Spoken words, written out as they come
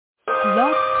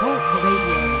Blog Talk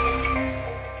Radio.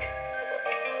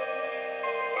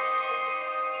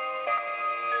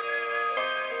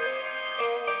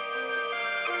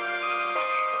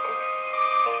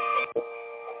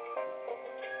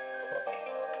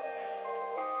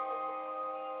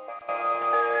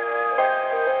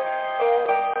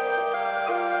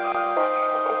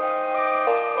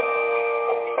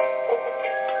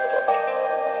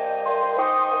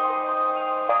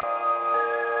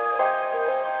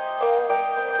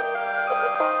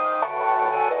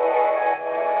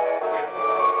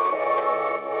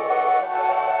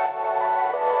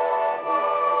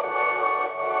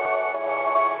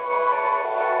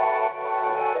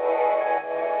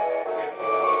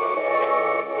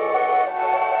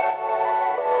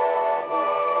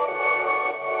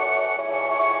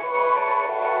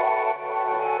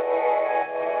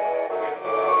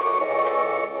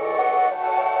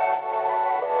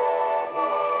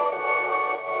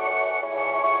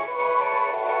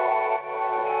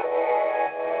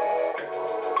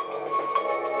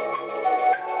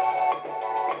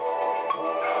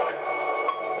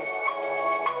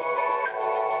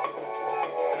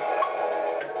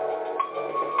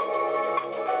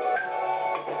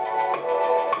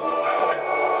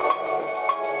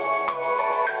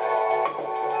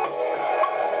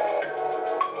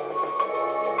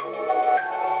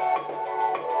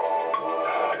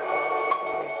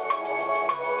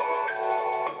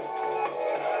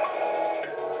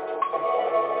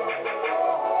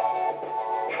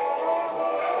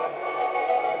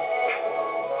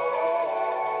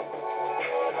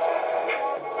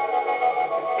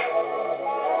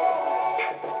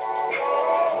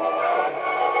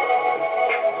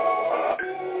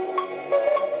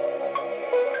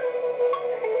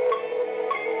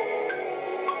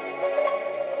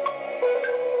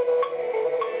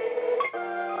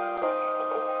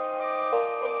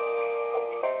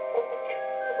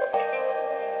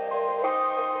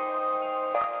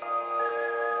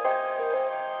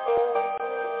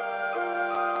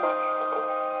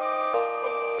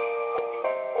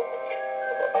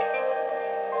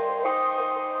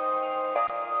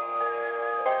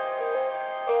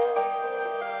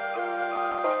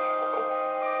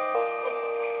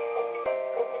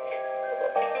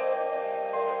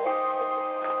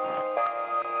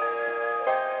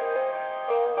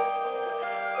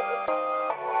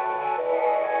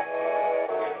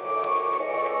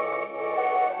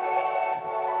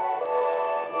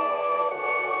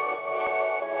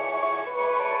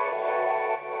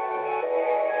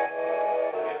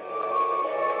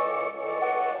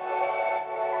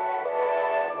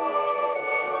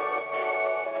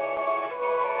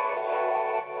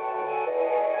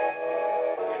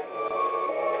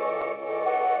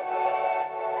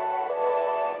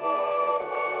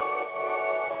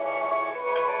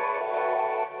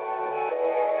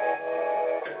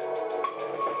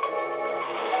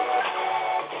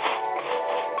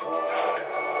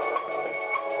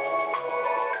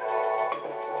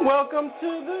 Welcome to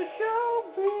the show,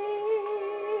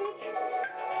 bitch.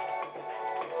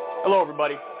 Hello,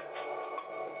 everybody.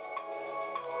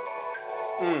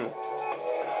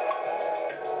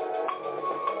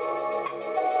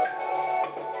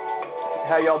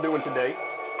 How y'all doing today?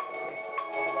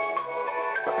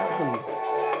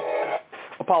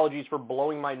 Apologies for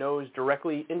blowing my nose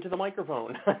directly into the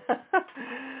microphone.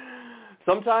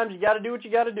 Sometimes you got to do what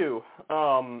you got to do.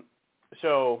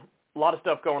 So a lot of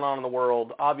stuff going on in the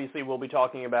world. Obviously, we'll be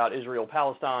talking about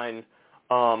Israel-Palestine.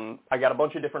 I got a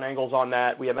bunch of different angles on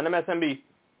that. We have an MSNBC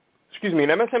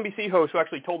host who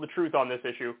actually told the truth on this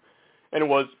issue, and it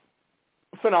was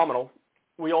phenomenal.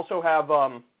 We also have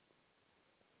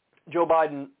Joe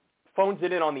Biden phones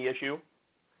it in on the issue.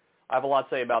 I have a lot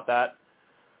to say about that.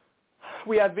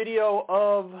 We have video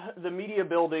of the media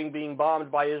building being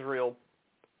bombed by Israel.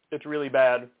 It's really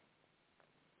bad.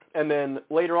 And then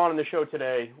later on in the show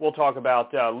today, we'll talk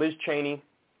about Liz Cheney.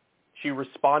 She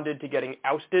responded to getting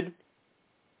ousted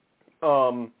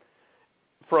from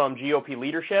GOP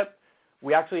leadership.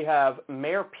 We actually have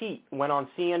Mayor Pete went on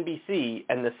CNBC,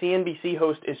 and the CNBC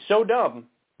host is so dumb,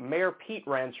 Mayor Pete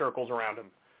ran circles around him.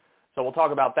 So we'll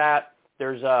talk about that.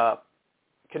 There's a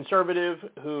conservative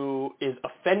who is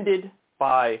offended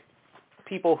by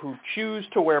people who choose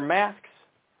to wear masks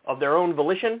of their own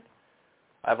volition.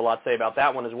 I have a lot to say about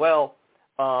that one as well.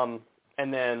 And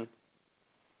then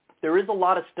there is a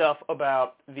lot of stuff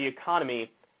about the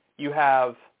economy. You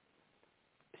have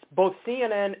both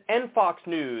CNN and Fox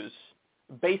News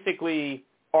basically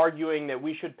arguing that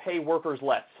we should pay workers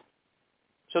less.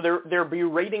 So they're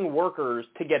berating workers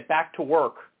to get back to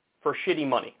work for shitty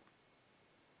money.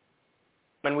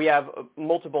 And we have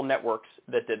multiple networks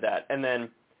that did that. And then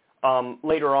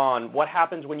later on, what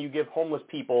happens when you give homeless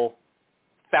people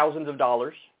thousands of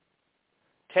dollars?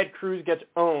 Ted Cruz gets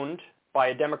owned by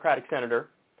a Democratic senator,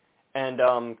 and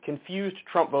confused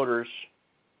Trump voters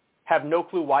have no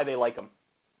clue why they like him.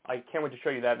 I can't wait to show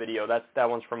you that video. That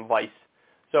one's from Vice.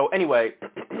 So anyway,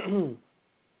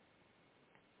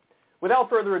 without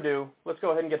further ado, let's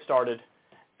go ahead and get started.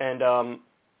 And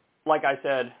like I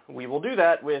said, we will do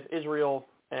that with Israel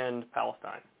and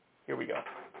Palestine. Here we go.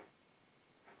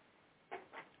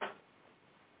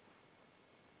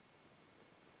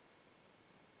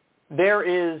 There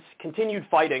is continued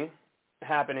fighting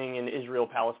happening in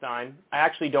Israel-Palestine. I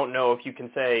actually don't know if you can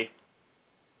say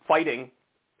fighting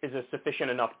is a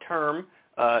sufficient enough term.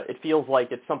 It feels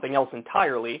like it's something else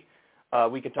entirely.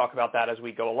 We could talk about that as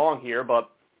we go along here,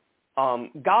 but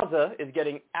Gaza is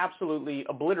getting absolutely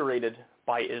obliterated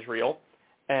by Israel,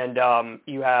 and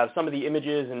you have some of the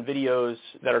images and videos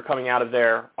that are coming out of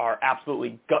there are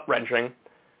absolutely gut-wrenching.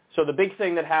 So the big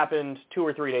thing that happened 2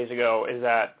 or 3 days ago is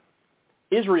that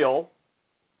Israel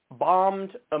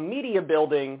bombed a media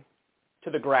building to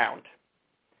the ground.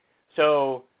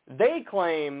 So they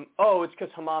claim, oh, it's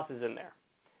because Hamas is in there.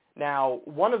 Now,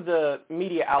 one of the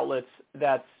media outlets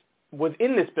that was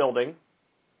in this building,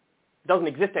 doesn't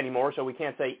exist anymore, so we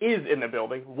can't say is in the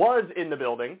building, was in the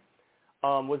building,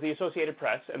 was the Associated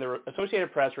Press. And the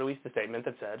Associated Press released a statement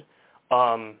that said,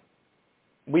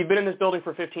 we've been in this building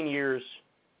for 15 years.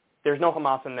 There's no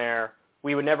Hamas in there.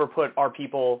 We would never put our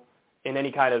people in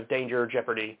any kind of danger or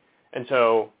jeopardy. And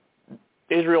so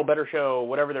Israel better show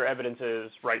whatever their evidence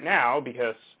is right now,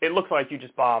 because it looks like you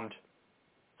just bombed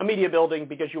a media building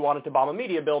because you wanted to bomb a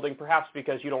media building, perhaps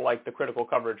because you don't like the critical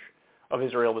coverage of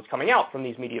Israel that's coming out from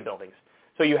these media buildings.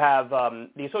 So you have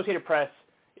the Associated Press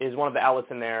is one of the outlets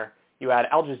in there. You had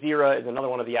Al Jazeera is another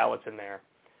one of the outlets in there.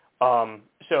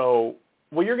 So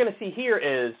what you're going to see here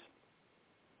is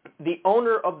the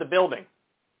owner of the building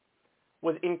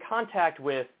was in contact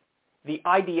with the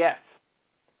IDF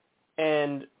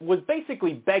and was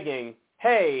basically begging,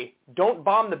 hey, don't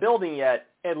bomb the building yet.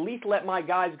 At least let my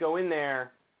guys go in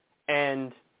there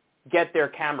and get their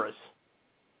cameras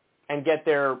and get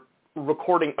their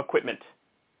recording equipment.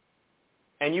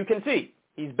 And you can see,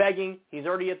 he's begging. He's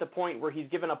already at the point where he's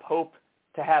given up hope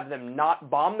to have them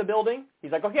not bomb the building.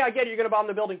 He's like, okay, I get it. You're going to bomb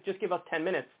the building. Just give us 10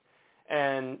 minutes.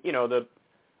 And, you know, the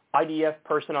IDF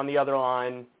person on the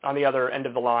other end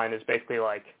of the line is basically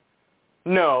like,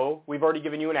 no, we've already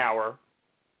given you an hour.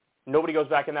 Nobody goes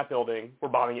back in that building. We're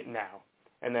bombing it now.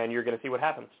 And then you're going to see what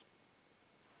happens.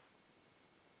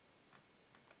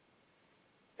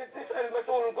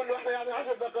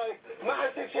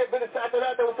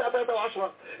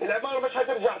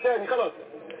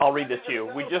 I'll read this to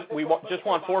you. We just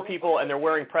want 4 people, and they're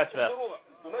wearing press vests.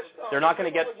 They're not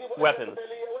going to get weapons.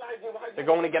 They're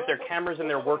going to get their cameras and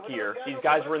their work gear. These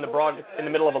guys were in the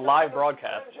middle of a live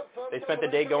broadcast. They spent the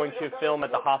day going to film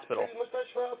at the hospital.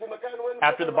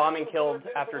 After the bombing killed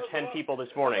after 10 people this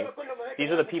morning, these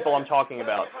are the people I'm talking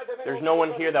about. There's no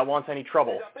one here that wants any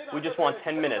trouble. We just want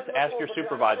 10 minutes. Ask your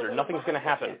supervisor. Nothing's going to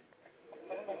happen.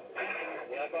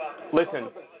 Listen,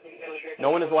 no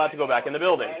one is allowed to go back in the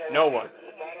building. No one.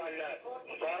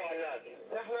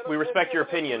 We respect your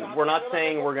opinion. We're not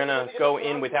saying we're going to go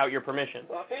in without your permission.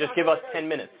 Just give us 10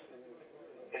 minutes.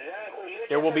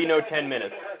 There will be no 10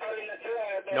 minutes.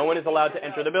 No one is allowed to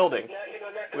enter the building.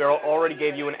 We already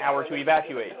gave you an hour to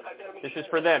evacuate. This is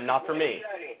for them, not for me.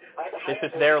 This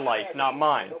is their life, not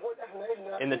mine.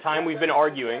 In the time we've been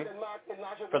arguing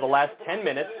for the last 10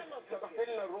 minutes,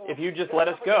 if you just let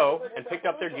us go and pick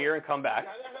up their gear and come back,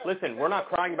 listen, we're not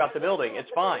crying about the building. It's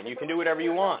fine. You can do whatever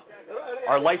you want.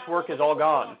 Our life's work is all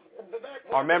gone.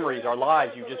 Our memories, our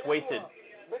lives, you just wasted.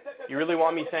 You really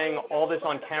want me saying all this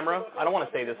on camera? I don't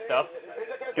want to say this stuff.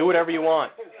 Do whatever you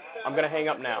want. I'm going to hang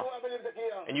up now.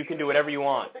 And you can do whatever you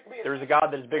want. There is a God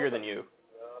that is bigger than you.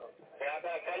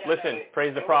 Listen,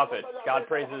 praise the prophet. God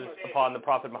praises upon the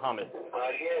prophet Muhammad.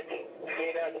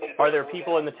 Are there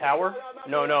people in the tower?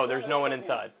 No, there's no one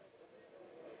inside.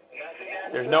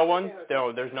 There's no one?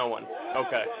 No, there's no one.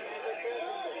 Okay.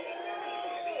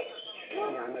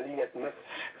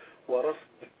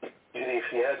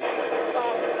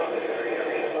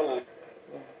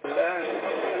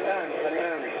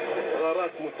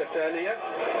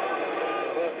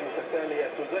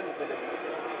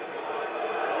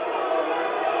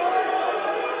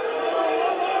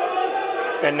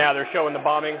 And now they're showing the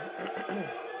bombing.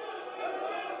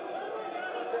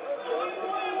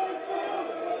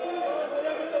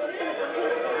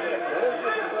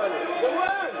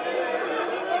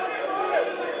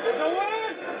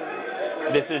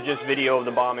 This is just video of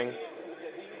the bombing.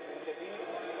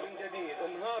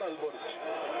 انهار البرج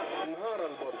انهار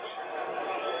البرج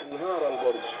انهار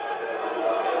البرج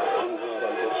انهار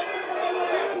البرج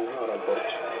انهار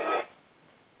البرج.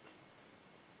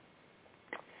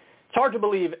 It's hard to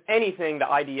believe anything the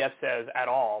IDF says at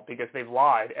all because they've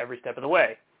lied every step of the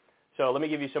way. So let me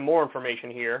give you some more information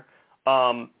here.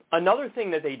 Another thing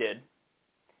that they did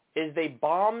is they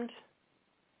bombed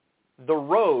the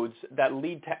roads that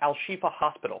lead to Al-Shifa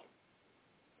Hospital.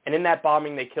 And in that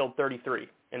bombing, they killed 33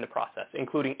 in the process,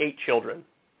 including 8 children.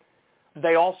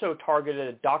 They also targeted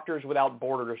a Doctors Without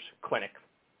Borders clinic.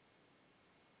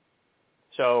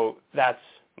 So that's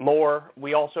more.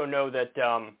 We also know that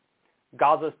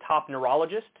Gaza's top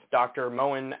neurologist, Dr.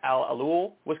 Moen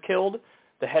Al-Alul, was killed.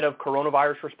 The head of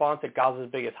coronavirus response at Gaza's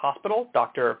biggest hospital,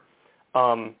 Dr.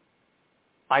 Ayman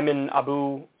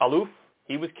Abu Aluf,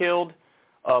 he was killed.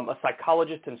 A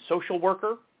psychologist and social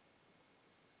worker,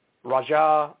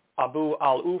 Raja Abu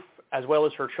Al-Uf, as well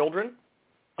as her children.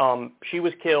 She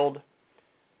was killed.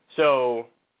 So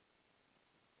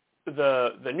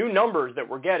the new numbers that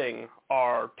we're getting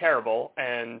are terrible,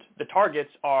 and the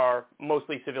targets are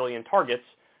mostly civilian targets.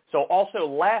 So also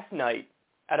last night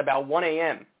at about 1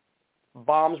 a.m.,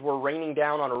 bombs were raining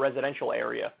down on a residential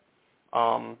area.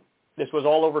 This was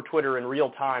all over Twitter in real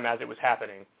time as it was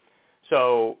happening.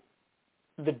 So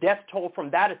the death toll from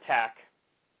that attack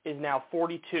is now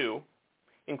 42,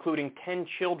 including 10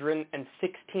 children and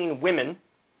 16 women.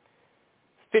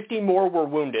 50 more were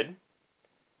wounded.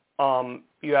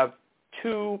 You have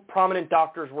 2 prominent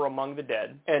doctors were among the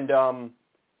dead. And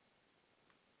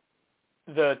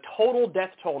the total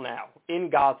death toll now in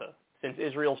Gaza since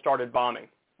Israel started bombing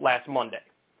last Monday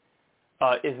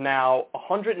is now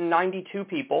 192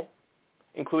 people,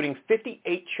 including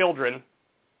 58 children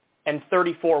and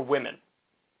 34 women.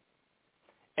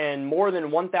 And more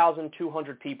than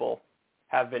 1,200 people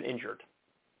have been injured.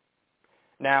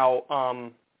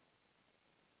 Now,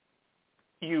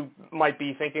 you might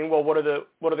be thinking, well, what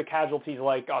are the casualties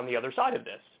like on the other side of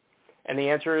this? And the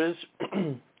answer is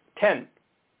 10.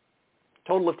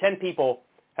 Total of 10 people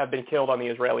have been killed on the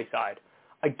Israeli side.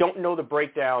 I don't know the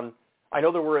breakdown. I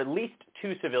know there were at least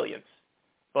 2 civilians,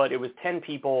 but it was 10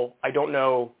 people. I don't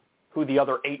know who the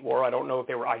other 8 were. I don't know if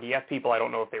they were IDF people. I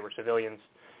don't know if they were civilians.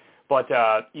 But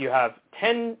you have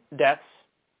 10 deaths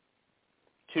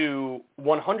to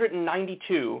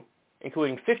 192,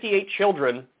 including 58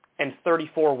 children and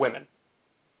 34 women.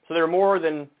 So there are more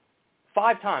than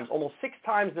 5 times, almost 6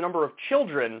 times the number of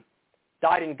children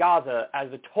died in Gaza as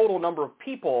the total number of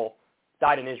people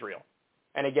died in Israel.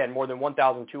 And again, more than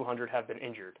 1,200 have been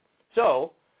injured.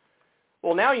 So,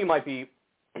 well, now you might be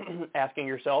asking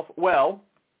yourself, well,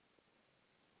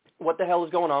 what the hell is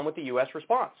going on with the U.S.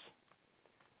 response?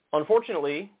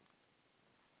 Unfortunately,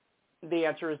 the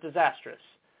answer is disastrous.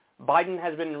 Biden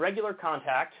has been in regular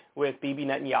contact with Bibi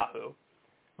Netanyahu.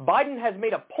 Biden has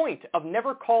made a point of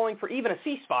never calling for even a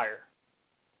ceasefire.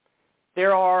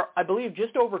 There are, I believe,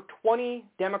 just over 20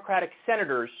 Democratic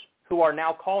senators who are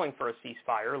now calling for a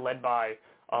ceasefire, led by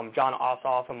John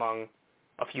Ossoff, among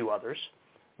a few others.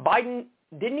 Biden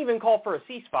didn't even call for a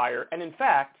ceasefire, and in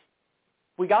fact,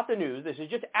 we got the news, this is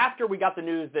just after we got the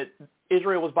news that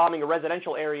Israel was bombing a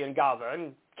residential area in Gaza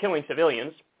and killing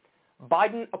civilians,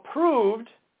 Biden approved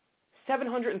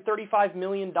 $735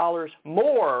 million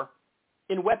more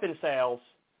in weapon sales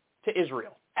to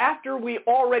Israel. After we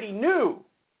already knew,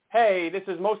 hey, this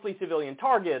is mostly civilian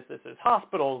targets, this is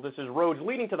hospitals, this is roads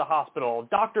leading to the hospital,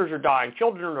 doctors are dying,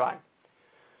 children are dying.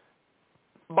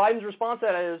 Biden's response to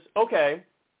that is, okay,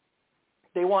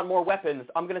 they want more weapons.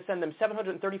 I'm going to send them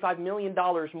 $735 million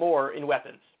more in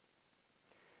weapons.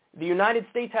 The United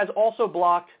States has also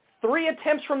blocked 3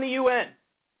 attempts from the UN.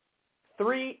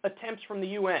 3 attempts from the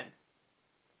UN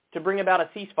to bring about a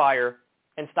ceasefire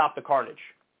and stop the carnage.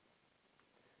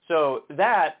 So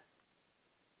that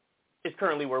is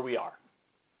currently where we are.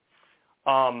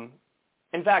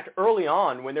 In fact, early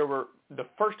on, when there were the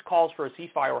first calls for a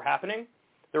ceasefire were happening,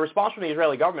 the response from the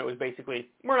Israeli government was basically,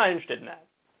 we're not interested in that.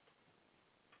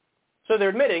 So they're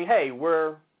admitting, hey,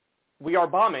 we are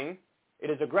bombing, it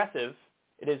is aggressive,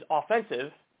 it is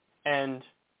offensive, and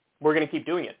we're going to keep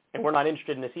doing it, and we're not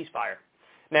interested in a ceasefire.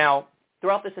 Now,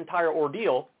 throughout this entire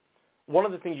ordeal, one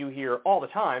of the things you hear all the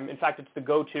time, in fact, it's the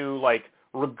go-to,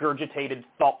 regurgitated,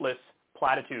 thoughtless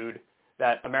platitude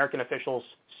that American officials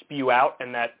spew out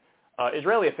and that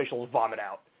Israeli officials vomit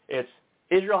out. It's,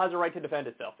 Israel has a right to defend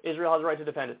itself. Israel has a right to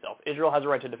defend itself. Israel has a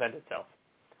right to defend itself.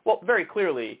 Well, very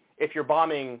clearly, if you're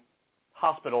bombing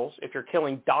hospitals, if you're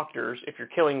killing doctors, if you're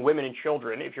killing women and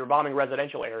children, if you're bombing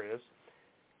residential areas,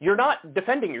 you're not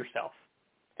defending yourself.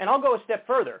 And I'll go a step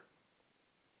further.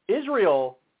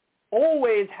 Israel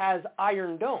always has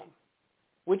Iron Dome.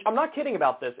 which I'm not kidding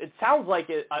about this. It sounds like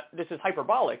this is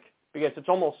hyperbolic because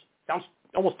sounds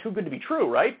almost too good to be true,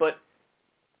 right? But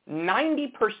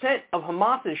 90% of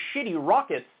Hamas's shitty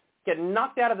rockets get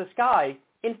knocked out of the sky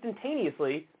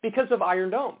instantaneously because of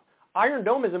Iron Dome. Iron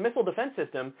Dome is a missile defense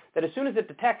system that as soon as it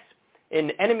detects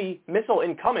an enemy missile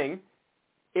incoming,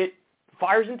 it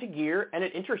fires into gear and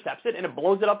it intercepts it and it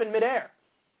blows it up in midair.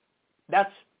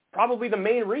 That's probably the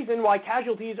main reason why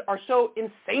casualties are so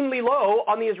insanely low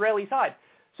on the Israeli side.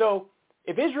 So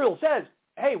if Israel says,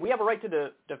 hey, we have a right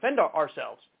to defend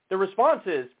ourselves, the response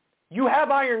is, you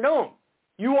have Iron Dome.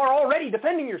 You are already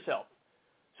defending yourself.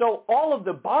 So all of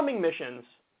the bombing missions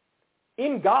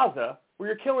in Gaza, where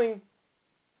you're killing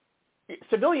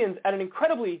civilians at an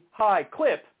incredibly high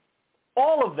clip,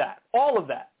 all of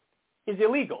that is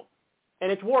illegal.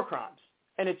 And it's war crimes.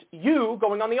 And it's you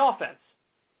going on the offense.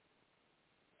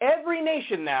 Every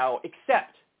nation now,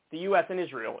 except the U.S. and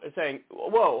Israel, is saying,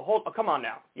 whoa, come on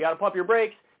now. You got to pump your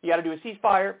brakes. You got to do a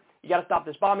ceasefire. You got to stop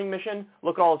this bombing mission.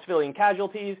 Look at all the civilian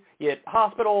casualties. You hit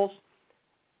hospitals.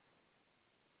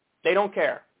 They don't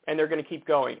care. And they're going to keep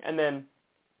going. And then,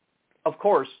 of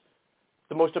course,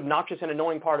 the most obnoxious and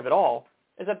annoying part of it all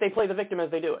is that they play the victim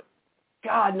as they do it.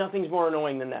 God, nothing's more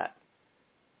annoying than that.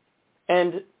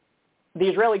 And the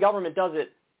Israeli government does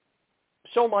it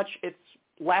so much it's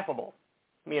laughable,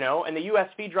 and the U.S.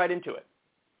 feeds right into it.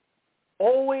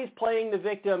 Always playing the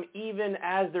victim even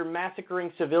as they're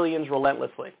massacring civilians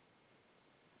relentlessly.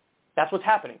 That's what's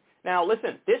happening. Now,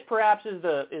 listen, this perhaps is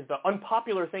the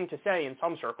unpopular thing to say in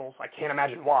some circles. I can't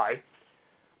imagine why.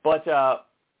 But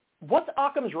what's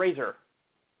Occam's razor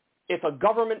if a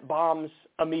government bombs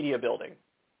a media building?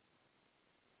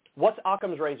 What's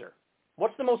Occam's razor?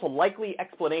 What's the most likely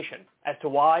explanation as to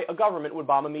why a government would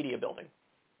bomb a media building?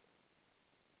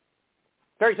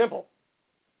 Very simple.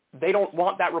 They don't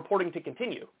want that reporting to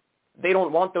continue. They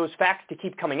don't want those facts to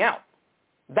keep coming out.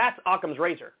 That's Occam's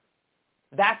razor.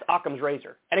 That's Occam's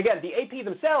razor. And again, the AP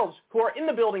themselves, who are in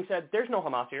the building, said, there's no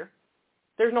Hamas here.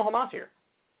 There's no Hamas here.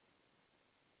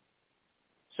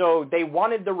 So they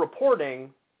wanted the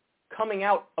reporting coming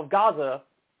out of Gaza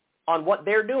on what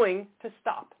they're doing to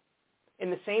stop. In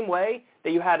the same way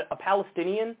that you had a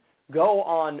Palestinian go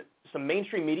on some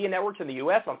mainstream media networks in the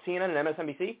U.S., on CNN and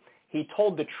MSNBC, he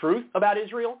told the truth about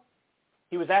Israel.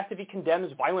 He was asked if he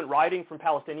condemns violent rioting from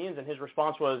Palestinians, and his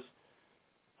response was,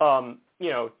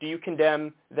 do you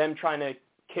condemn them trying to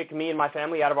kick me and my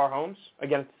family out of our homes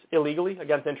illegally,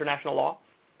 against international law?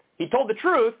 He told the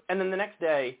truth, and then the next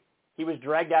day, he was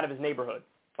dragged out of his neighborhood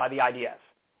by the IDF.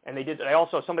 And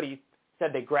somebody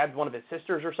said they grabbed one of his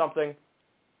sisters or something.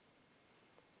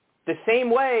 The same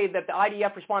way that the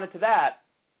IDF responded to that,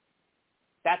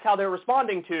 that's how they're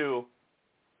responding to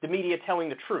the media telling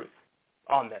the truth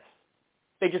on this.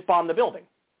 They just bombed the building.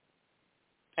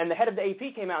 And the head of the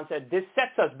AP came out and said, this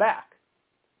sets us back.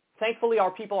 Thankfully, our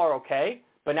people are okay,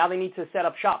 but now they need to set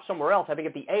up shop somewhere else, I think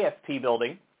at the AFP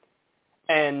building,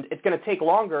 and it's going to take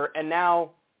longer, and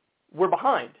now we're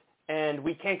behind, and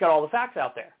we can't get all the facts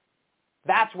out there.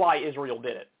 That's why Israel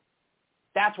did it.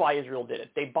 That's why Israel did it.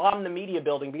 They bombed the media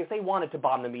building because they wanted to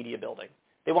bomb the media building.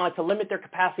 They wanted to limit their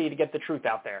capacity to get the truth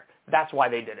out there. That's why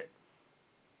they did it.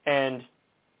 And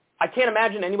I can't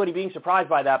imagine anybody being surprised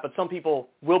by that, but some people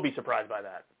will be surprised by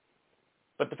that.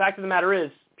 But the fact of the matter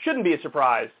is, shouldn't be a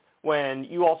surprise when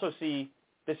you also see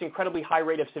this incredibly high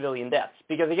rate of civilian deaths.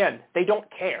 Because again, they don't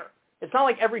care. It's not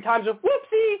like every time's a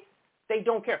whoopsie. They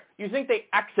don't care. You think they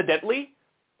accidentally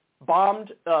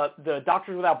bombed the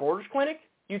Doctors Without Borders clinic?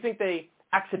 You think they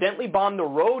accidentally bombed the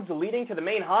roads leading to the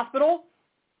main hospital?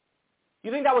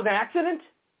 You think that was an accident?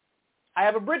 I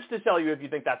have a bridge to sell you if you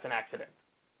think that's an accident.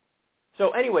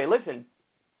 So anyway, listen,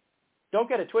 don't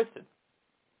get it twisted.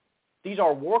 These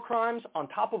are war crimes on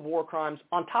top of war crimes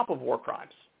on top of war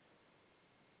crimes.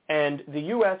 And the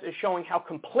U.S. is showing how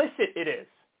complicit it is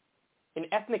in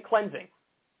ethnic cleansing,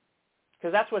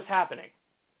 because that's what's happening.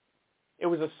 It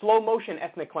was a slow-motion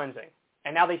ethnic cleansing,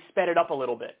 and now they sped it up a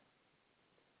little bit.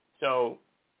 So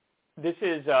this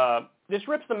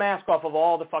rips the mask off of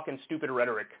all the fucking stupid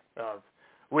rhetoric of,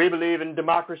 we believe in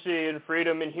democracy and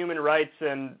freedom and human rights,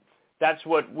 and that's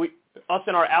what us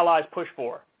and our allies push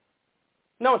for.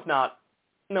 No, it's not.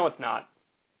 No, it's not.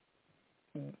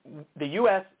 The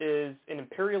U.S. is an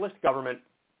imperialist government.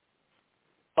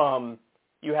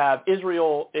 You have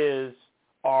Israel is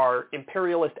our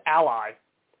imperialist ally,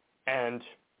 and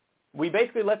we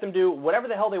basically let them do whatever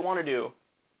the hell they want to do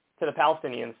to the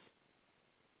Palestinians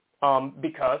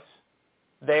because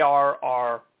they are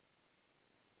our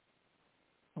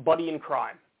buddy in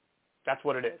crime. That's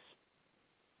what it is.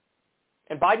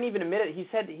 And Biden even admitted,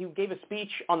 he gave a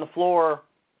speech on the floor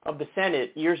of the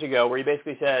Senate years ago where he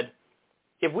basically said,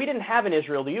 if we didn't have an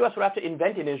Israel, the U.S. would have to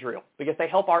invent an Israel because they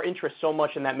help our interests so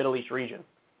much in that Middle East region.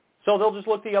 So they'll just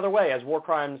look the other way as war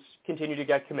crimes continue to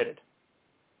get committed.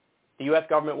 The U.S.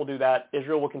 government will do that.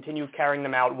 Israel will continue carrying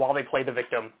them out while they play the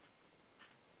victim.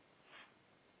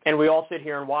 And we all sit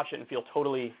here and watch it and feel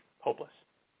totally hopeless.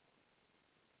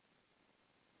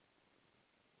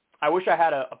 I wish I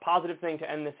had a positive thing to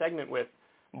end this segment with,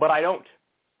 but I don't.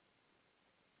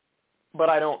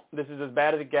 This is as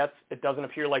bad as it gets. It doesn't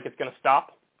appear like it's going to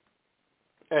stop.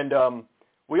 And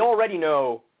we already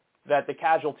know that the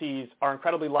casualties are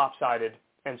incredibly lopsided,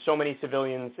 and so many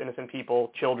civilians, innocent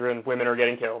people, children, women are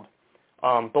getting killed.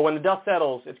 But when the dust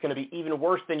settles, it's going to be even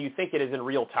worse than you think it is in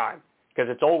real time, because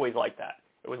it's always like that.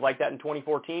 It was like that in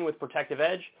 2014 with Protective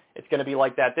Edge. It's going to be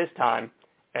like that this time.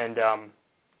 And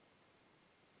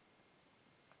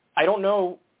I don't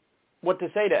know what to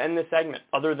say to end this segment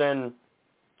other than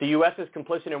the U.S. is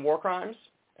complicit in war crimes,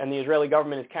 and the Israeli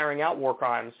government is carrying out war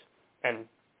crimes, and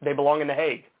they belong in The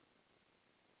Hague.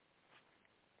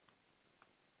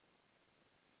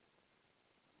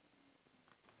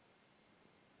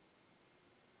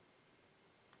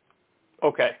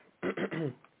 Okay.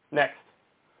 Next.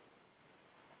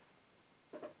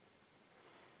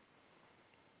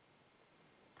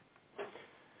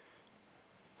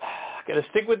 Got to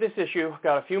stick with this issue.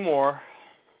 Got a few more.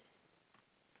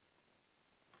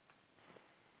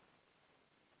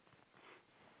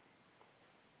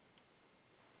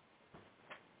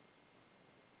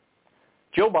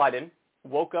 Joe Biden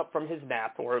woke up from his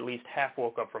nap, or at least half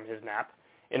woke up from his nap,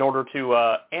 in order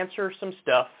to answer some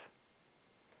stuff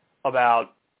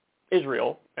about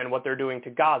Israel and what they're doing to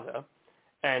Gaza.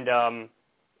 And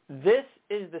this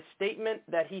is the statement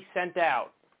that he sent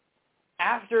out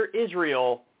after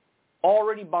Israel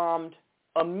already bombed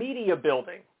a media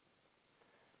building.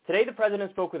 Today, the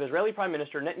president spoke with Israeli Prime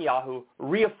Minister Netanyahu,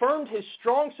 reaffirmed his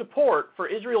strong support for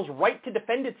Israel's right to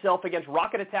defend itself against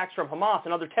rocket attacks from Hamas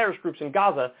and other terrorist groups in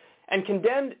Gaza, and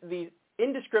condemned the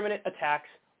indiscriminate attacks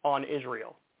on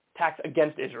Israel, attacks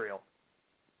against Israel.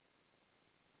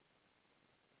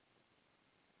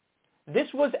 This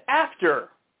was after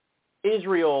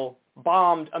Israel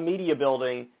bombed a media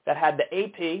building that had the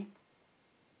AP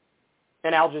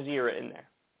and Al Jazeera in there.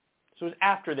 So it was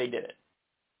after they did it.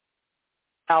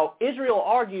 Now, Israel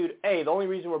argued, hey, the only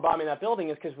reason we're bombing that building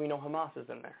is because we know Hamas is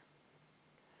in there.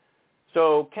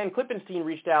 So Ken Klippenstein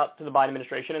reached out to the Biden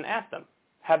administration and asked them,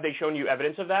 have they shown you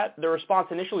evidence of that? Their response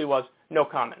initially was, no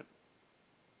comment.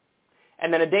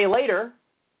 And then a day later,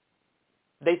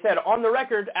 they said, on the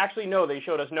record, actually, no, they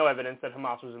showed us no evidence that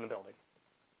Hamas was in the building.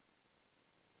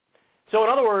 So in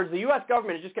other words, the U.S.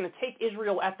 government is just going to take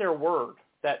Israel at their word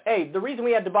that, hey, the reason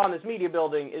we had to bomb this media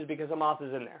building is because Hamas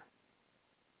is in there.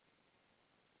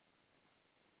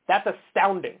 That's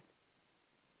astounding.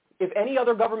 If any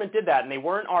other government did that and they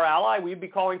weren't our ally, we'd be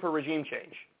calling for regime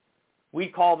change.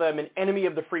 We'd call them an enemy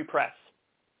of the free press.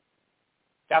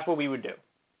 That's what we would do.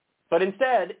 But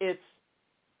instead, it's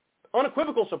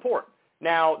unequivocal support.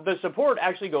 Now, the support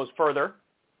actually goes further.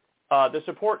 The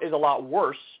support is a lot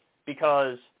worse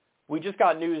because we just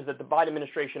got news that the Biden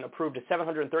administration approved a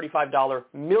 $735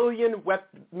 million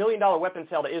weapon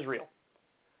sale to Israel.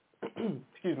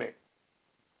 Excuse me.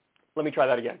 Let me try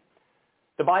that again.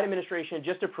 The Biden administration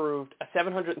just approved a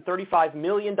 $735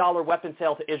 million weapon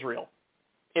sale to Israel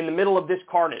in the middle of this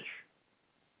carnage,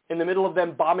 in the middle of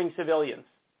them bombing civilians,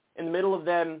 in the middle of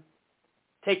them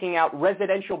taking out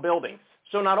residential buildings.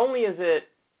 So not only is it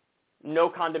no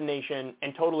condemnation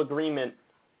and total agreement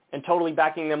and totally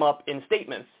backing them up in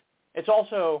statements, it's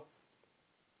also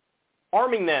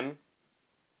arming them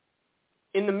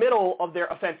in the middle of their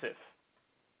offensive.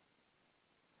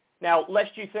 Now,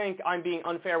 lest you think I'm being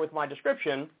unfair with my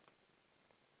description,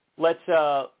 let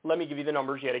me give you the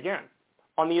numbers yet again.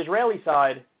 On the Israeli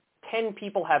side, 10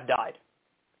 people have died.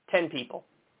 10 people.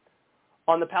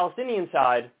 On the Palestinian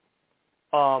side,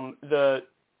 the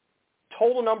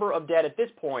total number of dead at this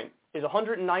point is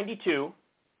 192.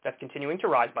 That's continuing to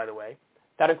rise, by the way.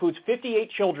 That includes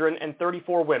 58 children and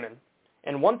 34 women,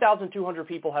 and 1,200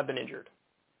 people have been injured.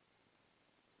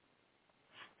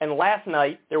 And last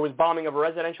night, there was bombing of a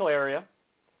residential area.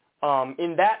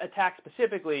 In that attack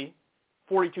specifically,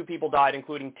 42 people died,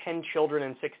 including 10 children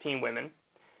and 16 women.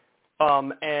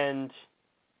 And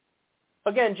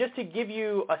again, just to give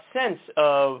you a sense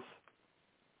of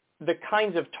the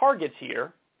kinds of targets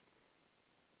here,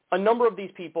 a number of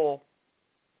these people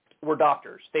were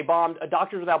doctors. They bombed a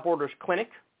Doctors Without Borders clinic.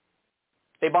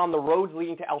 They bombed the roads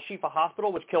leading to Al-Shifa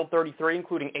Hospital, which killed 33,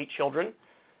 including 8 children.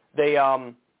 They,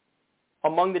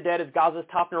 among the dead is Gaza's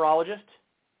top neurologist,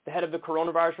 the head of the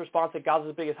coronavirus response at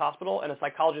Gaza's biggest hospital, and a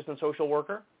psychologist and social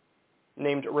worker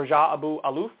named Raja Abu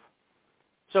Aluf.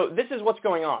 So this is what's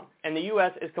going on, and the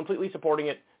U.S. is completely supporting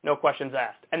it, no questions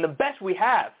asked. And the best we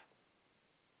have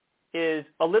is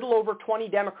a little over 20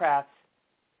 Democrats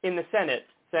in the Senate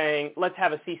saying, let's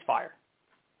have a ceasefire.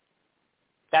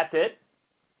 That's it.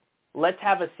 Let's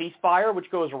have a ceasefire, which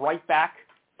goes right back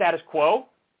status quo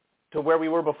to where we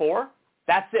were before.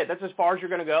 That's it. That's as far as you're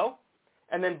going to go.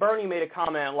 And then Bernie made a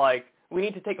comment like, we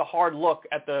need to take a hard look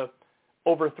at the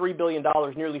over $3 billion,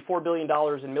 nearly $4 billion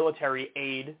in military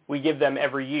aid we give them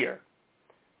every year.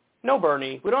 No,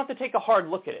 Bernie, we don't have to take a hard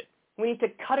look at it. We need to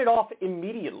cut it off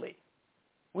immediately.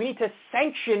 We need to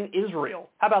sanction Israel.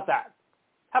 How about that?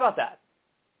 How about that?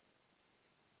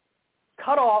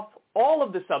 Cut off all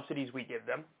of the subsidies we give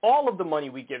them, all of the money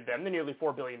we give them, the nearly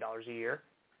 $4 billion a year,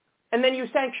 and then you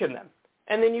sanction them,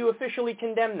 and then you officially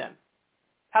condemn them.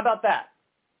 How about that?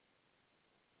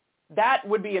 That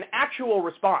would be an actual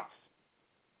response.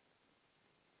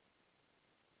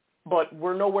 But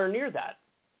we're nowhere near that.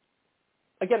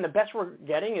 Again, the best we're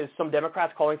getting is some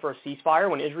Democrats calling for a ceasefire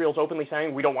when Israel's openly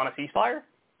saying we don't want a ceasefire.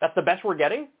 That's the best we're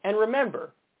getting. And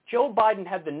remember, Joe Biden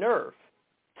had the nerve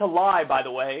to lie, by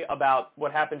the way, about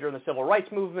what happened during the civil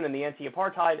rights movement and the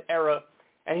anti-apartheid era.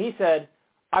 And he said,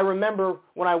 I remember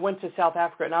when I went to South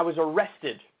Africa and I was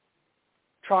arrested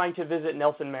trying to visit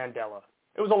Nelson Mandela.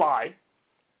 It was a lie.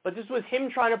 But this was him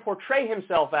trying to portray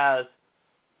himself as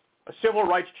a civil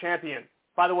rights champion.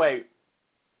 By the way,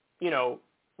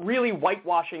 really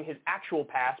whitewashing his actual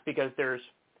past because there's,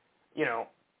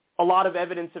 a lot of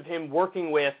evidence of him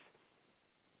working with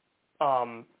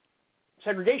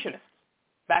segregationists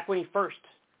back when he first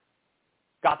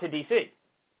got to D.C. In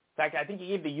fact, I think he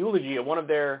gave the eulogy at one of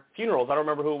their funerals. I don't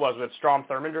remember who it was Strom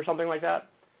Thurmond or something like that.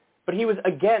 But he was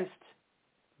against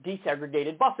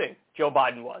desegregated busing, Joe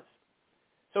Biden was.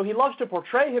 So he loves to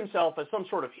portray himself as some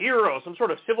sort of hero, some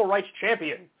sort of civil rights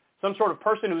champion, some sort of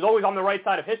person who's always on the right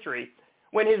side of history,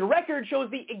 when his record shows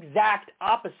the exact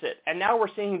opposite. And now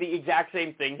we're seeing the exact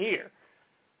same thing here.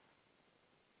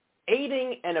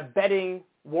 Aiding and abetting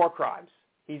war crimes.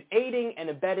 He's aiding and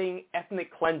abetting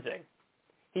ethnic cleansing.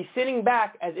 He's sitting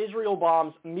back as Israel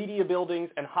bombs media buildings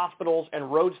and hospitals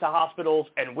and roads to hospitals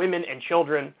and women and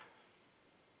children.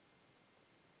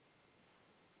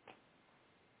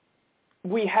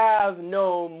 We have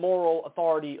no moral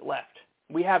authority left.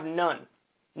 We have none.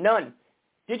 None.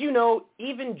 Did you know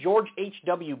even George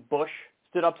H.W. Bush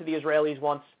stood up to the Israelis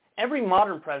once? Every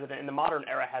modern president in the modern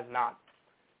era has not.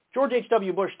 George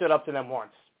H.W. Bush stood up to them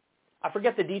once. I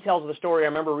forget the details of the story. I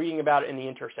remember reading about it in The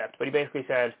Intercept, but he basically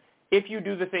said, if you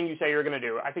do the thing you say you're going to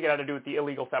do, I think it had to do with the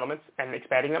illegal settlements and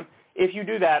expanding them. If you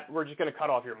do that, we're just going to cut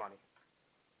off your money.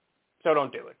 So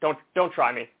don't do it. Don't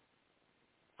try me.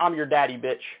 I'm your daddy,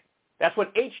 bitch. That's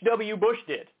what H.W. Bush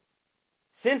did.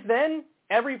 Since then,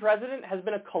 every president has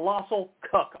been a colossal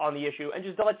cuck on the issue and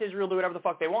just lets Israel do whatever the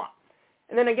fuck they want.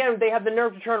 And then again, they have the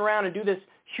nerve to turn around and do this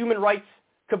human rights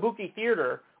kabuki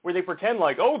theater where they pretend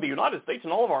like, oh, the United States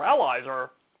and all of our allies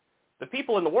are the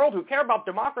people in the world who care about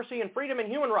democracy and freedom and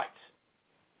human rights.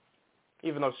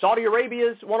 Even though Saudi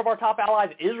Arabia is one of our top allies,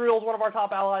 Israel is one of our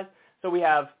top allies. So we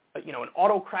have, an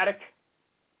autocratic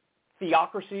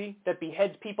theocracy that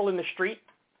beheads people in the street.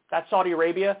 That's Saudi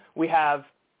Arabia. We have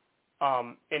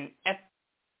an that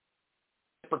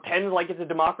pretends like it's a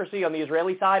democracy on the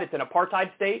Israeli side. It's an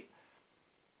apartheid state.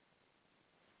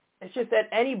 It's just that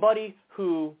anybody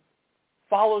who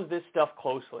follows this stuff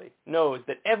closely knows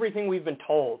that everything we've been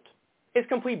told is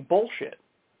complete bullshit.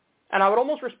 And I would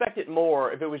almost respect it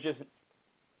more if it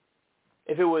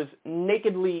was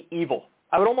nakedly evil.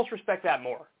 I would almost respect that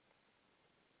more.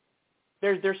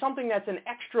 There's something that's an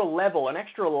extra level, an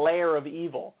extra layer of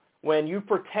evil when you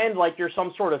pretend like you're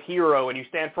some sort of hero and you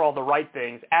stand for all the right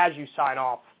things as you sign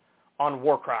off on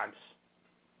war crimes.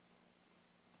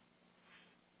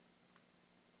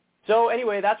 So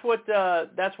anyway, that's what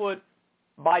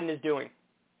Biden is doing.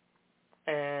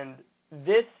 And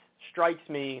this strikes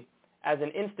me as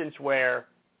an instance where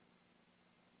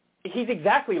he's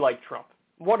exactly like Trump,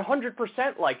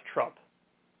 100% like Trump.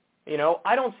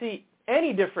 I don't see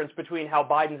any difference between how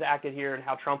Biden's acted here and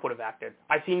how Trump would have acted.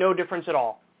 I see no difference at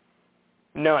all.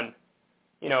 None.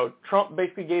 Trump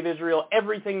basically gave Israel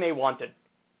everything they wanted.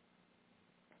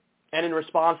 And in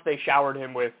response, they showered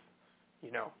him with,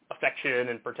 affection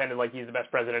and pretended like he's the best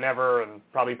president ever and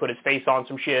probably put his face on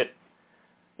some shit.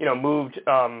 Moved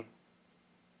the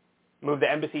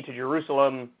embassy to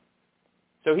Jerusalem.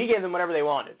 So he gave them whatever they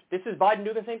wanted. This is Biden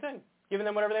doing the same thing, giving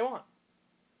them whatever they want.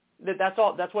 That's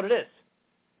all. That's what it is.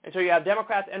 And so you have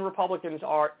Democrats and Republicans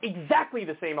are exactly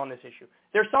the same on this issue.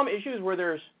 There's some issues where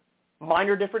there's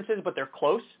minor differences, but they're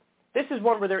close. This is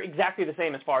one where they're exactly the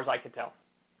same as far as I can tell.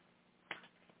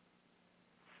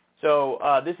 So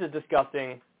this is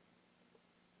disgusting.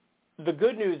 The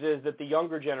good news is that the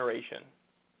younger generation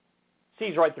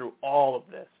sees right through all of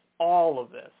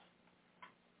this.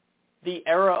 The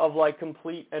era of like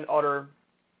complete and utter,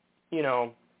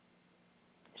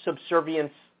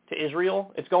 subservience to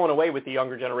Israel, it's going away with the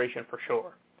younger generation for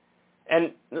sure.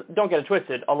 And don't get it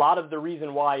twisted, a lot of the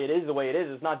reason why it is the way it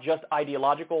is not just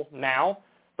ideological now,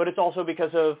 but it's also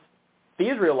because of the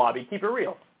Israel lobby. Keep it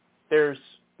real. There's,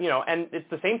 and it's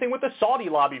the same thing with the Saudi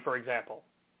lobby, for example.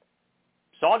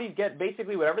 Saudis get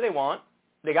basically whatever they want.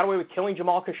 They got away with killing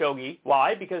Jamal Khashoggi.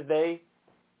 Why? Because they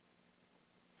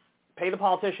pay the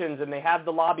politicians and they have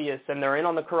the lobbyists and they're in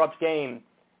on the corrupt game.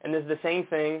 And this is the same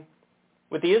thing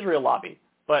with the Israel lobby.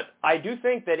 But I do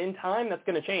think that in time that's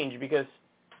going to change because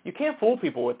you can't fool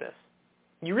people with this.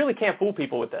 You really can't fool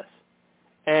people with this.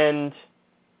 And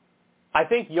I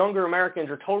think younger Americans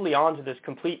are totally onto this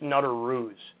complete and utter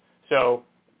ruse. So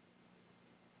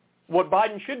what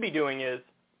Biden should be doing is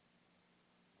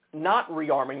not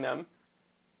rearming them,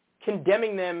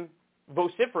 condemning them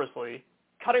vociferously,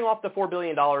 cutting off the $4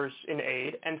 billion in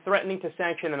aid, and threatening to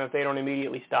sanction them if they don't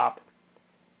immediately stop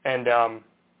and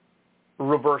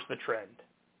reverse the trend.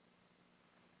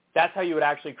 That's how you would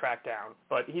actually crack down.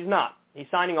 But he's not. He's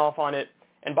signing off on it.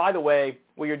 And by the way,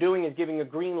 what you're doing is giving a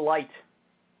green light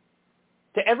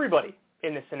to everybody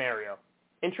in this scenario.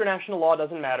 International law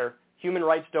doesn't matter. Human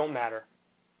rights don't matter.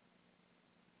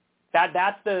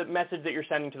 That's the message that you're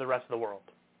sending to the rest of the world.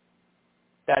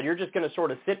 That you're just going to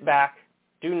sort of sit back,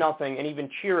 do nothing, and even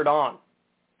cheer it on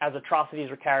as atrocities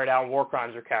are carried out and war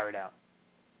crimes are carried out.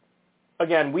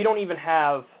 Again, we don't even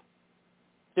have,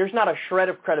 there's not a shred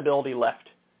of credibility left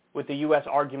with the U.S.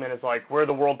 argument as like, we're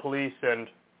the world police and,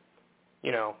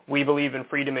 we believe in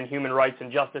freedom and human rights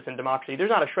and justice and democracy. There's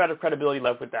not a shred of credibility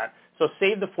left with that. So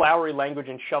save the flowery language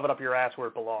and shove it up your ass where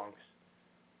it belongs.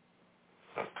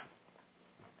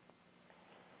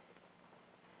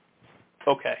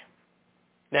 Okay.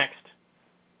 Next.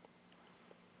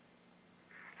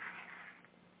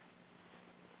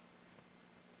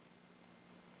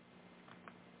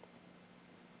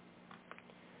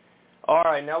 All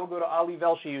right, now we'll go to Ali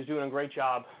Velshi, who's doing a great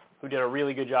job, who did a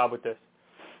really good job with this.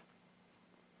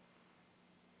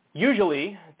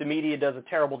 Usually, the media does a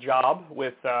terrible job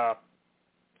with a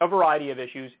variety of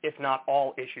issues, if not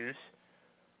all issues.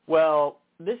 Well,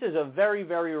 this is a very,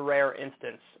 very rare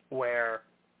instance where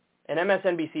an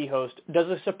MSNBC host does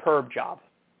a superb job.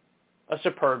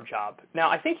 Now,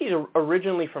 I think he's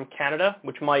originally from Canada,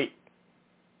 which might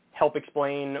help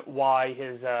explain why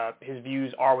his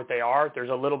views are what they are. There's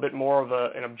a little bit more of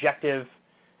an objective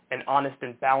and honest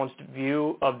and balanced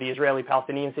view of the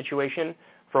Israeli-Palestinian situation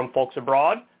from folks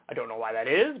abroad. I don't know why that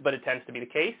is, but it tends to be the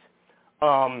case.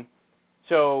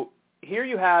 So here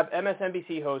you have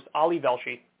MSNBC host Ali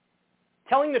Velshi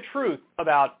telling the truth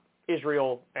about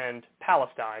Israel and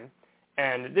Palestine,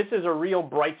 and this is a real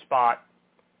bright spot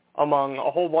among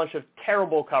a whole bunch of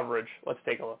terrible coverage. Let's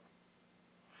take a look.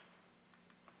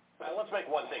 Now, let's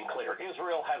make one thing clear.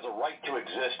 Israel has a right to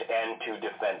exist and to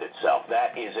defend itself.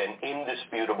 That is an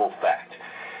indisputable fact.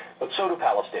 But so do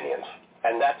Palestinians,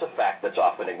 and that's a fact that's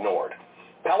often ignored.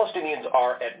 Palestinians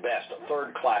are, at best,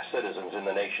 third-class citizens in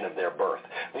the nation of their birth.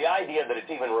 The idea that it's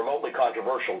even remotely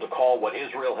controversial to call what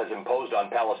Israel has imposed on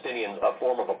Palestinians a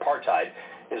form of apartheid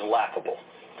is laughable.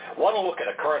 One look at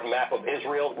a current map of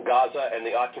Israel, Gaza, and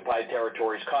the occupied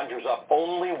territories conjures up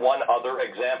only one other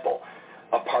example: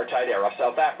 apartheid-era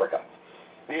South Africa.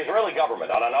 The Israeli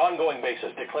government, on an ongoing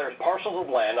basis, declares parcels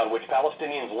of land on which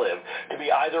Palestinians live to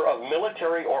be either of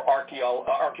military or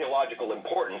archaeological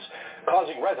importance,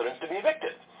 causing residents to be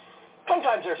evicted.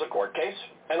 Sometimes there's a court case,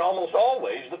 and almost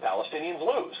always the Palestinians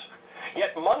lose.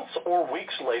 Yet months or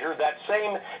weeks later, that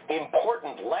same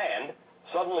important land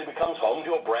suddenly becomes home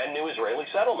to a brand new Israeli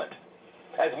settlement.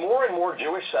 As more and more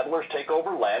Jewish settlers take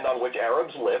over land on which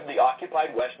Arabs live, the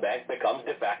occupied West Bank becomes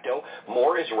de facto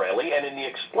more Israeli and, in the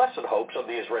explicit hopes of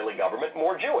the Israeli government,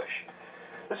 more Jewish.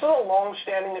 This is a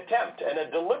long-standing attempt and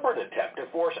a deliberate attempt to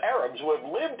force Arabs who have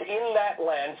lived in that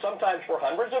land, sometimes for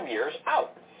hundreds of years,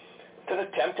 out. It's an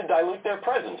attempt to dilute their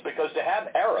presence, because to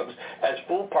have Arabs as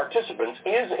full participants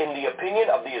is, in the opinion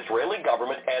of the Israeli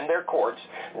government and their courts,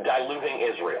 diluting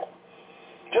Israel.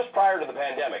 Just prior to the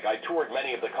pandemic, I toured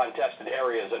many of the contested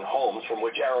areas and homes from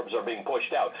which Arabs are being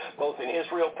pushed out, both in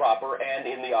Israel proper and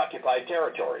in the occupied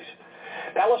territories.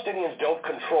 Palestinians don't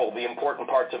control the important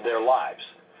parts of their lives.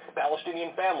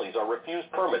 Palestinian families are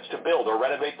refused permits to build or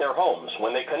renovate their homes.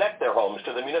 When they connect their homes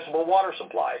to the municipal water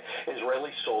supply,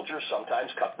 Israeli soldiers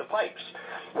sometimes cut the pipes.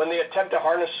 When they attempt to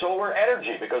harness solar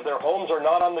energy because their homes are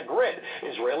not on the grid,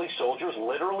 Israeli soldiers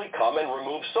literally come and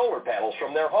remove solar panels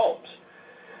from their homes.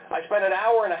 I spent an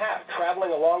hour and a half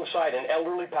traveling alongside an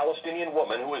elderly Palestinian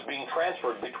woman who was being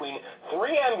transferred between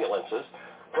 3 ambulances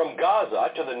from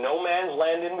Gaza to the no-man's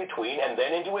land in between and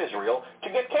then into Israel to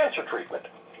get cancer treatment.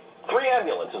 3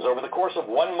 ambulances over the course of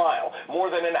 1 mile, more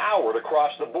than an hour to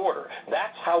cross the border.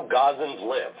 That's how Gazans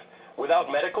live.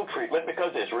 Without medical treatment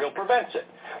because Israel prevents it.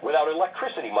 Without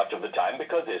electricity much of the time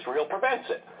because Israel prevents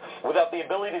it. Without the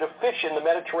ability to fish in the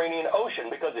Mediterranean Ocean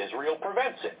because Israel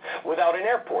prevents it. Without an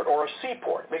airport or a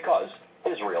seaport because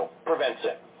Israel prevents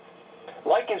it.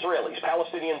 Like Israelis,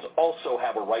 Palestinians also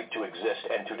have a right to exist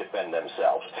and to defend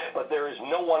themselves, but there is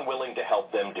no one willing to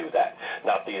help them do that,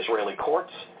 not the Israeli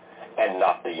courts and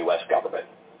not the U.S. government.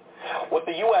 What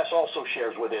the U.S. also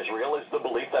shares with Israel is the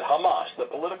belief that Hamas, the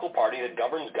political party that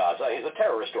governs Gaza, is a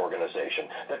terrorist organization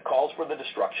that calls for the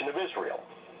destruction of Israel.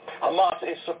 Hamas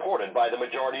is supported by the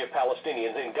majority of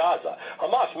Palestinians in Gaza.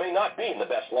 Hamas may not be in the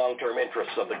best long-term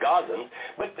interests of the Gazans,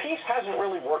 but peace hasn't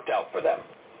really worked out for them.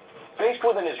 Faced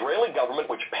with an Israeli government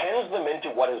which pens them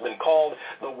into what has been called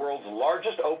the world's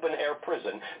largest open-air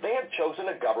prison, they have chosen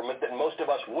a government that most of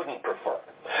us wouldn't prefer,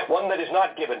 one that is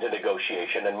not given to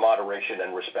negotiation and moderation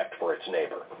and respect for its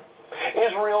neighbor.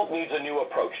 Israel needs a new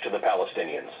approach to the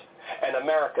Palestinians, and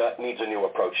America needs a new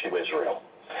approach to Israel.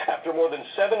 After more than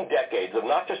 7 decades of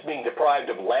not just being deprived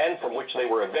of land from which they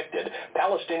were evicted,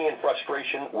 Palestinian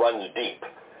frustration runs deep.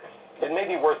 It may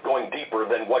be worth going deeper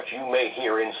than what you may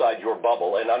hear inside your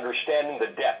bubble and understanding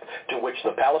the depth to which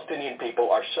the Palestinian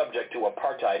people are subject to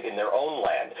apartheid in their own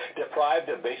land, deprived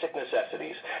of basic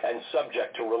necessities, and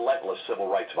subject to relentless civil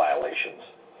rights violations.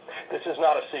 This is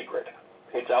not a secret.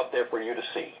 It's out there for you to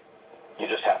see. You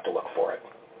just have to look for it.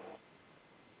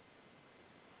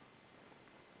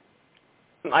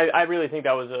 I really think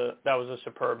that was a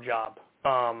superb job.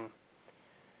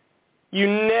 You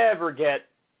never get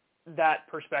that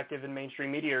perspective in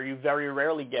mainstream media, or you very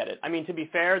rarely get it. I mean, to be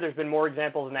fair, there's been more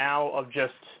examples now of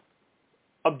just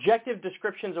objective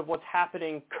descriptions of what's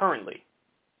happening currently.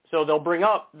 So they'll bring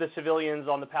up the civilians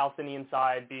on the Palestinian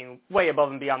side being way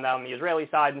above and beyond that on the Israeli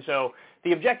side, and so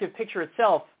the objective picture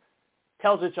itself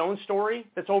tells its own story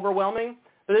that's overwhelming,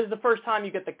 but this is the first time you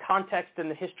get the context and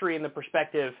the history and the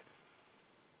perspective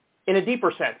in a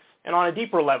deeper sense and on a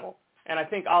deeper level, and I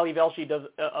think Ali Velshi does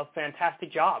a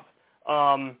fantastic job.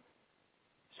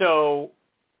 So,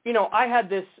 you know, I had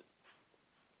this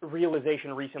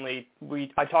realization recently.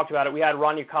 I talked about it. We had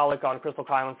Rania Khalek on Crystal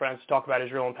Kyle and Friends to talk about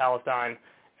Israel and Palestine.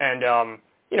 And,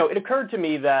 you know, it occurred to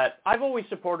me that I've always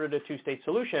supported a 2-state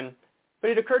solution, but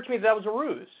it occurred to me that was a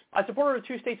ruse. I supported a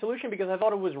 2-state solution because I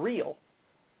thought it was real.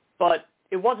 But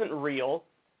it wasn't real.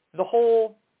 The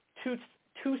whole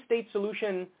two-state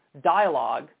solution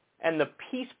dialogue and the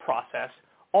peace process,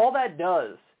 all that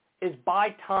does is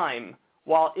buy time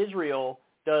while Israel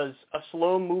does a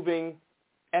slow-moving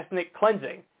ethnic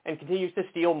cleansing and continues to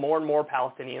steal more and more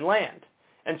Palestinian land.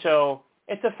 And so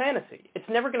it's a fantasy. It's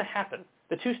never going to happen.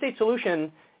 The 2-state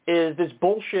solution is this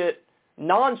bullshit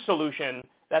non-solution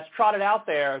that's trotted out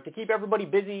there to keep everybody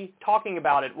busy talking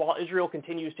about it while Israel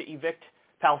continues to evict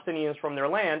Palestinians from their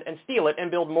land and steal it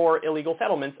and build more illegal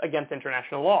settlements against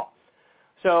international law.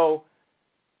 So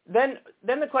then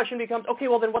the question becomes, okay,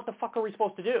 well then what the fuck are we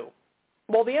supposed to do?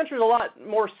 Well, the answer is a lot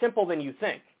more simple than you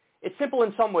think. It's simple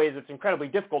in some ways. It's incredibly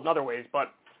difficult in other ways.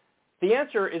 But the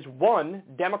answer is one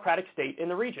democratic state in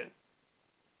the region.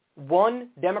 One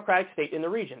democratic state in the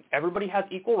region. Everybody has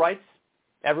equal rights.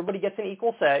 Everybody gets an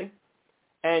equal say.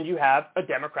 And you have a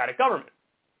democratic government.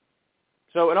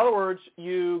 So in other words,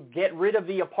 you get rid of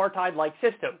the apartheid-like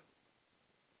system.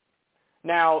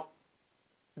 Now,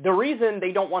 the reason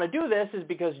they don't want to do this is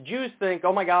because Jews think,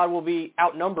 oh my God, we'll be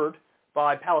outnumbered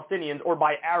by Palestinians or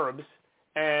by Arabs,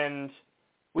 and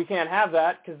we can't have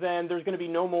that because then there's going to be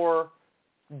no more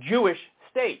Jewish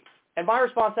states. And my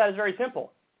response to that is very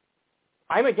simple.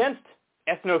 I'm against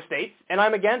ethno-states, and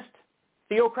I'm against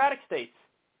theocratic states,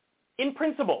 in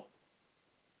principle.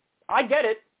 I get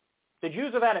it. The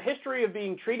Jews have had a history of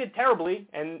being treated terribly,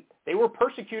 and they were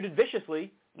persecuted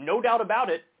viciously, no doubt about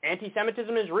it.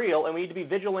 Anti-Semitism is real, and we need to be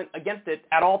vigilant against it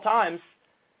at all times.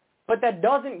 But that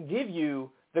doesn't give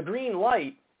you the green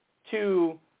light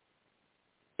to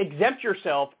exempt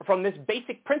yourself from this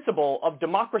basic principle of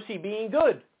democracy being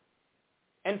good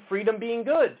and freedom being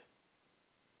good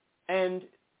and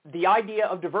the idea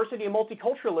of diversity and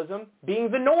multiculturalism being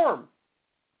the norm,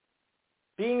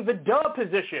 being the duh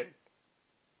position.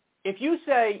 if you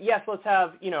say, yes, let's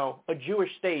have, a Jewish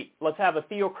state, let's have a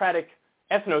theocratic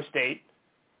ethno-state,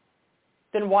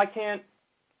 then why can't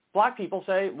black people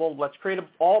say, well, let's create an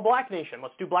all-black nation.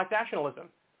 Let's do black nationalism.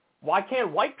 Why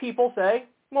can't white people say,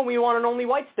 well, we want an only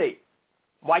white state?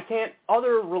 Why can't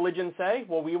other religions say,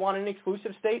 well, we want an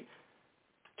exclusive state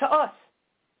to us?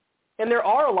 And there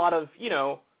are a lot of,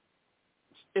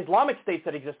 Islamic states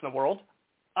that exist in the world.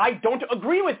 I don't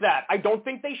agree with that. I don't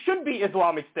think they should be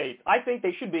Islamic states. I think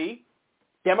they should be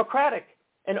democratic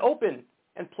and open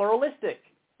and pluralistic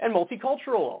and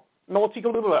multicultural.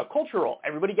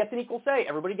 Everybody gets an equal say.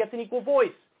 Everybody gets an equal voice.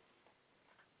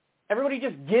 Everybody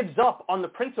just gives up on the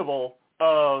principle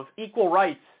of equal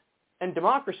rights and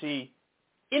democracy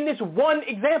in this one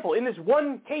example, in this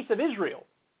one case of Israel.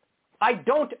 I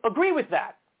don't agree with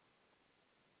that.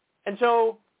 And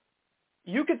so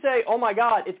you could say, oh my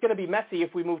God, it's going to be messy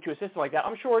if we move to a system like that.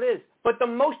 I'm sure it is. But the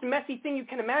most messy thing you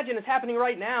can imagine is happening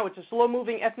right now. It's a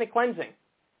slow-moving ethnic cleansing.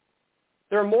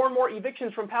 There are more and more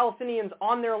evictions from Palestinians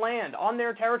on their land, on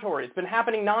their territory. It's been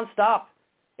happening nonstop.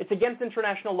 It's against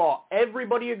international law.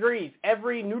 Everybody agrees.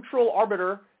 Every neutral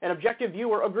arbiter and objective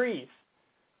viewer agrees.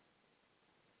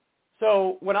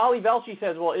 So when Ali Velshi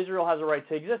says, well, Israel has a right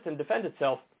to exist and defend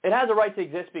itself, it has a right to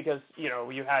exist because,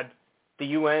 you had the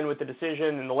UN with the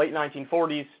decision in the late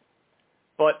 1940s.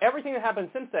 But everything that happened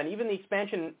since then, even the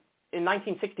expansion in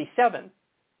 1967,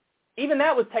 even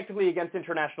that was technically against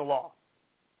international law.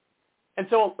 And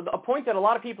so a point that a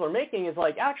lot of people are making is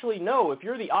like, actually, no, if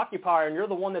you're the occupier and you're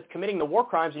the one that's committing the war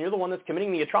crimes and you're the one that's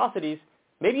committing the atrocities,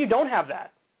 maybe you don't have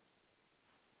that.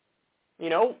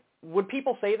 Would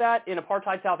people say that in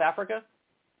apartheid South Africa?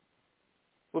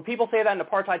 Would people say that in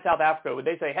apartheid South Africa? Would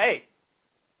they say, hey,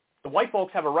 the white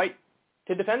folks have a right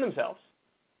to defend themselves?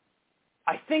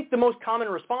 I think the most common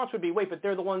response would be, wait, but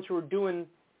they're the ones who are doing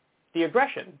the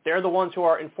aggression. They're the ones who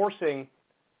are enforcing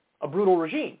a brutal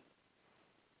regime.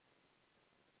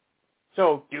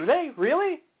 So do they?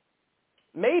 Really?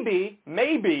 Maybe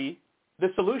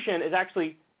the solution is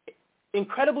actually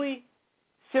incredibly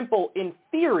simple in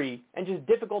theory and just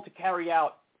difficult to carry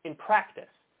out in practice.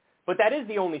 But that is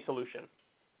the only solution.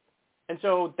 And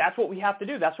so that's what we have to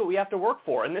do. That's what we have to work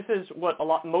for. And this is what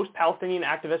most Palestinian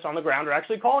activists on the ground are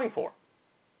actually calling for.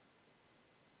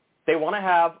 They want to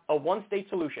have a one-state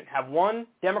solution, have one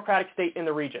democratic state in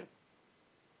the region.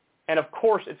 And of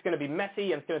course, it's going to be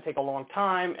messy, and it's going to take a long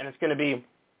time, and it's going to be,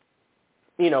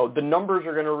 the numbers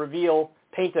are going to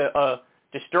paint a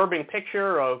disturbing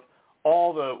picture of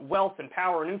all the wealth and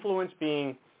power and influence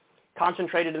being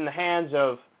concentrated in the hands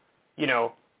of,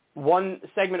 one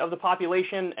segment of the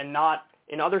population and not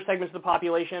in other segments of the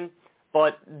population.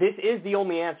 But this is the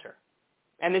only answer.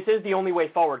 And this is the only way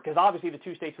forward, because obviously the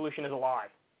two-state solution is a lie.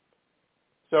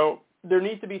 So there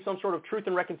needs to be some sort of truth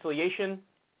and reconciliation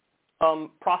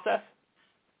process,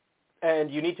 and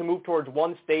you need to move towards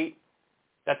one state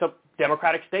that's a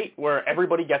democratic state where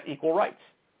everybody gets equal rights.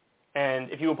 And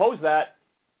if you oppose that,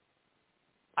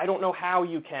 I don't know how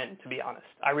you can, to be honest.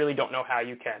 I really don't know how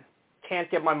you can. Can't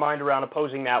get my mind around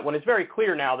opposing that when it's very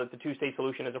clear now that the two-state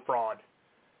solution is a fraud,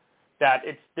 that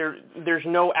there's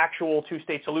no actual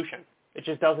two-state solution. It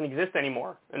just doesn't exist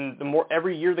anymore. And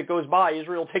every year that goes by,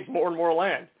 Israel takes more and more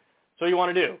land. So what do you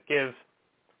want to do?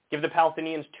 Give the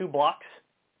Palestinians 2 blocks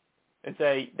and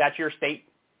say, that's your state?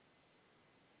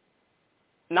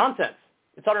 Nonsense.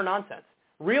 It's utter nonsense.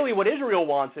 Really what Israel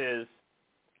wants is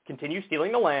continue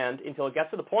stealing the land until it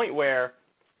gets to the point where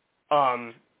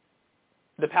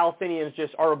the Palestinians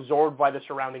just are absorbed by the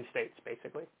surrounding states,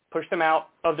 basically. Push them out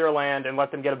of their land and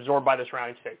let them get absorbed by the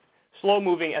surrounding states.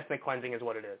 Slow-moving ethnic cleansing is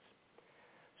what it is.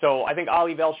 So I think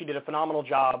Ali Velshi did a phenomenal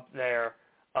job there.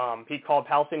 He called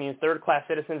Palestinians third-class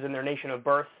citizens in their nation of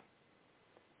birth.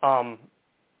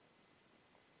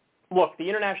 Look, the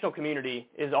international community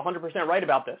is 100% right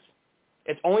about this.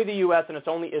 It's only the U.S. and it's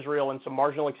only Israel and some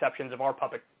marginal exceptions of our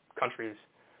puppet countries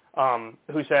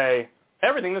who say,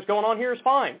 everything that's going on here is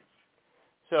fine.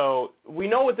 So we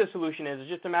know what the solution is. It's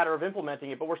just a matter of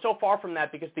implementing it. But we're so far from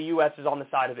that because the U.S. is on the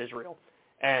side of Israel.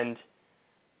 And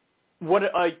what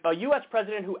a U.S.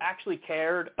 president who actually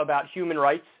cared about human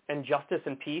rights and justice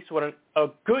and peace, what a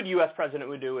good U.S. president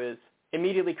would do is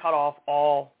immediately cut off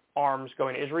all arms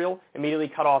going to Israel, immediately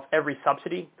cut off every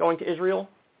subsidy going to Israel,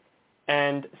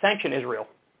 and sanction Israel.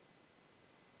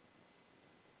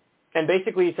 And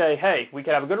basically say, hey, we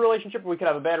could have a good relationship or we could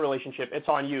have a bad relationship. It's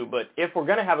on you. But if we're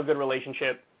going to have a good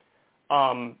relationship,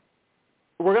 we're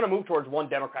going to move towards one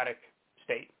democratic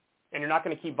state. And you're not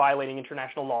going to keep violating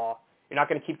international law. You're not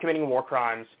going to keep committing war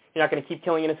crimes. You're not going to keep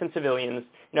killing innocent civilians.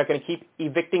 You're not going to keep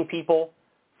evicting people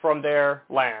from their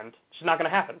land. It's just not going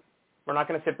to happen. We're not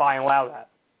going to sit by and allow that.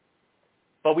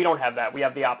 But we don't have that. We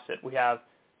have the opposite. We have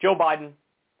Joe Biden,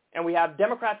 and we have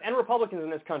Democrats and Republicans in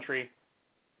this country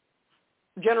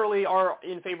generally are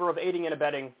in favor of aiding and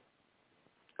abetting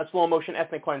a slow-motion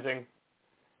ethnic cleansing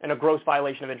and a gross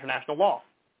violation of international law.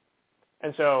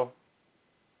 And so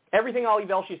everything Ali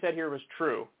Velshi said here was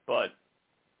true, but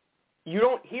you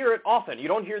don't hear it often. You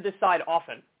don't hear this side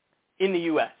often in the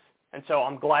U.S. And so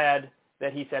I'm glad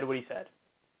that he said what he said.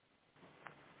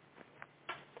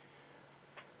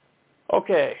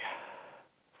 Okay.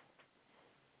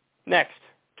 Next.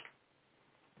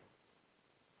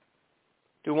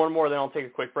 Do one more, then I'll take a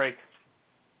quick break.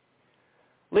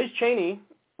 Liz Cheney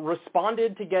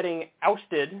responded to getting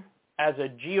ousted as a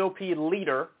GOP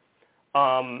leader.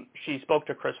 She spoke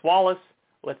to Chris Wallace.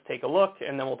 Let's take a look,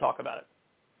 and then we'll talk about it.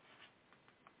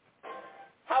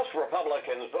 House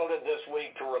Republicans voted this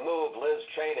week to remove Liz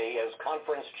Cheney as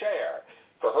conference chair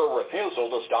for her refusal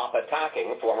to stop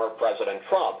attacking former President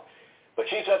Trump. But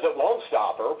she says it won't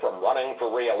stop her from running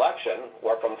for re-election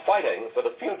or from fighting for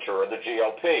the future of the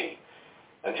GOP.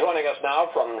 And joining us now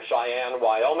from Cheyenne,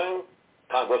 Wyoming,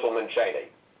 Congresswoman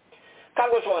Cheney.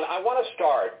 Congresswoman, I want to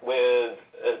start with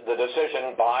the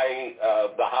decision by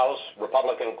the House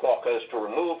Republican caucus to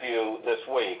remove you this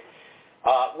week.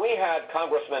 We had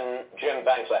Congressman Jim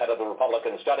Banks, the head of the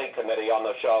Republican Study Committee, on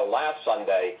the show last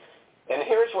Sunday, and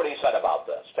here's what he said about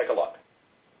this. Take a look.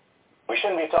 We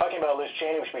shouldn't be talking about Liz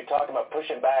Cheney. We should be talking about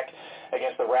pushing back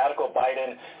against the radical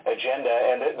Biden agenda,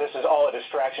 and this is all a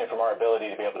distraction from our ability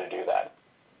to be able to do that.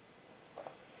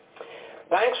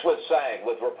 Banks was saying,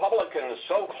 with Republicans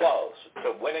so close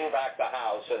to winning back the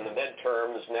House in the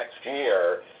midterms next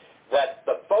year, that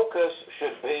the focus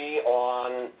should be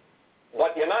on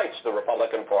what unites the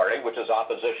Republican Party, which is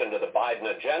opposition to the Biden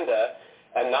agenda,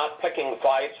 and not picking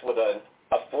fights with a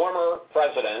former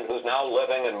president who's now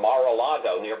living in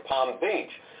Mar-a-Lago near Palm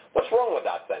Beach. What's wrong with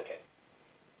that thinking?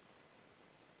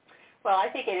 Well, I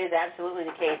think it is absolutely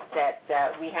the case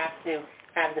that we have to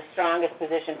have the strongest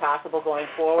position possible going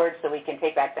forward so we can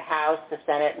take back the House, the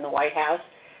Senate, and the White House.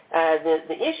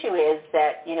 The issue is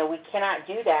that, we cannot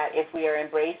do that if we are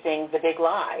embracing the big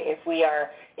lie, if we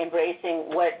are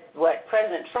embracing what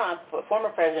President Trump, what former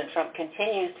President Trump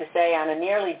continues to say on a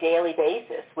nearly daily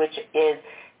basis, which is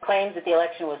claims that the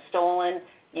election was stolen,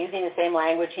 using the same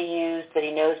language he used that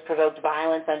he knows provoked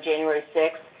violence on January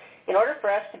 6th. In order for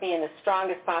us to be in the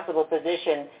strongest possible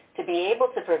position to be able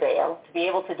to prevail, to be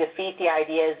able to defeat the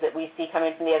ideas that we see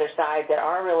coming from the other side that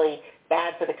are really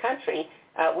bad for the country,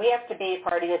 we have to be a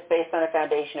party that's based on a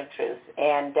foundation of truth.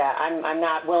 And I'm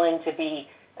not willing to be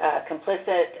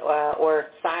complicit or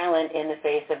silent in the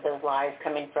face of those lies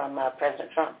coming from President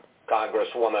Trump.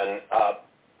 Congresswoman,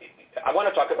 I want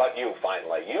to talk about you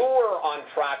finally. You were on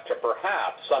track to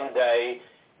perhaps someday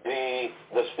be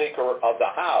the Speaker of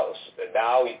the House.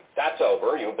 Now that's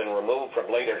over. You've been removed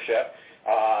from leadership.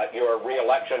 Your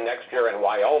re-election next year in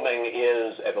Wyoming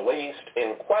is at least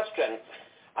in question.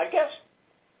 I guess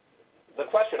the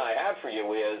question I have for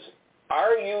you is,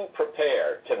 are you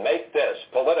prepared to make this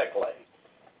politically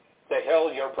the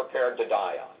hill you're prepared to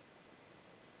die on?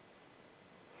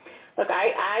 Look,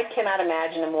 I cannot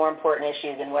imagine a more important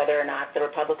issue than whether or not the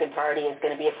Republican Party is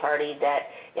going to be a party that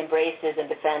embraces and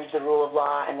defends the rule of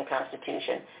law and the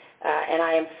Constitution. And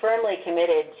I am firmly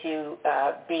committed to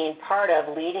being part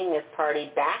of leading this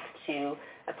party back to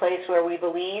a place where we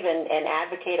believe and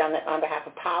advocate on behalf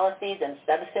of policies and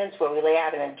substance, where we lay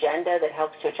out an agenda that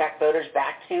helps to attract voters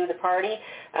back to the party,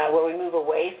 where we move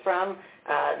away from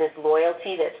this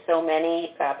loyalty that so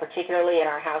many, particularly in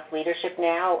our House leadership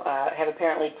now, have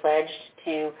apparently pledged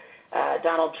to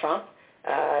Donald Trump,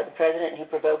 the president who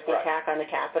provoked the attack on the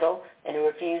Capitol and who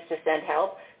refused to send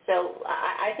help. So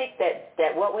I think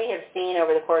that what we have seen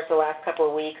over the course of the last couple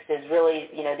of weeks is really,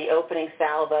 the opening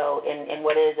salvo in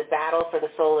what is a battle for the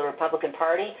soul of the Republican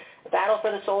Party, a battle for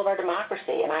the soul of our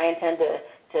democracy. And I intend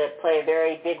to play a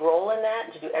very big role in that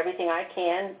and to do everything I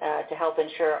can to help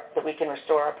ensure that we can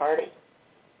restore our party.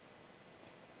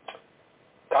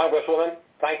 Congresswoman,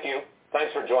 thank you.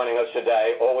 Thanks for joining us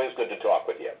today. Always good to talk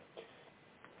with you.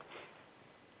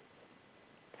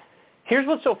 Here's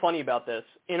what's so funny about this.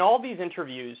 In all these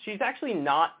interviews, she's actually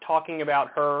not talking about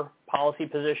her policy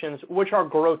positions, which are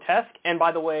grotesque and,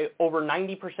 by the way, over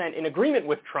 90% in agreement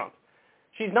with Trump.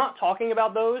 She's not talking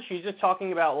about those. She's just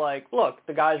talking about, look,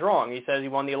 the guy's wrong. He says he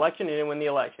won the election. He didn't win the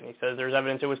election. He says there's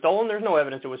evidence it was stolen. There's no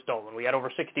evidence it was stolen. We had over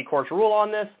 60 courts rule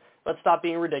on this. Let's stop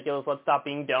being ridiculous. Let's stop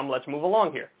being dumb. Let's move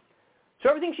along here. So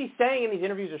everything she's saying in these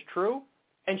interviews is true,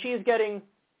 and she is getting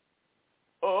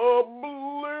obliterated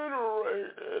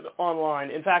online.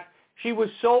 In fact, she was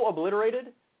so obliterated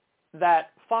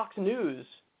that Fox News,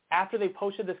 after they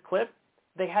posted this clip,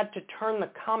 they had to turn the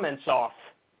comments off.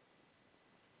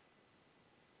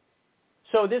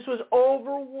 So this was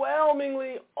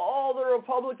overwhelmingly all the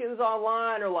Republicans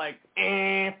online are like,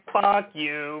 fuck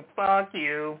you, fuck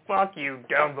you, fuck you,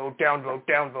 downvote, downvote,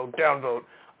 downvote, downvote.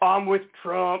 I'm with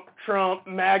Trump, Trump,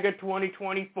 MAGA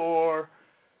 2024.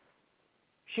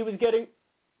 She was getting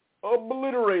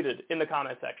obliterated in the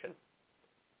comment section.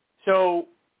 So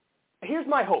here's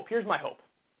my hope.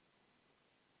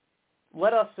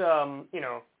 Let us,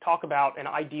 talk about an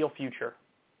ideal future.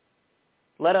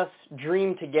 Let us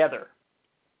dream together.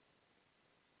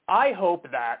 I hope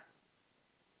that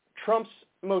Trump's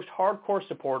most hardcore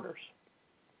supporters,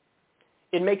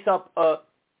 it makes up a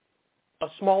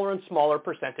smaller and smaller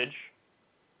percentage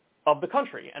of the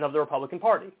country and of the Republican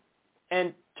Party.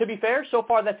 And to be fair, so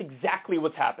far that's exactly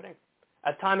what's happening.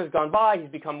 As time has gone by, he's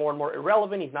become more and more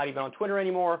irrelevant. He's not even on Twitter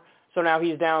anymore. So now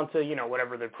he's down to,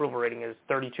 whatever the approval rating is,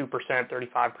 32%,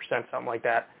 35%, something like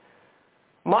that.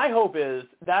 My hope is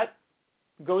that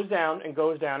goes down and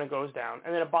goes down and goes down,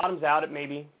 and then it bottoms out at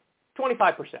maybe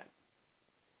 25%.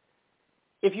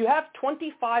 If you have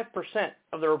 25%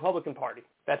 of the Republican Party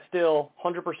that's still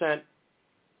 100%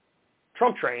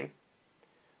 Trump train,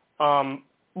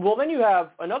 well, then you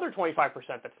have another 25%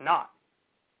 that's not.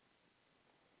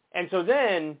 And so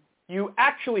then you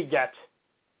actually get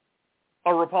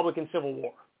a Republican civil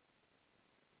war.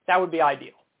 That would be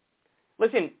ideal.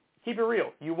 Listen, keep it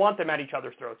real. You want them at each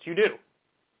other's throats. You do.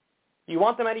 You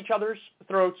want them at each other's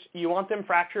throats. You want them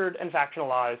fractured and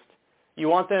factionalized. You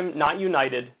want them not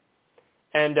united.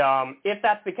 And if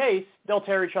that's the case, they'll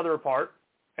tear each other apart,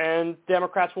 and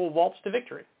Democrats will waltz to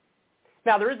victory.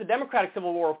 Now, there is a Democratic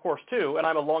civil war, of course, too, and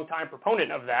I'm a longtime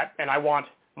proponent of that, and I want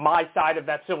my side of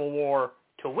that civil war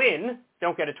to win.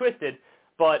 Don't get it twisted.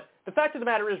 But the fact of the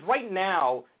matter is, right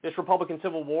now, this Republican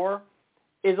civil war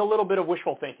is a little bit of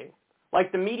wishful thinking.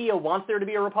 Like, the media wants there to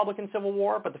be a Republican civil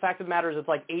war, but the fact of the matter is it's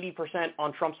like 80%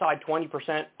 on Trump's side,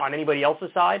 20% on anybody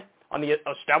else's side, on the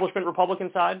establishment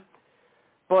Republican side.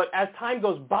 But as time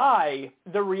goes by,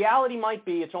 the reality might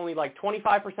be it's only like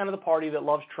 25% of the party that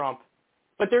loves Trump,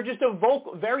 but they're just a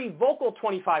very vocal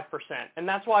 25%, and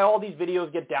that's why all these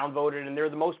videos get downvoted, and they're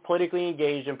the most politically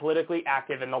engaged and politically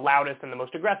active and the loudest and the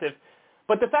most aggressive.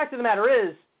 But the fact of the matter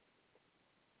is,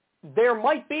 there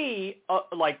might be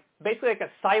basically a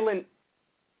silent,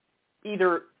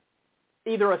 either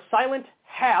a silent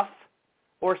half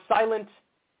or silent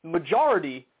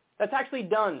majority that's actually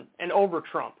done and over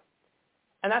Trump.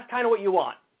 And that's kind of what you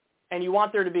want. And you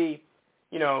want there to be,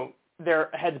 their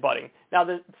heads butting. Now,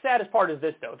 the saddest part is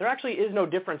this, though. There actually is no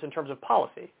difference in terms of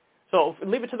policy. So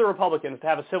leave it to the Republicans to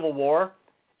have a civil war,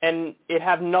 and it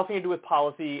have nothing to do with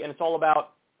policy, and it's all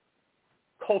about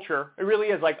culture. It really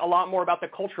is, a lot more about the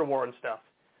culture war and stuff.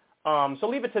 So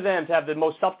leave it to them to have the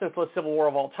most substanceless civil war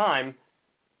of all time.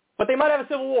 But they might have a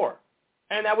civil war,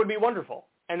 and that would be wonderful,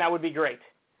 and that would be great.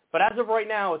 But as of right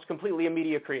now, it's completely a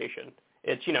media creation.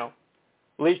 It's,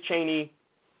 Liz Cheney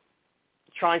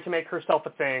trying to make herself a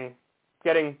thing,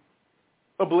 getting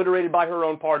obliterated by her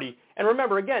own party. And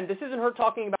remember, again, this isn't her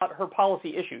talking about her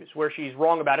policy issues where she's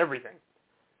wrong about everything.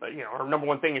 But, her number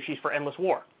one thing is she's for endless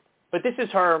war. But this is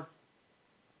her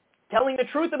telling the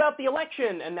truth about the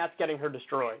election, and that's getting her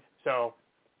destroyed. So,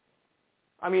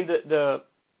 I mean, the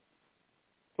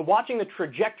watching the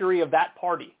trajectory of that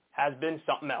party has been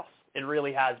something else. It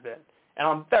really has been. And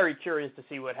I'm very curious to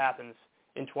see what happens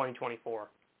in 2024.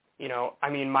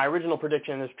 My original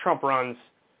prediction is Trump runs,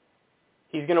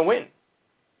 he's going to win.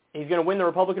 He's going to win the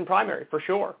Republican primary for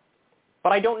sure.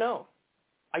 But I don't know.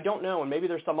 And maybe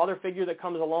there's some other figure that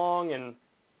comes along and,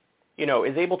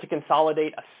 is able to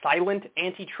consolidate a silent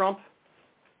anti-Trump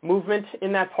movement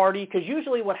in that party. Because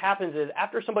usually what happens is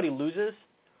after somebody loses,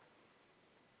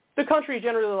 the country is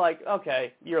generally like,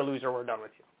 okay, you're a loser, we're done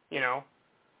with you,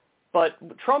 But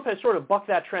Trump has sort of bucked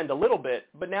that trend a little bit,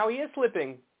 but now he is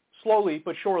slipping slowly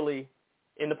but surely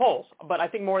in the polls. But I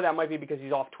think more of that might be because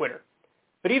he's off Twitter.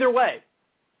 But either way,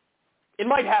 it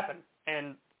might happen,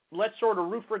 and let's sort of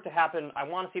root for it to happen. I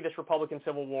want to see this Republican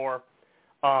civil war.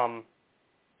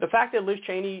 The fact that Liz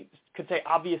Cheney could say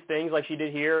obvious things like she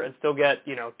did here and still get,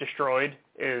 destroyed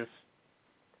is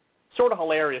sort of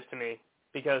hilarious to me,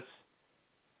 because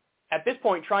at this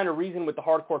point, trying to reason with the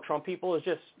hardcore Trump people is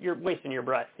just, you're wasting your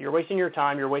breath. You're wasting your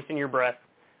time. You're wasting your breath.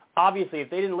 Obviously, if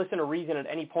they didn't listen to reason at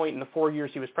any point in the 4 years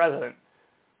he was president,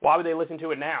 why would they listen to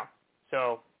it now?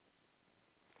 So,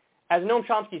 as Noam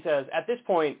Chomsky says, at this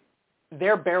point,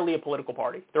 they're barely a political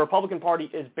party. The Republican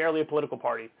Party is barely a political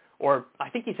party. Or I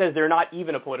think he says they're not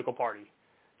even a political party.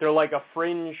 They're like a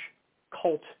fringe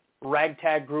cult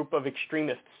ragtag group of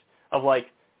extremists, of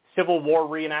Civil War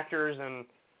reenactors and,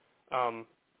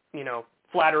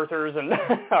 flat earthers and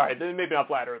all right, maybe not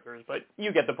flat earthers, but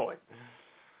you get the point.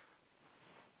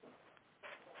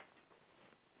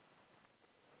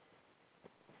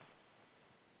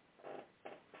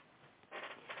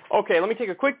 Okay, let me take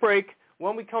a quick break.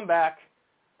 When we come back,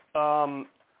 CNBC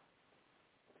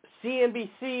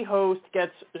host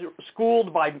gets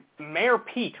schooled by Mayor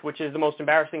Pete, which is the most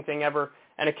embarrassing thing ever,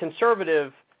 and a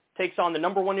conservative takes on the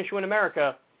number one issue in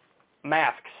America,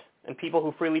 masks, and people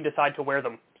who freely decide to wear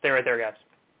them. Stay right there, guys.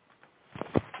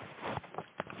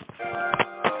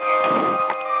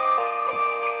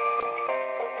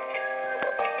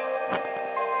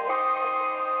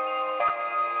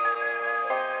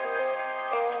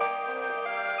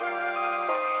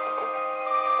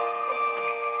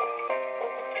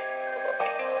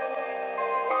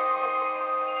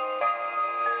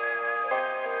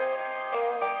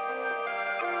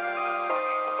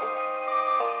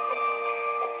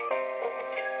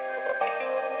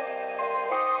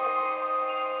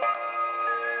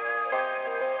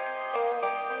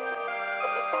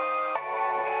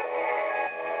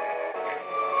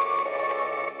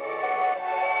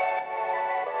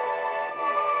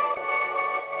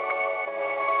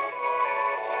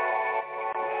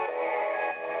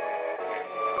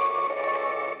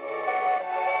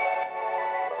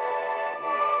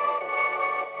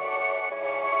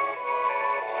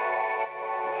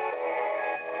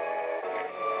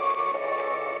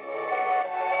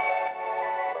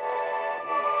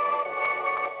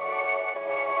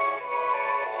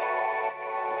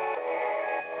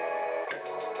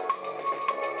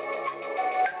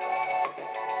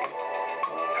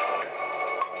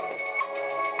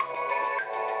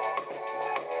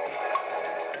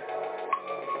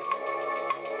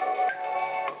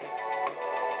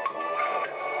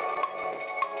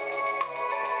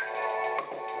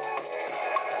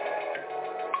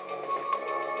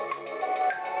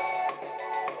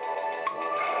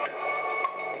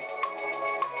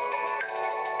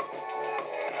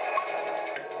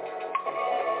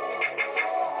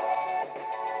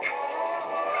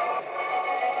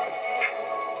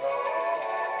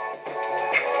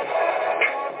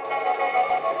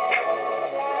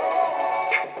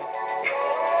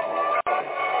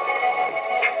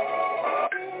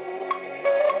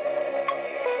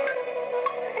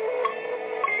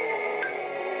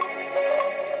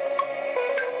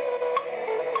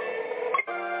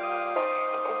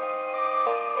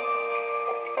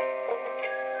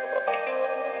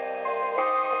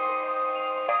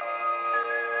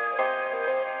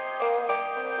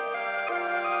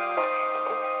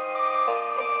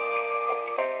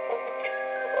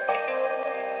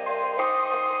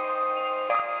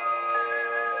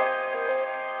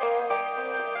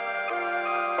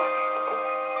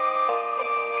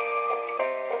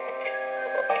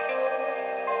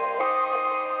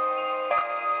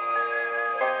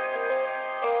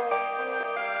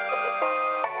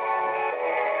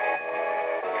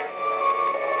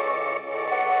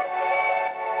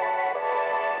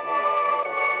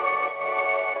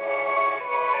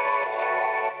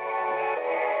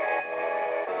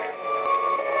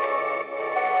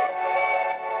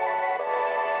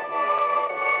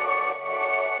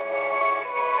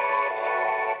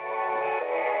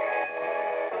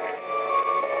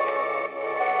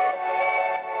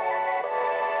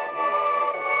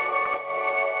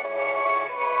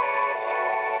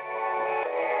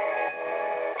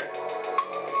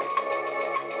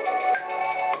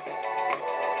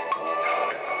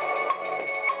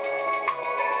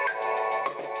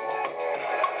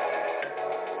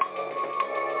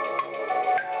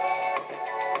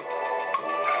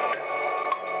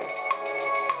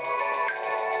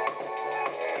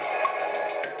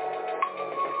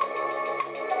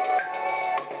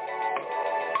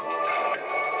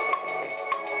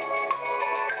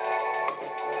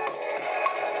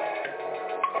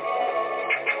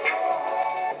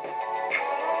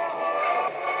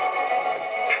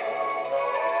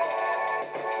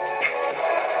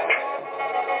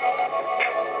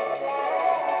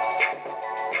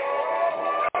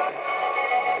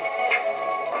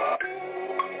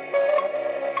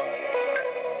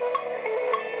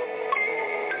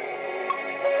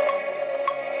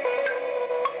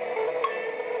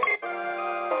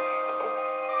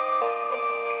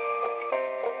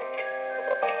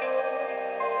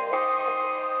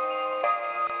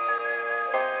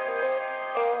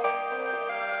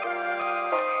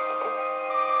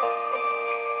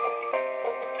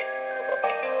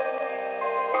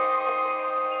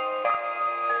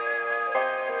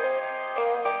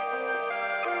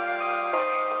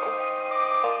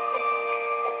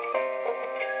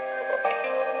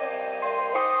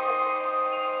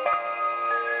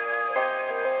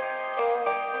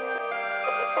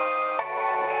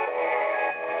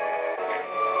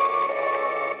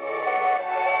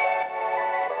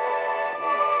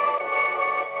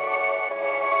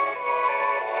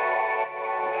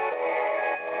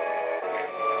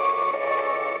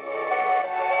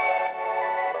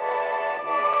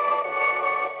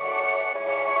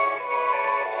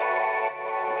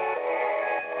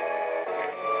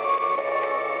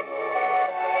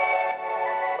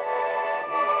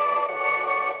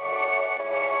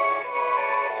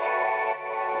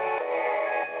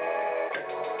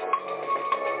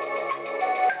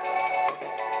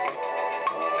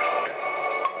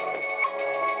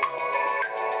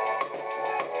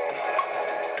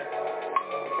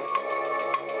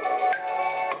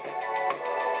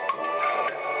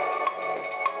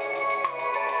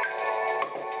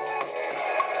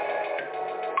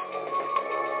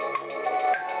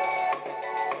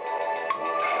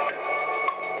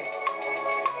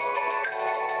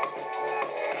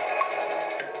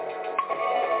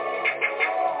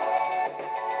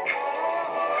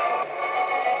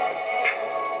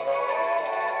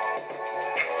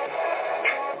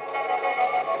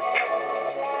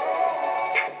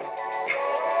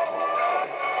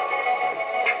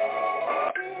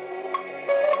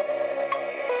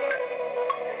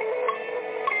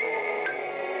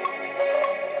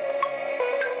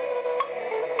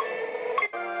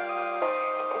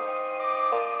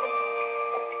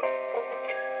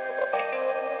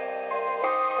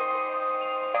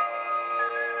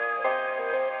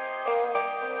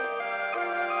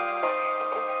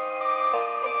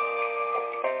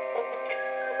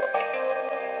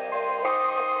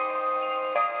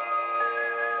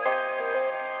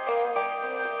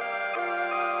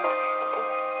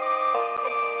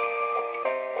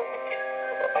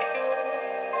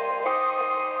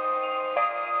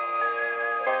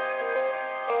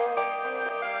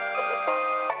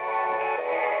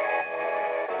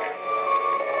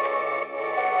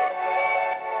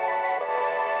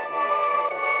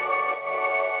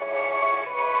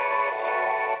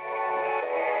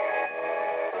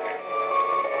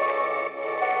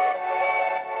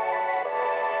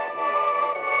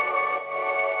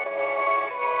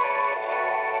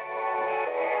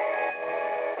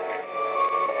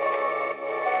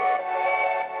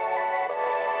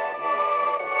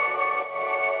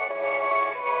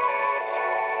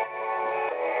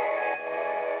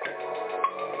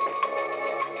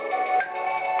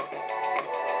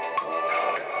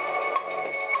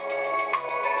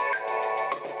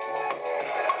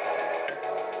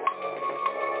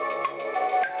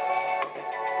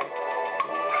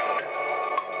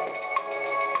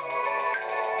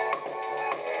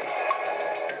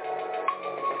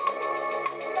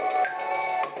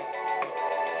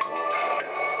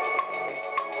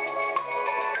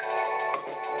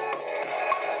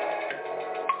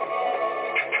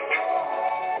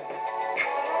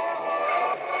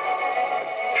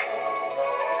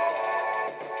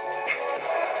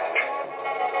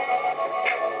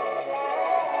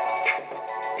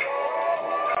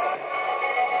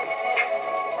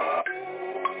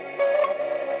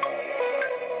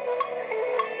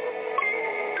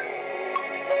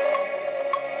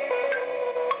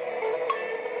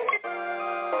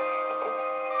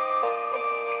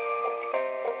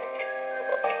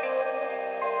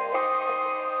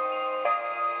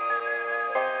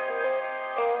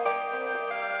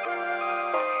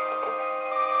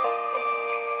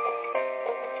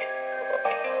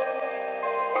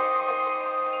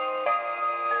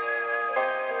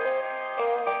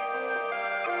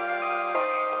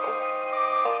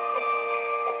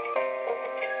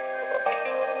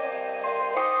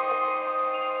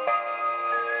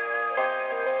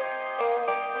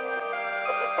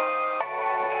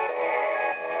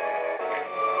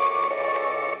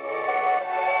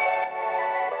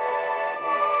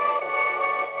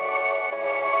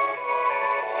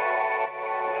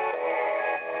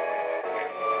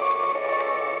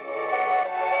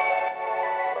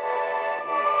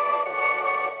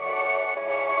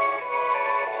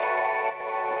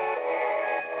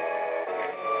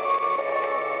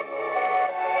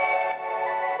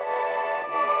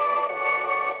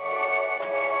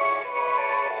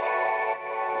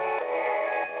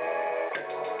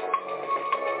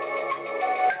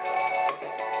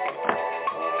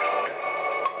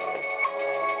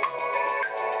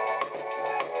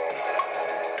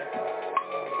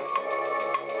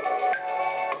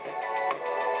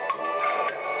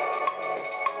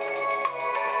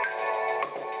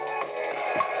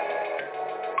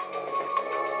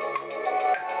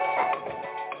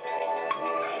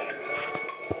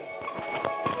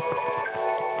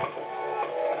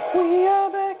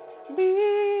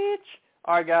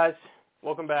 right, guys,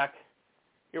 welcome back.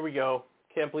 Here we go.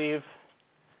 Can't believe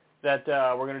that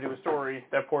we're going to do a story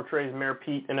that portrays Mayor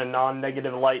Pete in a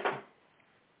non-negative light.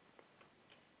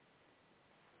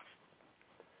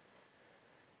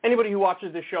 Anybody who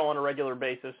watches this show on a regular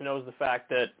basis knows the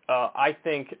fact that I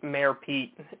think Mayor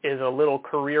Pete is a little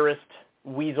careerist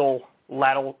weasel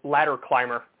ladder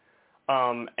climber,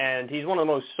 and he's one of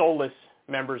the most soulless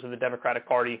members of the Democratic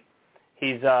Party.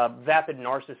 He's a vapid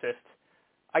narcissist.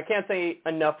 I can't say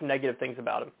enough negative things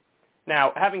about him.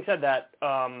 Now, having said that,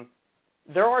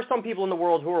 there are some people in the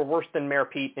world who are worse than Mayor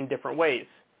Pete in different ways.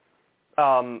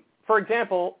 For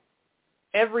example,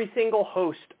 every single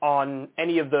host on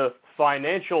any of the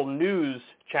financial news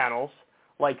channels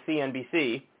like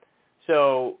CNBC.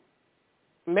 So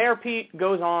Mayor Pete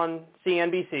goes on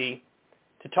CNBC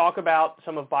to talk about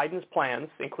some of Biden's plans,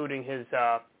 including his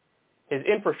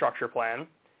infrastructure plan.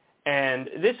 And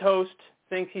this host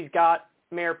thinks he's got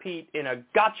Mayor Pete in a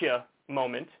gotcha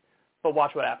moment, but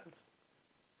watch what happens.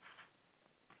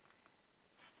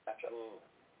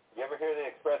 You ever hear the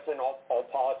expression, all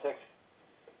politics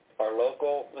are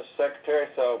local, Mr. Secretary?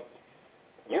 So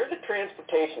you're the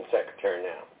transportation secretary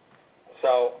now.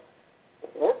 So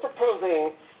we're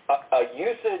proposing a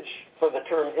usage for the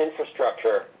term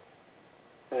infrastructure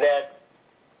that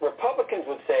Republicans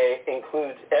would say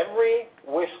includes every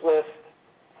wish list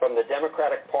from the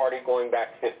Democratic Party going back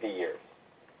 50 years.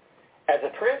 As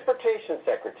a transportation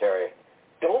secretary,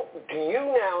 do you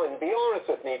now, and be honest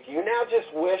with me, do you now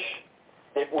just wish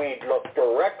that we look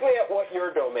directly at what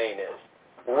your domain is?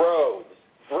 Roads,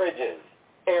 bridges,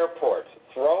 airports,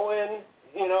 throw in,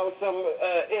 some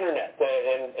internet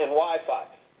and Wi-Fi.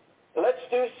 Let's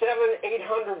do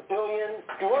 $700-800 billion.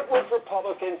 Do it with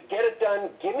Republicans. Get it done.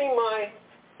 Give me my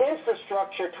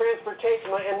infrastructure,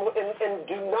 transportation, and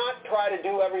do not try to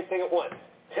do everything at once.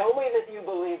 Tell me that you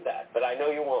believe that, but I know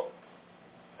you won't.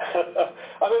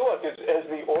 I mean, look, as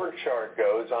the org chart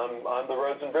goes, I'm the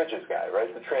roads and bridges guy,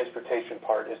 right? The transportation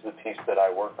part is the piece that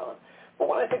I work on. But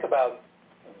when I think about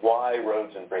why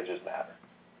roads and bridges matter,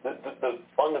 the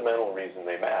fundamental reason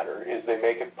they matter is they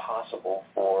make it possible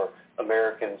for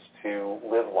Americans to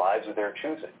live lives of their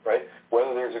choosing, right?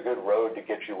 Whether there's a good road to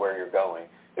get you where you're going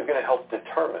is going to help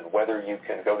determine whether you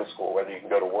can go to school, whether you can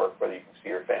go to work, whether you can see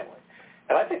your family.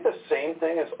 And I think the same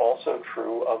thing is also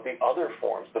true of the other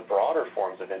forms, the broader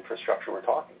forms of infrastructure we're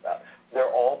talking about.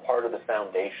 They're all part of the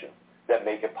foundation that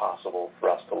make it possible for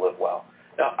us to live well.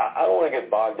 Now, I don't want to get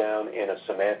bogged down in a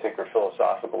semantic or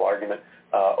philosophical argument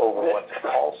over what to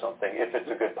call something if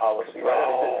it's a good policy,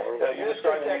 right? You're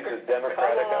describing these as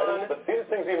democratic items, but these are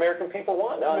things the American people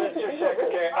want. No, Mr.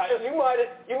 Secretary, you might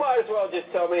as well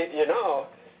just tell me,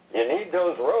 you need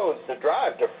those roads to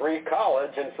drive to free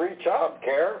college and free child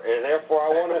care, and therefore I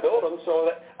want to build them so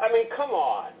that, come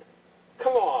on.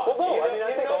 Well, no,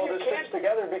 I think all this fits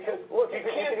together because, look, you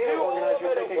can either organize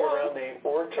your thinking around the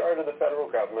org chart of the federal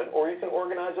government, or you can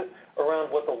organize it around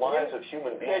what the lives of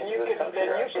human beings in this country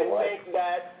are actually like. Then you can make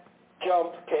that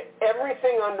jump to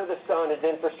everything under the sun is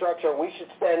infrastructure. We should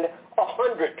spend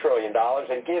 $100 trillion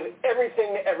and give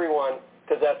everything to everyone,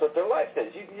 because that's what their life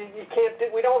is. You can't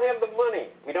do. We don't have the money.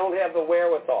 We don't have the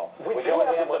wherewithal. We don't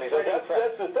have the money.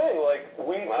 That's the thing. Like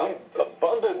we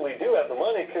abundantly do have the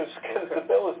money because the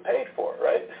bill is paid for,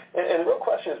 right? And the real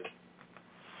question is.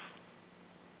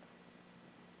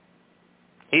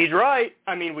 He's right.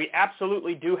 We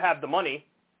absolutely do have the money.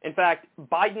 In fact,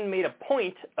 Biden made a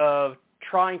point of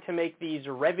trying to make these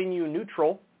revenue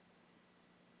neutral.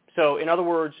 So, in other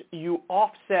words, you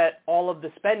offset all of the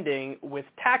spending with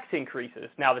tax increases.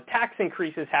 Now, the tax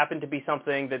increases happen to be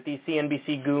something that these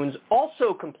CNBC goons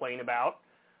also complain about,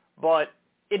 but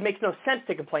it makes no sense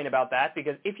to complain about that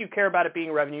because if you care about it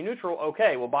being revenue neutral,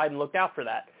 okay, well, Biden looked out for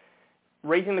that.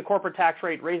 Raising the corporate tax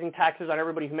rate, raising taxes on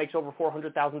everybody who makes over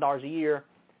 $400,000 a year,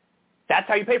 that's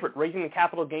how you pay for it. Raising the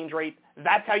capital gains rate,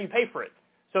 that's how you pay for it.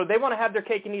 So they want to have their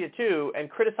cake and eat it too and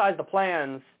criticize the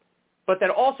plans, but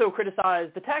then also criticize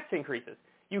the tax increases.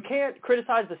 You can't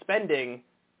criticize the spending,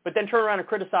 but then turn around and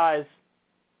criticize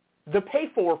the pay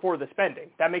for the spending.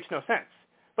 That makes no sense.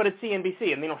 But it's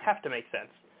CNBC, and they don't have to make sense.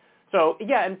 So,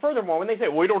 yeah, and furthermore, when they say,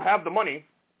 well, we don't have the money,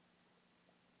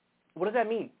 what does that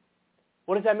mean?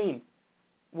 What does that mean?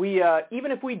 We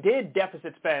even if we did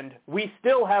deficit spend, we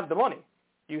still have the money.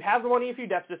 You have the money if you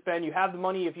deficit spend. You have the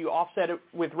money if you offset it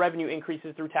with revenue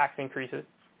increases through tax increases.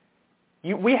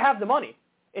 We have the money.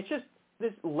 It's just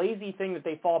this lazy thing that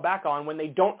they fall back on when they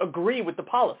don't agree with the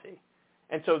policy.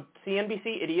 And so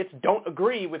CNBC idiots don't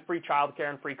agree with free child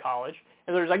care and free college.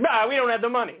 And they're just like, nah, we don't have the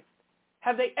money.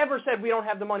 Have they ever said we don't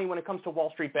have the money when it comes to Wall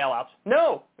Street bailouts?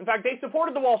 No. In fact, they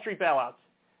supported the Wall Street bailouts.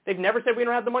 They've never said we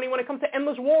don't have the money when it comes to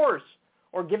endless wars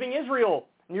or giving Israel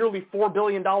nearly $4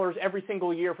 billion every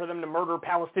single year for them to murder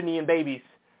Palestinian babies.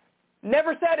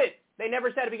 Never said it. They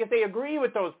never said it because they agree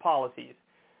with those policies.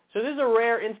 So this is a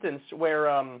rare instance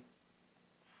where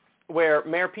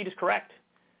Mayor Pete is correct.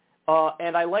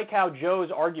 And I like how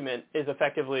Joe's argument is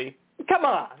effectively, come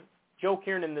on. Joe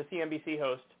Kiernan, the CNBC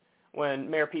host, when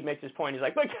Mayor Pete makes his point, he's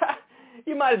like, look,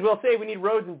 you might as well say we need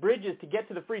roads and bridges to get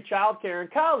to the free child care in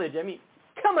college. I mean,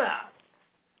 come on.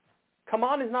 Come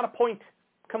on is not a point.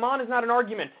 Come on is not an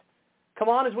argument. Come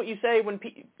on is what you say when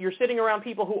you're sitting around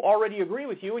people who already agree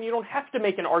with you and you don't have to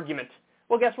make an argument.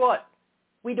 Well, guess what?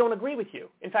 We don't agree with you.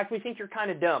 In fact, we think you're kind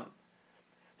of dumb.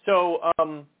 So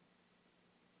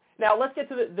now let's get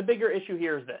to the bigger issue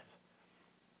here is this.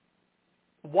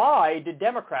 Why did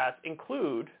Democrats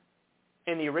include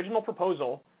in the original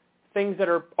proposal things that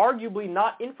are arguably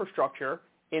not infrastructure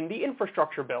in the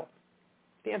infrastructure bill?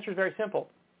 The answer is very simple.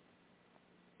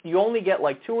 You only get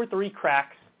like 2 or 3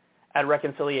 cracks at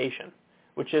reconciliation,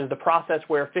 which is the process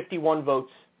where 51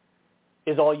 votes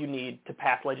is all you need to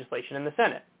pass legislation in the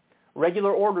Senate.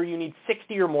 Regular order, you need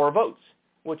 60 or more votes,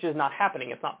 which is not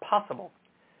happening. It's not possible.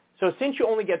 So since you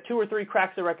only get 2 or 3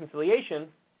 cracks at reconciliation,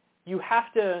 you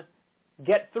have to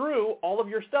get through all of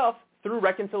your stuff through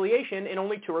reconciliation in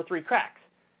only 2 or 3 cracks.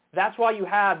 That's why you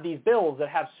have these bills that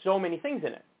have so many things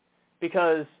in it.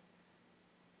 Because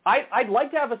I'd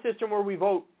like to have a system where we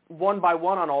vote one by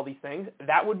one on all these things.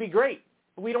 That would be great.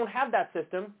 But we don't have that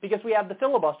system because we have the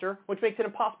filibuster, which makes it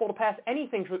impossible to pass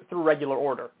anything through regular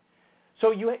order.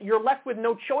 So you're left with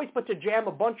no choice but to jam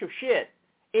a bunch of shit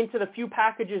into the few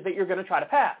packages that you're going to try to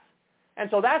pass. And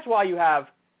so that's why you have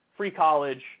free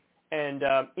college and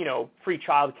free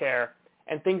child care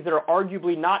and things that are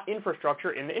arguably not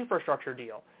infrastructure in the infrastructure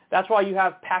deal. That's why you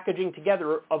have packaging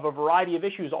together of a variety of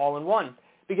issues all in one,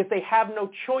 because they have no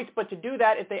choice but to do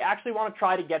that if they actually want to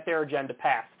try to get their agenda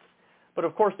passed. But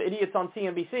of course, the idiots on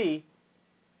CNBC,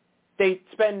 they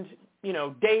spend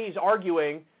days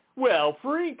arguing, well,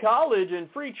 free college and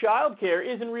free child care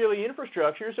isn't really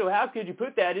infrastructure, so how could you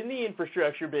put that in the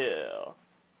infrastructure bill?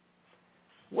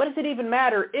 What does it even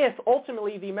matter if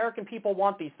ultimately the American people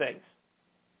want these things?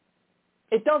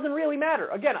 It doesn't really matter.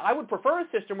 Again, I would prefer a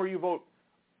system where you vote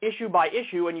issue by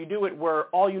issue and you do it where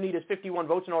all you need is 51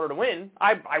 votes in order to win.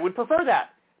 I would prefer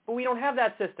that. But we don't have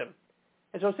that system.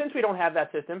 And so since we don't have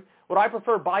that system, would I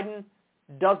prefer Biden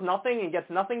does nothing and gets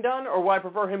nothing done, or would I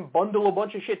prefer him bundle a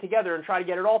bunch of shit together and try to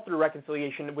get it all through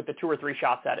reconciliation with the 2 or 3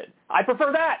 shots at it? I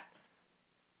prefer that.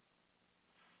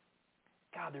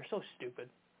 God, they're so stupid.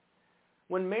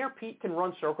 When Mayor Pete can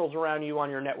run circles around you on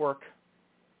your network,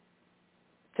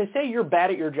 to say you're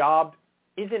bad at your job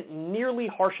isn't nearly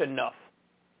harsh enough.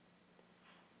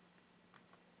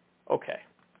 Okay.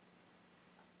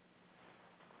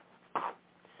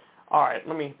 All right,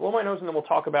 let me blow my nose and then we'll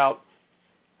talk about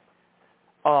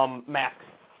masks.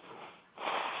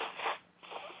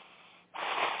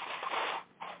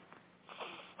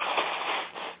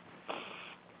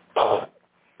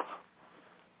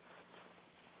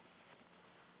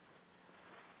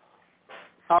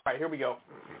 All right, here we go.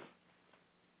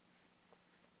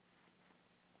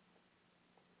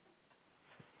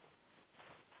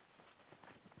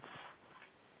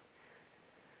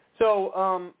 So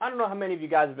I don't know how many of you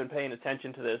guys have been paying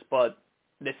attention to this, but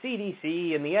the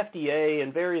CDC and the FDA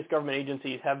and various government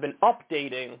agencies have been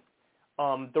updating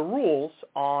the rules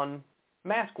on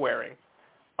mask wearing.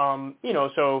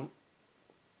 So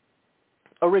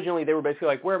originally they were basically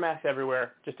like, wear masks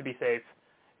everywhere just to be safe.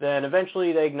 Then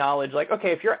eventually they acknowledge, like,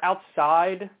 okay, if you're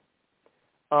outside,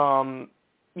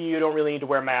 you don't really need to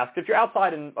wear masks. If you're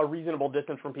outside in a reasonable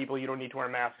distance from people, you don't need to wear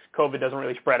masks. COVID doesn't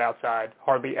really spread outside.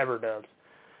 Hardly ever does.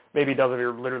 Maybe it does if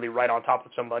you're literally right on top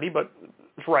of somebody, but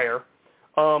it's rare.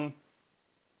 And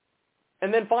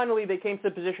then finally they came to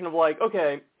the position of like,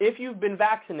 okay, if you've been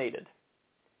vaccinated,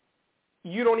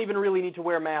 you don't even really need to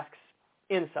wear masks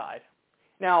inside.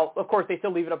 Now, of course, they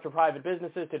still leave it up to private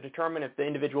businesses to determine if the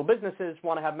individual businesses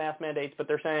want to have mask mandates, but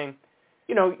they're saying,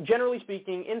 generally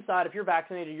speaking, inside, if you're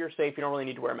vaccinated, you're safe, you don't really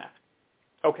need to wear a mask.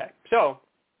 Okay, so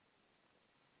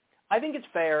I think it's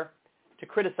fair to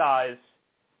criticize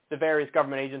the various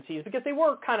government agencies because they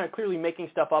were kind of clearly making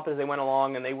stuff up as they went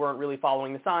along and they weren't really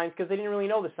following the signs because they didn't really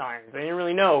know the signs. They didn't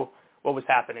really know what was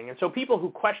happening. And so people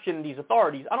who question these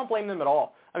authorities, I don't blame them at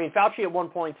all. I mean, Fauci at one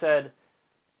point said,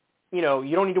 you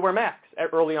don't need to wear masks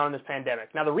early on in this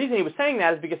pandemic. Now, the reason he was saying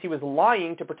that is because he was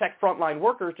lying to protect frontline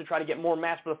workers to try to get more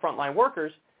masks for the frontline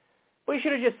workers. But he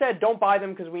should have just said, don't buy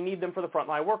them because we need them for the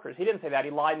frontline workers. He didn't say that.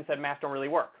 He lied and said masks don't really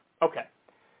work. Okay.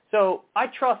 So I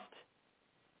trust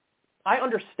I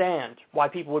understand why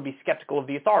people would be skeptical of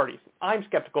the authorities. I'm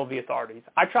skeptical of the authorities.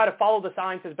 I try to follow the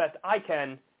science as best I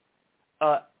can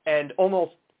and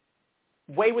almost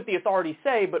weigh what the authorities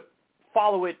say, but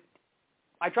follow it.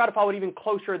 I try to follow it even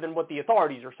closer than what the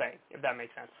authorities are saying, if that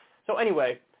makes sense. So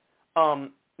anyway,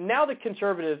 now that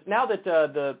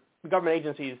the government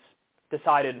agencies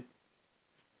decided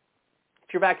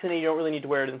if you're vaccinated, you don't really need to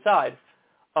wear it inside,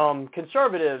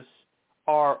 conservatives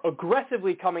are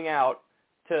aggressively coming out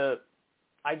to,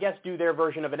 I guess, do their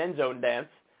version of an end zone dance.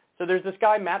 So there's this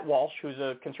guy, Matt Walsh, who's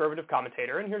a conservative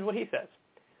commentator, and here's what he says.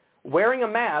 Wearing a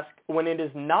mask when it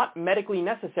is not medically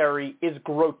necessary is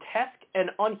grotesque and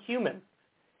unhuman,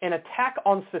 an attack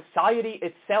on society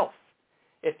itself.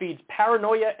 It feeds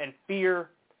paranoia and fear.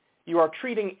 You are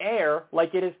treating air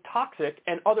like it is toxic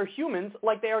and other humans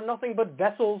like they are nothing but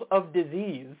vessels of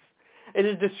disease. It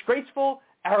is disgraceful,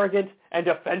 arrogant, and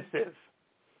offensive.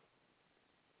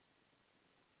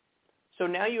 So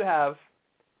now you have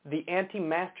the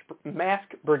anti-mask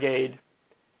brigade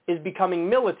is becoming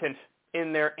militant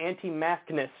in their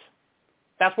anti-maskness.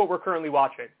 That's what we're currently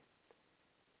watching.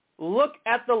 Look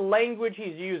at the language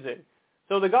he's using.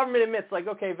 So the government admits, like,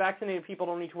 okay, vaccinated people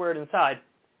don't need to wear it inside.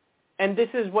 And this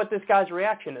is what this guy's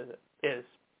reaction is.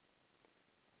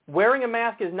 Wearing a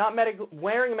mask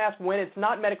when it's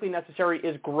not medically necessary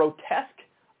is grotesque,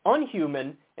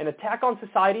 unhuman, an attack on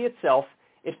society itself.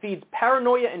 It feeds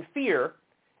paranoia and fear,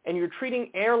 and you're treating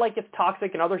air like it's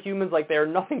toxic and other humans like they are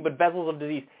nothing but vessels of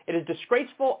disease. It is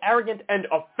disgraceful, arrogant, and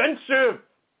offensive.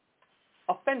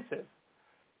 Offensive.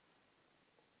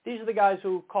 These are the guys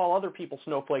who call other people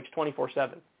snowflakes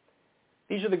 24/7.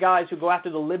 These are the guys who go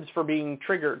after the libs for being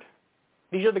triggered.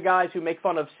 These are the guys who make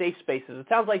fun of safe spaces. It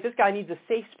sounds like this guy needs a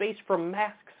safe space from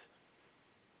masks.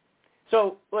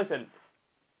 So, listen,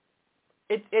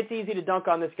 it's easy to dunk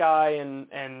on this guy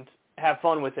and have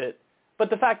fun with it. But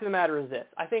the fact of the matter is this.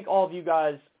 I think all of you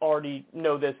guys already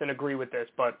know this and agree with this,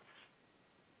 but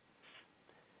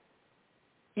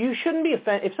you shouldn't be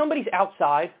offended. If somebody's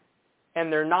outside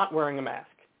and they're not wearing a mask,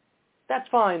 that's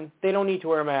fine. They don't need to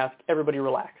wear a mask. Everybody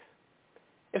relax.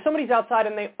 If somebody's outside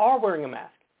and they are wearing a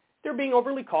mask, they're being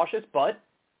overly cautious, but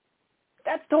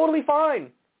that's totally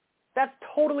fine. That's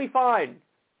totally fine.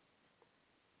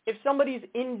 If somebody's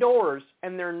indoors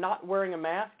and they're not wearing a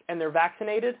mask and they're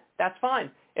vaccinated, that's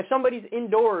fine. If somebody's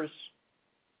indoors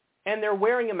and they're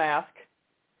wearing a mask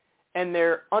and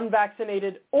they're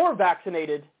unvaccinated or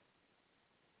vaccinated,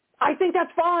 I think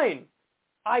that's fine.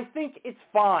 I think it's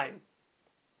fine.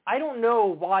 I don't know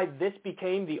why this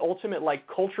became the ultimate,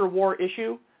 culture war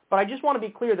issue, but I just want to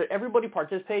be clear that everybody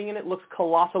participating in it looks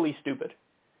colossally stupid.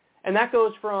 And that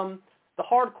goes from the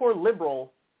hardcore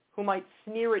liberal who might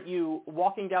sneer at you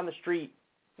walking down the street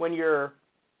when you're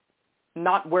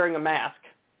not wearing a mask,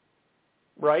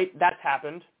 right? That's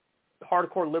happened. The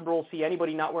hardcore liberals see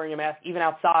anybody not wearing a mask, even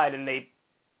outside, and they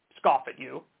scoff at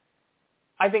you.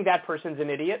 I think that person's an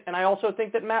idiot, and I also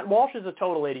think that Matt Walsh is a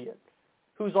total idiot,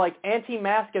 who's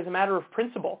anti-mask as a matter of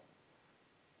principle,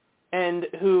 and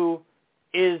who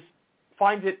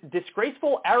finds it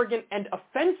disgraceful, arrogant, and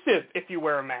offensive if you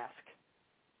wear a mask.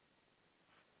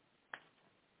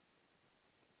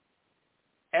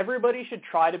 Everybody should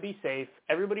try to be safe.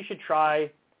 Everybody should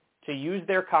try to use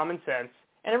their common sense,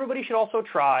 and everybody should also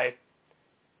try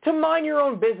to mind your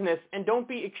own business and don't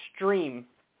be extreme.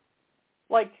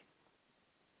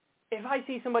 If I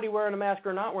see somebody wearing a mask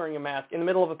or not wearing a mask in the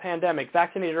middle of a pandemic,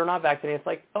 vaccinated or not vaccinated,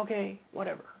 it's okay,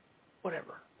 whatever.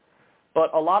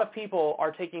 But a lot of people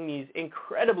are taking these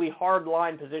incredibly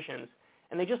hard-line positions,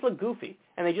 and they just look goofy,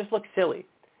 and they just look silly.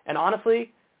 And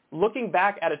honestly, looking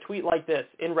back at a tweet like this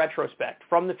in retrospect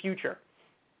from the future,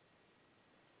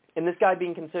 and this guy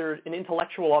being considered an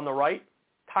intellectual on the right,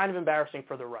 kind of embarrassing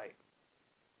for the right.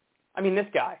 I mean, this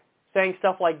guy saying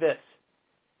stuff like this.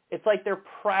 It's like they're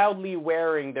proudly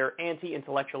wearing their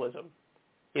anti-intellectualism,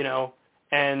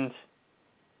 and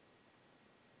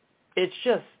it's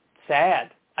just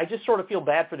sad. I just sort of feel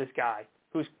bad for this guy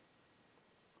who's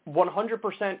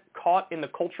 100% caught in the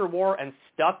culture war and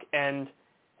stuck, and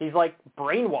he's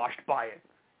brainwashed by it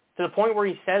to the point where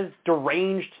he says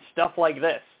deranged stuff like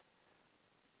this.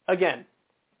 Again,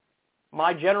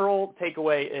 my general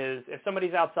takeaway is if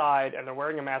somebody's outside and they're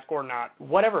wearing a mask or not,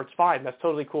 whatever, it's fine. That's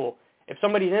totally cool. If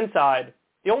somebody's inside,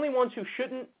 the only ones who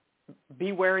shouldn't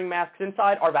be wearing masks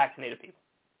inside are vaccinated people.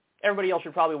 Everybody else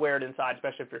should probably wear it inside,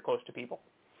 especially if you're close to people.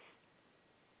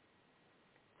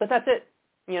 But that's it.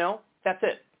 That's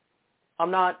it.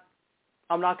 I'm not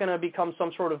going to become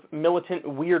some sort of militant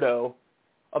weirdo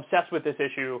obsessed with this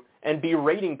issue and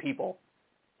berating people.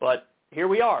 But here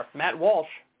we are. Matt Walsh,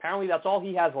 apparently that's all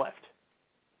he has left.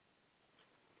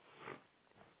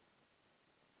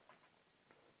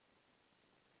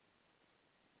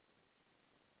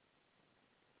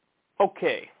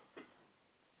 Okay.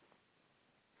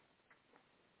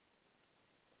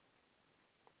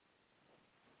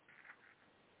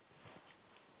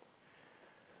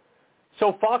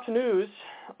 So Fox News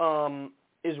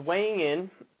is weighing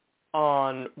in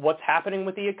on what's happening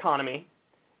with the economy,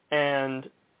 and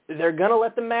they're going to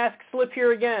let the mask slip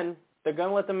here again. They're going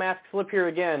to let the mask slip here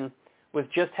again with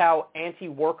just how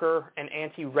anti-worker and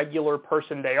anti-regular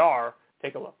person they are.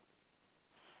 Take a look.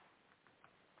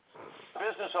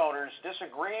 Business owners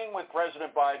disagreeing with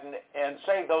President Biden and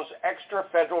saying those extra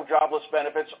federal jobless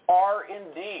benefits are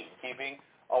indeed keeping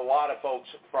a lot of folks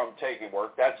from taking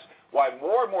work. That's why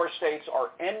more and more states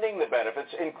are ending the benefits,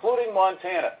 including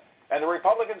Montana. And the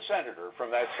Republican senator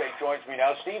from that state joins me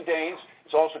now. Steve Daines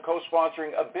is also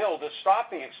co-sponsoring a bill to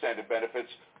stop the extended benefits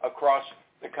across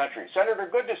the country. Senator,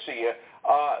 good to see you.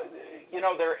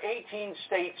 There are 18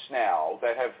 states now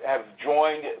that have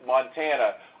joined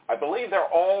Montana. I believe they're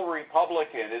all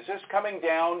Republican. Is this coming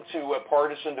down to a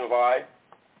partisan divide?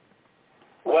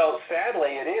 Well,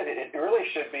 sadly, it is. It really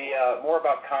should be more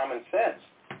about common sense.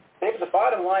 The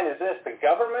bottom line is this. The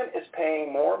government is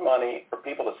paying more money for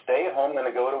people to stay at home than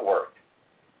to go to work.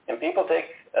 And people take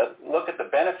a look at the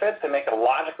benefits and make a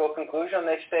logical conclusion, and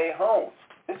they stay home.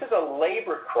 This is a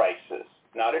labor crisis,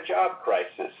 not a job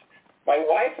crisis. My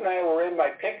wife and I were in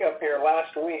my pickup here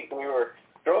last week. We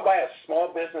drove by a small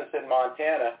business in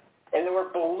Montana, and there were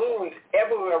balloons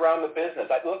everywhere around the business.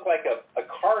 It looked like a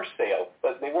car sale,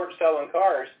 but they weren't selling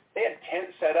cars. They had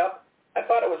tents set up. I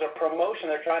thought it was a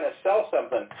promotion. They're trying to sell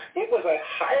something. It was a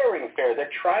hiring fair.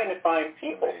 They're trying to find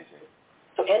people. Amazing.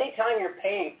 So anytime you're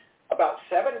paying about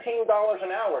 $17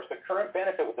 an hour is the current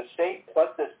benefit with the state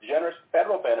plus this generous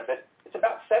federal benefit, it's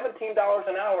about $17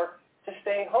 an hour to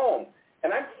stay home.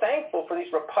 And I'm thankful for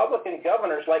these Republican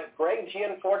governors like Greg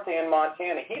Gianforte in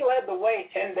Montana. He led the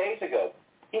way 10 days ago.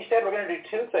 He said we're going to do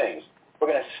two things. We're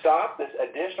going to stop this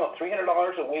additional $300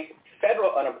 a week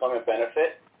federal unemployment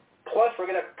benefit, plus we're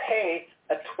going to pay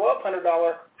a $1,200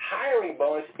 hiring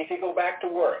bonus if you go back to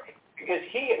work. Because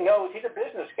he knows, he's a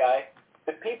business guy,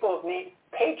 that people need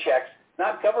paychecks,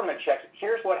 not government checks.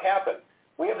 Here's what happened.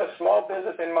 We have a small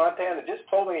business in Montana that just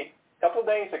told me a couple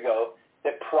days ago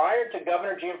that prior to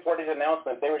Governor Gianforte's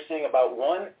announcement, they were seeing about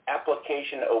one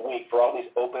application a week for all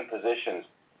these open positions.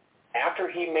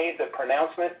 After he made the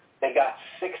pronouncement, they got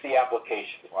 60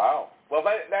 applications. Wow. Well,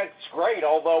 that's great,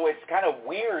 although it's kind of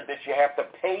weird that you have to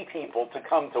pay people to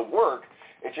come to work.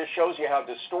 It just shows you how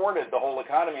distorted the whole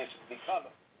economy has become.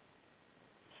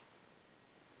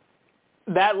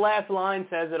 That last line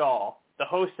says it all. The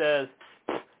host says,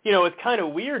 it's kind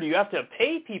of weird. You have to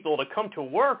pay people to come to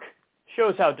work.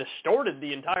 Shows how distorted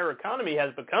the entire economy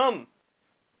has become.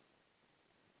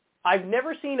 I've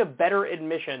never seen a better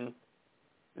admission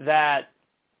that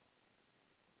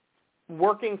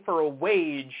working for a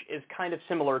wage is kind of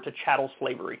similar to chattel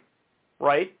slavery,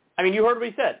 right? I mean, you heard what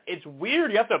he said. It's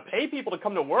weird. You have to pay people to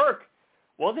come to work.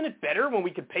 Wasn't it better when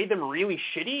we could pay them really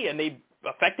shitty and they'd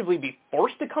effectively be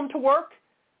forced to come to work?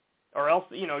 Or else,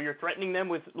 you're threatening them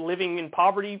with living in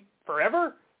poverty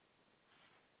forever?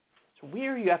 It's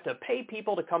weird. You have to pay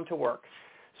people to come to work.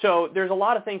 So there's a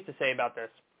lot of things to say about this.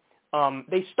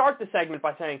 They start the segment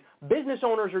by saying business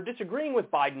owners are disagreeing with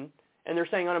Biden, and they're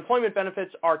saying unemployment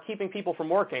benefits are keeping people from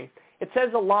working. It says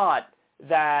a lot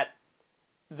that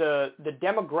the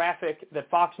demographic that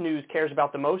Fox News cares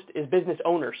about the most is business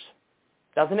owners.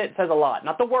 Doesn't it? It says a lot.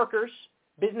 Not the workers.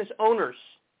 Business owners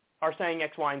are saying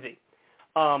X, Y, and Z.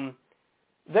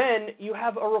 Then you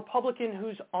have a Republican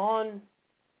who's on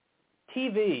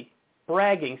TV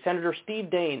bragging, Senator Steve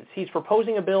Daines. He's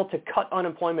proposing a bill to cut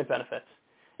unemployment benefits.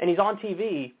 And he's on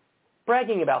TV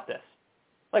bragging about this.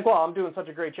 Like, well, I'm doing such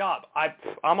a great job.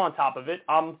 I'm on top of it.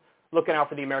 I'm looking out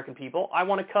for the American people. I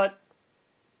want to cut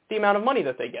the amount of money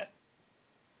that they get.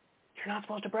 You're not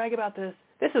supposed to brag about this.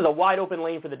 This is a wide open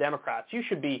lane for the Democrats. You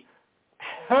should be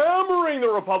hammering the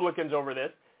Republicans over this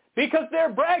because they're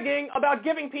bragging about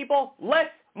giving people less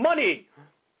money.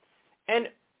 And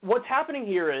what's happening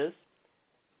here is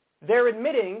they're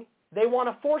admitting they want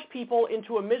to force people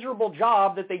into a miserable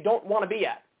job that they don't want to be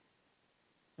at.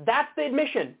 That's the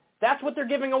admission. That's what they're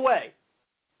giving away.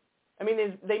 I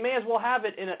mean, they may as well have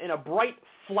it in a bright,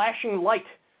 flashing light.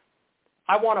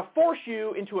 I want to force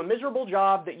you into a miserable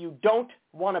job that you don't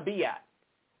want to be at.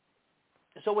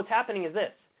 So what's happening is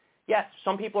this. Yes,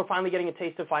 some people are finally getting a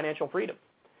taste of financial freedom.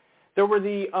 There were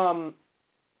the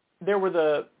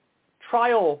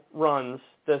trial runs,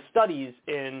 the studies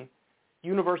in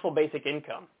universal basic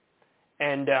income.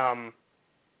 And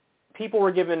people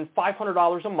were given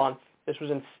 $500 a month. This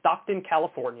was in Stockton,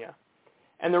 California.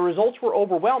 And the results were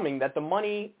overwhelming that the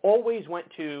money always went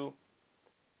to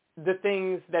the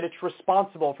things that it's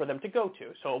responsible for them to go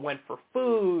to. So it went for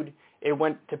food, it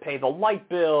went to pay the light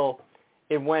bill,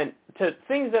 it went to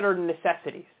things that are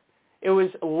necessities. It was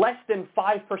less than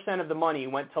 5% of the money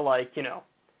went to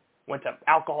went to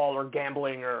alcohol or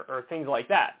gambling or things like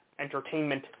that,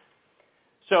 entertainment.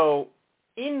 So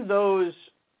in those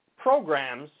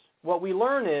programs, what we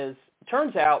learn is, it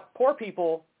turns out poor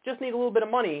people just need a little bit of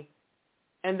money,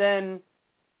 and then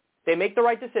they make the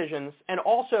right decisions. And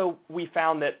also we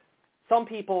found that some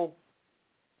people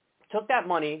took that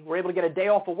money, were able to get a day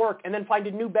off of work, and then find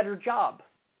a new, better job.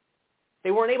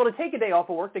 They weren't able to take a day off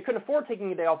of work. They couldn't afford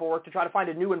taking a day off of work to try to find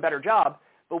a new and better job.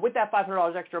 But with that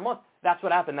 $500 extra a month, that's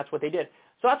what happened. That's what they did.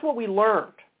 So that's what we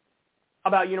learned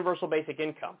about universal basic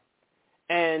income.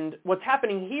 And what's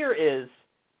happening here is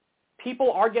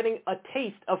people are getting a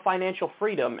taste of financial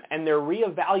freedom, and they're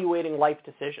reevaluating life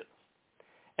decisions.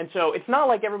 And so it's not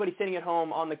like everybody's sitting at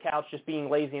home on the couch just being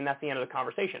lazy and that's the end of the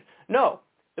conversation. No,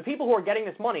 the people who are getting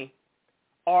this money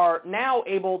are now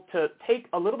able to take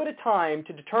a little bit of time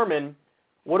to determine,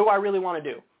 what do I really want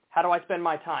to do? How do I spend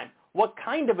my time? What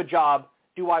kind of a job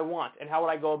do I want? And how would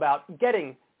I go about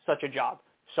getting such a job?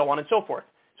 So on and so forth.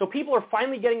 So people are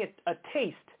finally getting a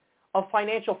taste of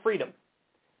financial freedom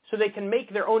so they can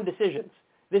make their own decisions.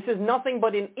 This is nothing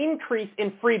but an increase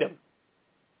in freedom.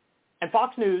 And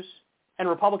Fox News and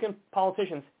Republican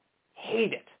politicians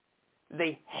hate it.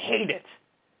 They hate it.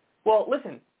 Well,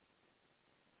 listen,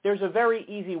 there's a very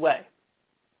easy way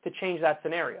to change that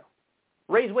scenario.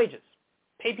 Raise wages.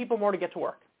 Pay people more to get to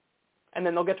work. And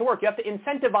then they'll get to work. You have to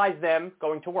incentivize them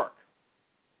going to work.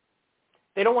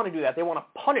 They don't want to do that. They want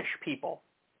to punish people.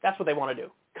 That's what they want to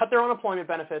do. Cut their unemployment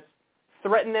benefits,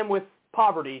 threaten them with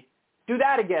poverty, do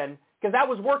that again, because that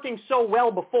was working so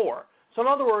well before. So in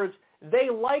other words, they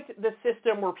liked the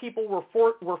system where people were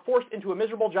forced into a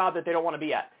miserable job that they don't want to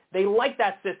be at. They like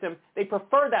that system. They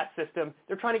prefer that system.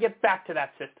 They're trying to get back to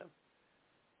that system.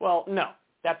 Well, no,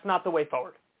 that's not the way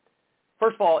forward.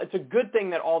 First of all, it's a good thing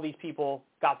that all these people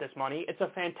got this money. It's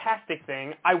a fantastic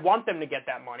thing. I want them to get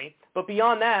that money. But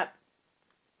beyond that,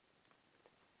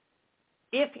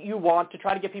 if you want to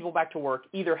try to get people back to work,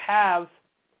 either have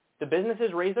the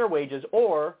businesses raise their wages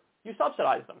or you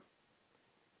subsidize them.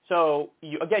 So,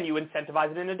 you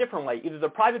incentivize it in a different way. Either the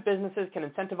private businesses can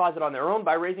incentivize it on their own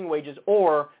by raising wages,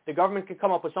 or the government can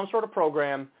come up with some sort of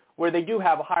program where they do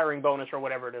have a hiring bonus or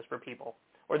whatever it is for people,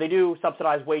 or they do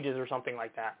subsidize wages or something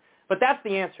like that. But that's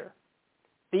the answer.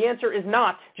 The answer is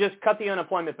not just cut the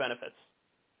unemployment benefits.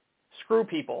 Screw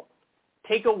people.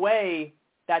 Take away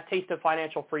that taste of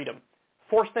financial freedom.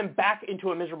 Force them back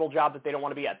into a miserable job that they don't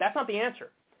want to be at. That's not the answer.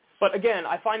 But again,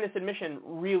 I find this admission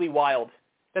really wild,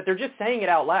 that they're just saying it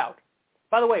out loud.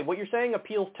 By the way, what you're saying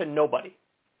appeals to nobody.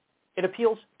 It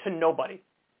appeals to nobody.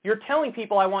 You're telling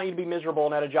people, I want you to be miserable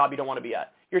and at a job you don't want to be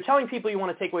at. You're telling people you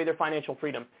want to take away their financial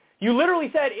freedom. You literally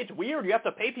said, it's weird, you have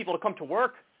to pay people to come to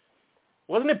work.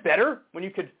 Wasn't it better when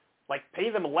you could pay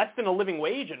them less than a living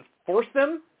wage and force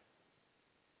them?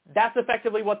 That's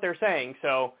effectively what they're saying.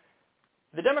 So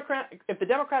if the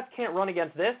Democrats can't run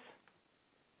against this,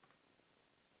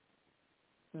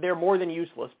 they're more than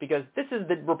useless, because this is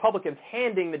the Republicans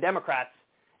handing the Democrats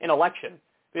an election.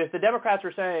 Because the Democrats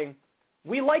are saying,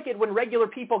 we like it when regular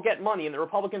people get money, and the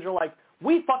Republicans are like,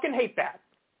 we fucking hate that.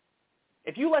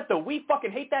 If you let the we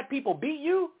fucking hate that people beat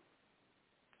you,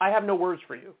 I have no words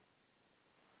for you.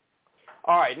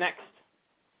 All right, next.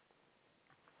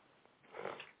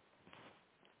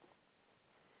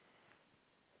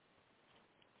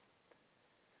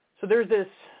 So there's this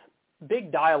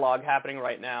big dialogue happening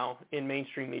right now in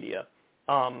mainstream media,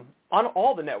 on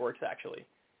all the networks actually,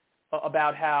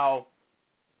 about how,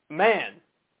 man,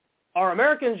 are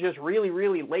Americans just really,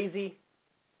 really lazy?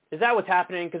 Is that what's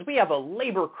happening? Because we have a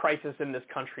labor crisis in this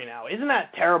country now. Isn't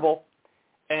that terrible?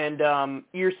 And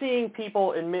you're seeing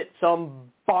people admit some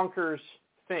bonkers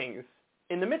things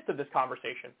in the midst of this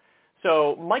conversation.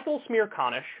 So Michael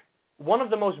Smearkanish, one of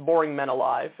the most boring men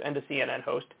alive and a CNN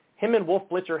host, him and Wolf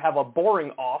Blitzer have a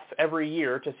boring off every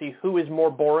year to see who is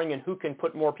more boring and who can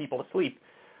put more people to sleep.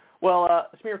 Well,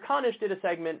 Smearkanish did a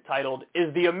segment titled,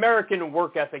 Is the American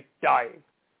Work Ethic Dying?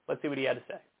 Let's see what he had to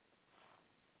say.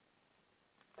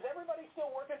 Is everybody still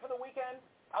working for the weekend?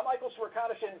 I'm Michael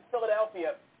Smearkanish in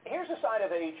Philadelphia. Here's a sign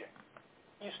of aging.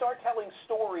 You start telling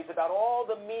stories about all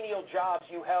the menial jobs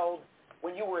you held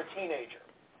when you were a teenager.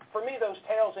 For me, those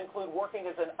tales include working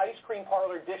as an ice cream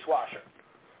parlor dishwasher,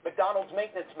 McDonald's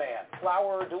maintenance man,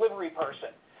 flower delivery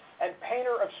person, and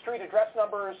painter of street address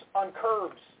numbers on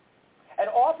curbs. And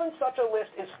often such a list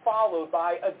is followed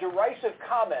by a derisive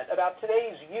comment about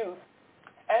today's youth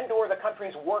and or the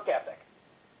country's work ethic.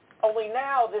 Only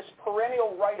now this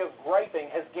perennial right of griping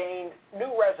has gained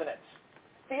new resonance.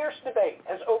 Fierce debate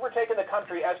has overtaken the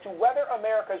country as to whether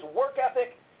America's work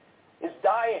ethic is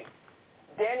dying.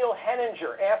 Daniel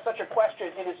Henninger asked such a question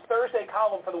in his Thursday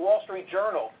column for the Wall Street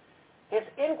Journal. His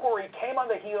inquiry came on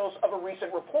the heels of a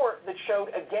recent report that showed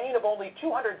a gain of only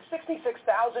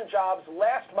 266,000 jobs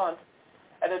last month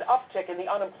and an uptick in the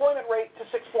unemployment rate to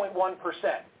 6.1%.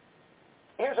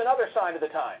 Here's another sign of the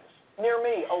times. Near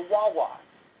me, a Wawa,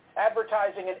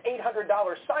 advertising an $800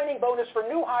 signing bonus for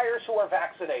new hires who are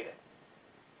vaccinated.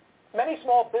 Many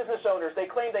small business owners, they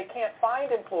claim they can't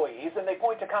find employees, and they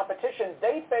point to competition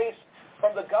they face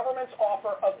from the government's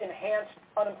offer of enhanced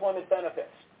unemployment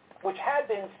benefits, which had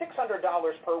been $600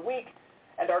 per week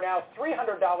and are now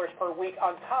 $300 per week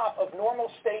on top of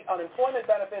normal state unemployment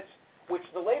benefits, which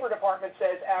the Labor Department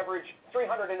says average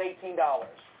 $318.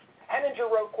 Henninger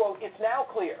wrote, quote, "It's now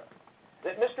clear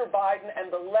that Mr. Biden and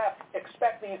the left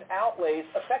expect these outlays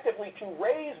effectively to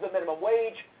raise the minimum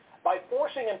wage by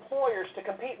forcing employers to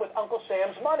compete with Uncle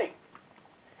Sam's money.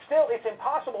 Still, it's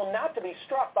impossible not to be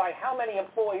struck by how many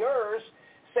employers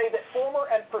say that former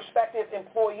and prospective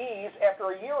employees,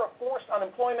 after a year of forced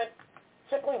unemployment,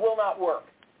 simply will not work.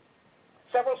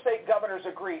 Several state governors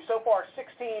agree. So far,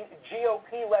 16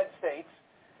 GOP-led states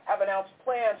have announced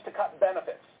plans to cut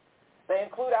benefits. They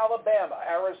include Alabama,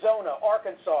 Arizona,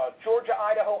 Arkansas, Georgia,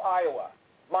 Idaho, Iowa,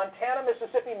 Montana,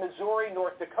 Mississippi, Missouri,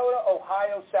 North Dakota,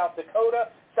 Ohio, South Dakota,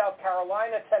 South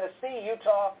Carolina, Tennessee,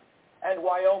 Utah, and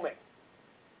Wyoming.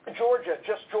 Georgia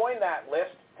just joined that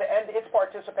list to end its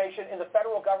participation in the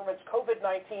federal government's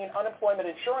COVID-19 unemployment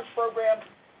insurance program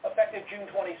effective June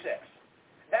 26.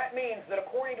 That means that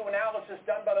according to analysis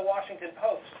done by the Washington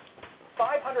Post,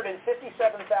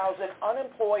 557,000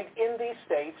 unemployed in these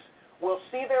states will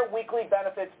see their weekly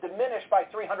benefits diminished by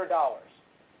 $300.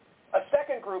 A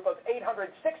second group of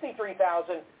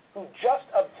 863,000 who just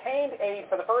obtained aid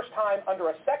for the first time under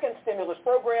a second stimulus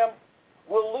program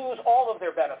will lose all of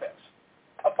their benefits.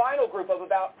 A final group of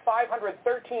about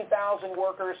 513,000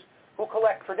 workers who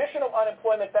collect traditional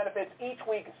unemployment benefits each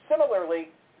week similarly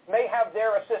may have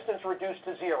their assistance reduced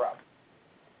to zero.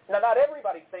 Now, not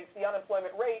everybody thinks the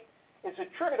unemployment rate is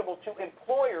attributable to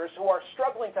employers who are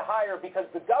struggling to hire because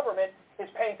the government is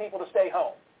paying people to stay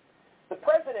home. The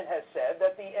president has said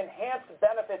that the enhanced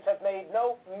benefits have made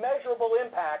no measurable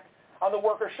impact on the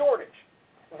worker shortage.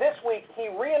 This week, he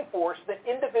reinforced that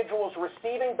individuals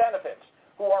receiving benefits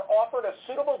who are offered a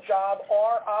suitable job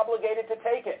are obligated to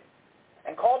take it,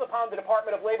 and called upon the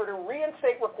Department of Labor to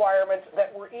reinstate requirements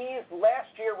that were eased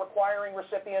last year requiring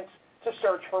recipients to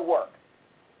search for work.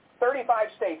 35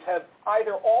 states have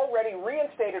either already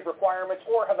reinstated requirements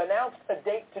or have announced a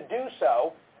date to do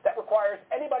so that requires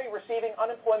anybody receiving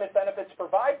unemployment benefits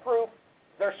provide proof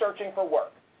they're searching for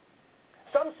work.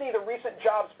 Some see the recent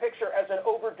jobs picture as an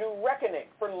overdue reckoning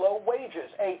for low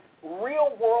wages, a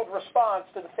real-world response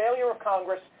to the failure of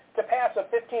Congress to pass a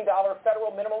 $15 federal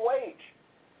minimum wage.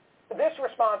 This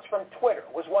response from Twitter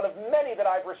was one of many that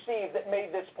I've received that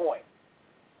made this point.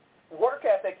 Work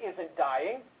ethic isn't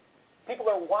dying. People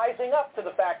are wising up to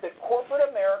the fact that corporate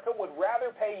America would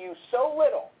rather pay you so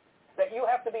little that you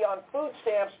have to be on food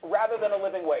stamps rather than a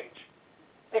living wage.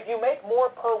 If you make more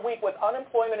per week with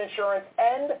unemployment insurance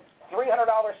and $300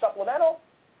 supplemental,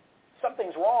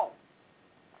 something's wrong.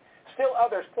 Still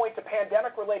others point to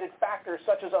pandemic-related factors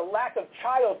such as a lack of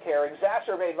child care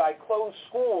exacerbated by closed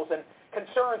schools and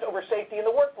concerns over safety in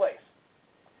the workplace.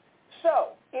 So,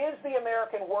 is the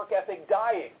American work ethic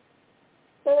dying?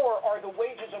 Or are the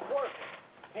wages of work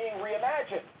being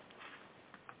reimagined?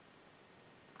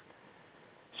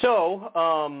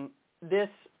 So,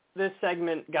 this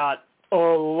segment got a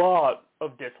lot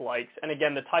of dislikes. And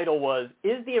again, the title was,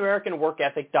 Is the American Work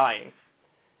Ethic Dying?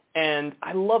 And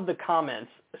I love the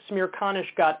comments.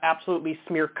 Smearconish got absolutely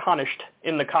smearconished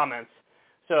in the comments.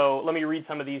 So let me read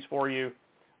some of these for you.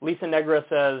 Lisa Negra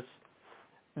says,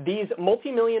 these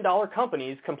multi-million-dollar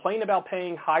companies complain about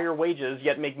paying higher wages,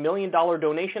 yet make million-dollar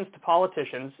donations to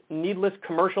politicians, needless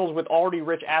commercials with already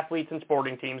rich athletes and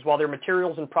sporting teams, while their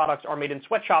materials and products are made in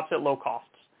sweatshops at low costs.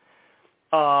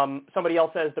 Somebody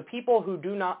else says, the people who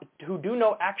do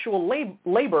know actual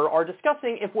labor are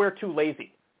discussing if we're too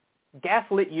lazy.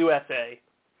 Gaslit USA.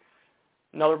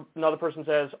 Another person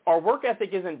says, our work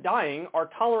ethic isn't dying, our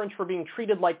tolerance for being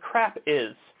treated like crap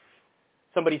is.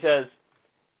 Somebody says,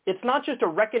 it's not just a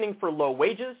reckoning for low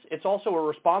wages, it's also a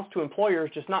response to employers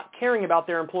just not caring about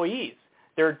their employees.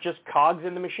 They're just cogs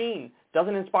in the machine.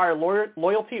 Doesn't inspire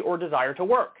loyalty or desire to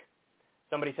work.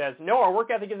 Somebody says, no, our work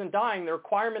ethic isn't dying. The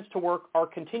requirements to work are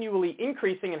continually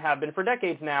increasing and have been for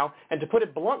decades now. And to put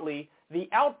it bluntly, the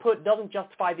output doesn't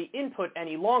justify the input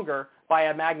any longer by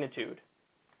a magnitude.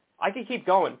 I could keep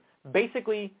going.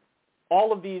 Basically,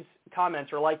 all of these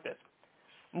comments are like this.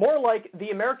 More like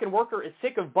the American worker is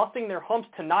sick of busting their humps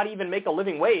to not even make a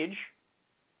living wage.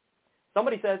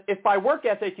 Somebody says, if by work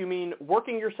ethic you mean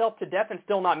working yourself to death and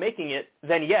still not making it,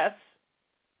 then yes.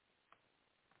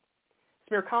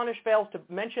 Smirkanish fails to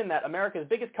mention that America's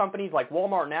biggest companies like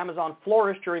Walmart and Amazon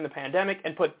flourished during the pandemic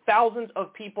and put thousands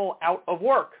of people out of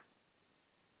work.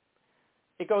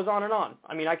 It goes on and on.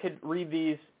 I mean, I could read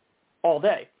these all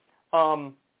day.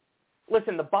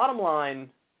 Listen, the bottom line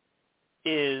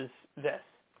is this.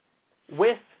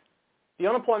 With the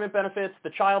unemployment benefits, the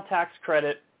child tax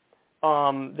credit,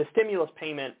 the stimulus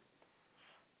payment,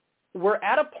 we're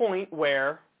at a point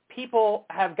where people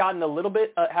have gotten a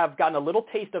little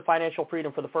taste of financial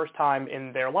freedom for the first time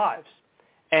in their lives,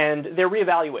 and they're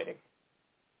reevaluating.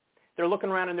 They're looking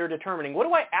around and they're determining, what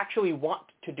do I actually want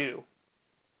to do?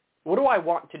 What do I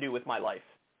want to do with my life?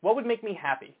 What would make me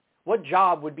happy? What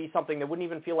job would be something that wouldn't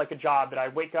even feel like a job, that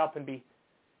I'd wake up and be,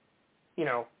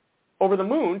 over the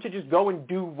moon to just go and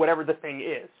do whatever the thing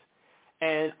is?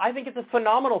 And I think it's a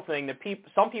phenomenal thing that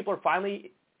some people are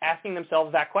finally asking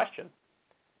themselves that question.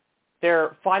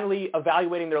 They're finally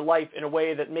evaluating their life in a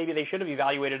way that maybe they should have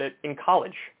evaluated it in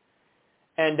college.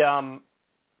 And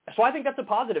so I think that's a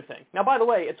positive thing. Now, by the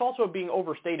way, it's also being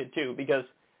overstated too, because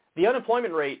the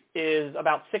unemployment rate is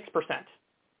about 6%.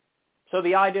 So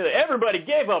the idea that everybody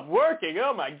gave up working,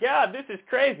 oh my God, this is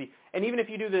crazy. And even if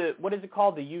you do what is it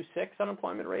called, the U6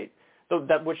 unemployment rate,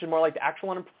 which is more like the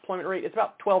actual unemployment rate, it's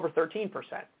about 12 or 13%.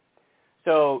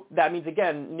 So that means,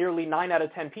 again, nearly 9 out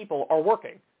of 10 people are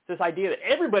working. This idea that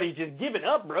everybody's just giving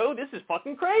up, bro, this is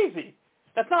fucking crazy.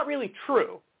 That's not really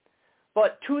true.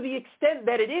 But to the extent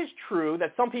that it is true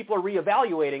that some people are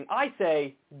reevaluating, I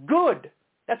say, good.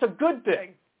 That's a good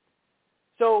thing.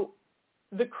 So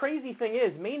the crazy thing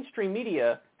is, mainstream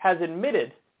media has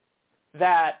admitted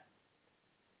that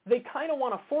they kind of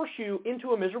want to force you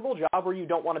into a miserable job where you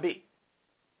don't want to be.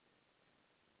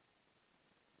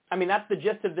 I mean, that's the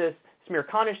gist of this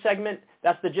Smirkanish segment.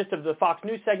 That's the gist of the Fox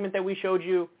News segment that we showed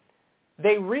you.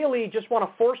 They really just want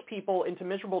to force people into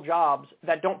miserable jobs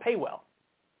that don't pay well.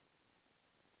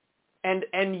 And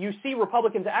you see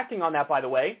Republicans acting on that, by the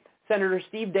way. Senator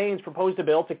Steve Daines proposed a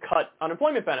bill to cut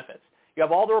unemployment benefits. You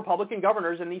have all the Republican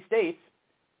governors in these states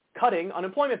cutting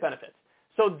unemployment benefits.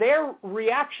 So their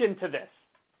reaction to this,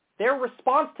 their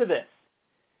response to this,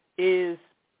 is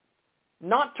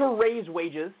not to raise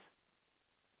wages,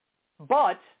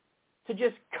 but to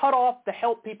just cut off the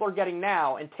help people are getting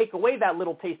now and take away that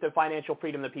little taste of financial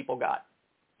freedom that people got.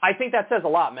 I think that says a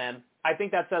lot, man. I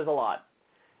think that says a lot.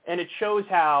 And it shows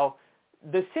how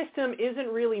the system isn't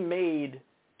really made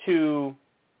to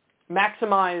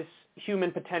maximize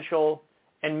human potential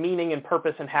and meaning and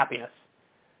purpose and happiness.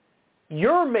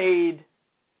 You're made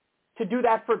to do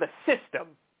that for the system.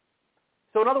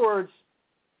 So in other words,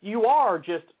 you are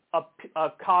just a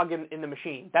cog in the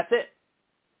machine. That's it.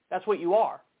 That's what you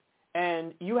are.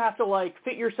 And you have to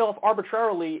fit yourself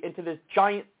arbitrarily into this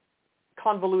giant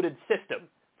convoluted system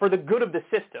for the good of the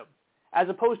system, as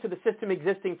opposed to the system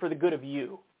existing for the good of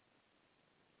you.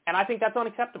 And I think that's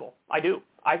unacceptable. I do.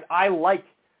 I like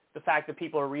the fact that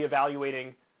people are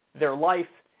reevaluating their life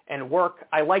and work.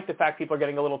 I like the fact people are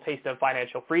getting a little taste of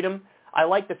financial freedom. I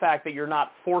like the fact that you're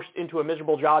not forced into a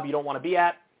miserable job you don't want to be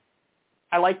at.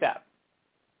 I like that.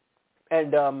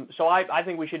 And so I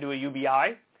think we should do a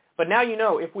UBI. But now you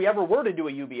know, if we ever were to do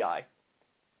a UBI,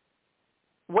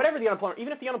 whatever the unemployment,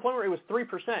 even if the unemployment rate was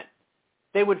 3%,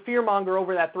 they would fearmonger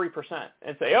over that 3%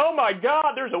 and say, oh my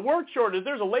God, there's a work shortage,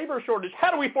 there's a labor shortage,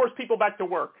 how do we force people back to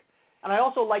work? And I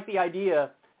also like the idea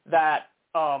that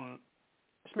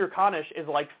Smirkanish is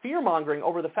fear-mongering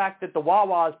over the fact that the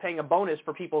Wawa is paying a bonus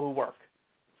for people who work.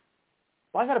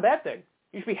 Why is that a bad thing?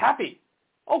 You should be happy.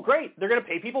 Oh, great, they're going to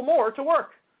pay people more to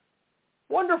work.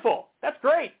 Wonderful, that's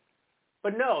great.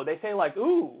 But no, they say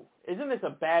ooh, isn't this a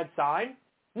bad sign?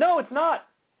 No, it's not.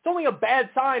 It's only a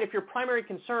bad sign if your primary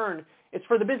concern is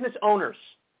for the business owners.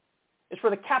 It's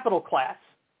for the capital class.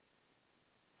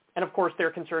 And of course, their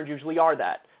concerns usually are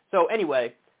that. So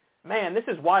anyway, man, this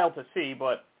is wild to see,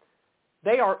 but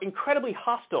they are incredibly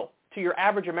hostile to your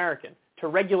average American, to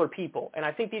regular people. And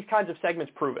I think these kinds of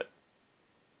segments prove it.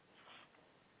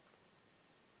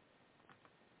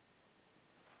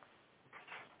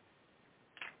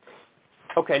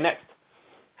 Okay, next.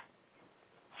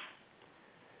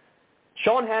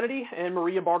 Sean Hannity and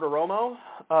Maria Bartiromo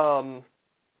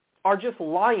are just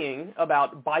lying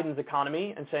about Biden's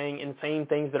economy and saying insane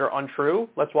things that are untrue.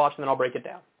 Let's watch, and then I'll break it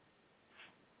down.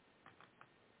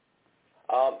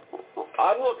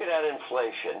 I'm looking at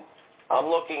inflation. I'm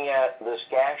looking at this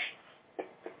gas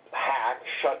hack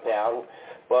shutdown,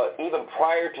 but even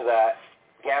prior to that,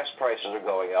 gas prices are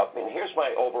going up. And here's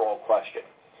my overall question.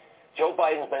 Joe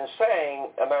Biden's been saying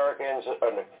Americans,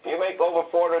 if you make over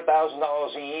 $400,000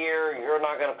 a year, you're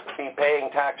not going to be paying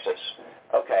taxes.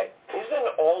 Okay,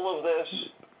 isn't all of this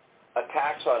a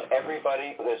tax on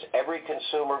everybody? Because every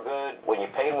consumer good, when you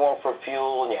pay more for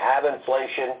fuel and you have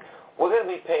inflation, we're going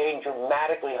to be paying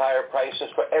dramatically higher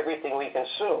prices for everything we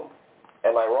consume.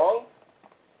 Am I wrong?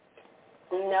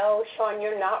 No, Sean,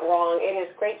 you're not wrong. It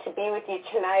is great to be with you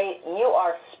tonight. You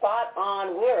are spot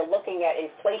on. We are looking at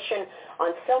inflation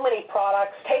on so many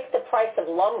products. Take the price of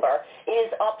lumber. It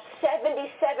is up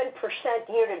 77%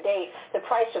 year to date. The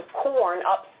price of corn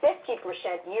up 50%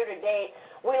 year to date.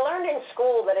 We learned in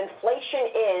school that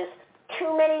inflation is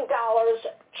too many dollars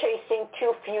chasing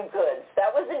too few goods.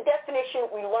 That was the definition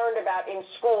we learned about in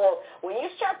school. When you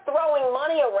start throwing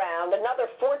money around, another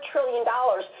 $4 trillion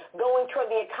going toward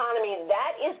the economy,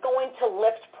 that is going to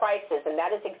lift prices, and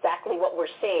that is exactly what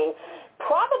we're seeing.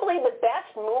 Probably the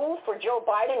best move for Joe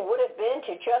Biden would have been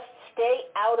to just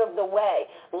stay out of the way.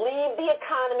 Leave the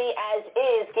economy as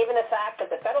is, given the fact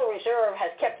that the Federal Reserve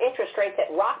has kept interest rates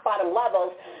at rock-bottom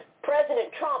levels. President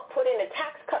Trump put in a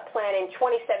tax cut plan in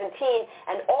 2017,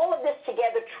 and all of this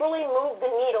together truly moved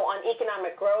the needle on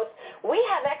economic growth. We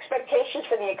have expectations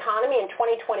for the economy in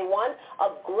 2021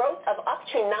 of growth of up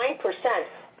to 9%.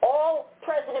 All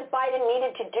President Biden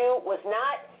needed to do was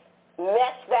not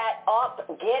mess that up,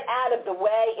 get out of the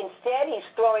way. Instead, he's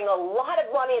throwing a lot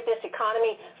of money at this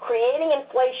economy, creating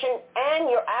inflation, and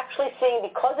you're actually seeing,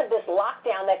 because of this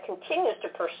lockdown that continues to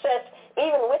persist,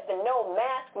 even with the no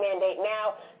mask mandate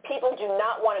now, people do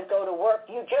not want to go to work.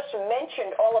 You just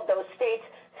mentioned all of those states.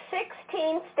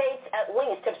 16 states at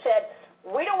least have said,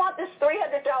 we don't want this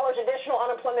 $300 additional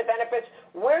unemployment benefits.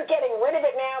 We're getting rid of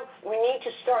it now. We need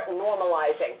to start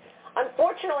normalizing.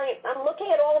 Unfortunately, I'm looking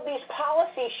at all of these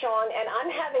policies, Sean, and I'm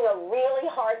having a really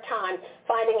hard time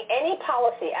finding any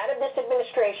policy out of this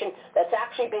administration that's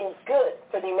actually been good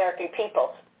for the American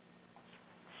people.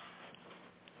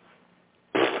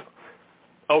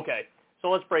 Okay, so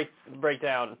let's break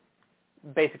down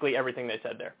basically everything they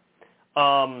said there.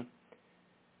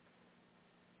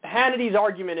 Hannity's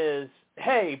argument is,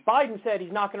 hey, Biden said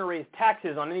he's not going to raise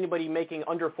taxes on anybody making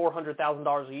under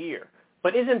 $400,000 a year.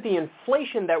 But isn't the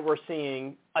inflation that we're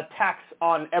seeing a tax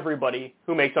on everybody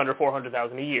who makes under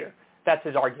 $400,000 a year? That's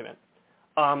his argument.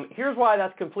 Here's why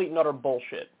that's complete and utter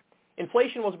bullshit.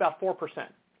 Inflation was about 4%.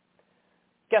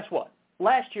 Guess what?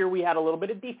 Last year we had a little bit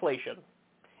of deflation.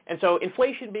 And so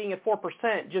inflation being at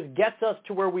 4% just gets us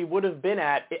to where we would have been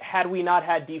at had we not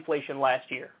had deflation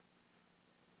last year.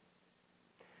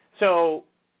 So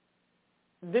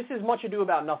this is much ado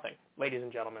about nothing, ladies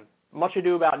and gentlemen. Much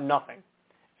ado about nothing.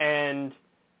 And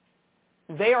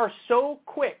they are so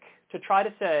quick to try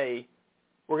to say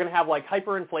we're going to have like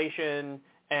hyperinflation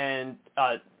and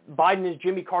Biden is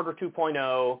Jimmy Carter 2.0.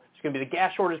 It's going to be the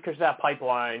gas shortage because of that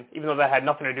pipeline, even though that had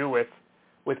nothing to do with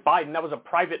Biden. That was a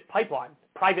private pipeline,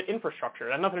 private infrastructure.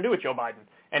 It had nothing to do with Joe Biden.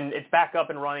 And it's back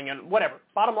up and running and whatever.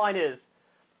 Bottom line is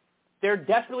they're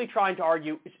desperately trying to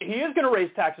argue he is going to raise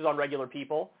taxes on regular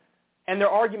people. And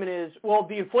their argument is, well,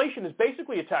 the inflation is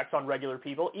basically a tax on regular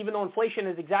people, even though inflation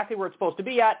is exactly where it's supposed to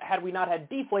be at had we not had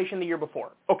deflation the year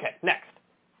before. Okay, next.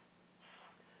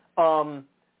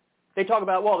 They talk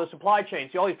about, well, the supply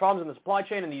chain. See all these problems in the supply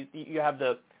chain, and you have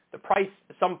the price.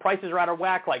 Some prices are out of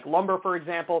whack, like lumber, for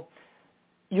example.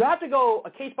 You have to go a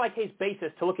case-by-case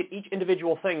basis to look at each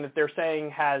individual thing that they're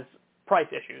saying has price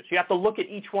issues. You have to look at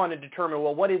each one and determine,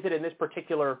 well, what is it in this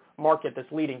particular market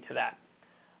that's leading to that?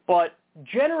 But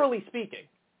generally speaking,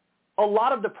 a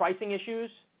lot of the pricing issues,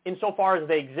 insofar as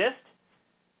they exist,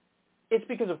 it's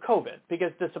because of COVID,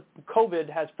 because COVID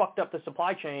has fucked up the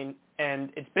supply chain,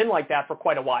 and it's been like that for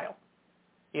quite a while.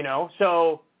 You know,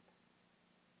 so,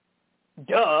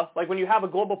 duh, like when you have a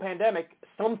global pandemic,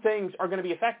 some things are going to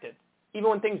be affected. Even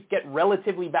when things get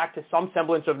relatively back to some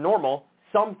semblance of normal,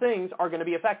 some things are going to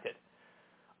be affected.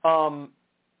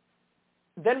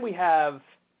 Then we have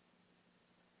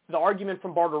the argument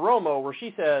from Bartiromo where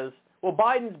she says, well,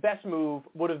 Biden's best move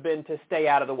would have been to stay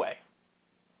out of the way.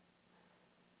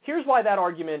 Here's why that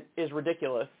argument is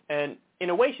ridiculous, and in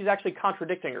a way she's actually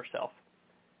contradicting herself.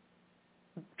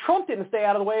 Trump didn't stay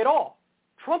out of the way at all.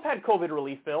 Trump had COVID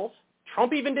relief bills.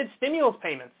 Trump even did stimulus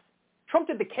payments. Trump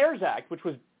did the CARES Act, which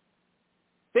was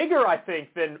bigger, I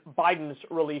think, than Biden's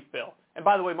relief bill. And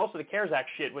by the way, most of the CARES Act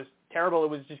shit was terrible. It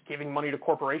was just giving money to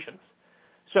corporations.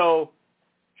 So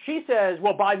she says,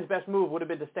 well, Biden's best move would have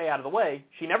been to stay out of the way.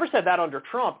 She never said that under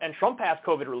Trump, and Trump passed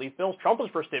COVID relief bills. Trump was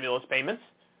for stimulus payments.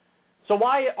 So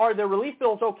why are the relief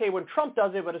bills okay when Trump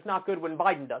does it, but it's not good when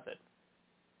Biden does it?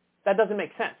 That doesn't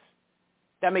make sense.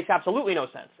 That makes absolutely no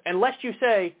sense. Unless you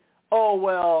say, oh,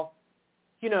 well,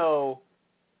 you know,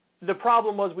 the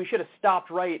problem was we should have stopped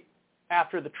right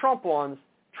after the Trump ones.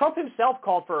 Trump himself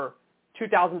called for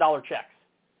 $2,000 checks.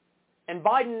 And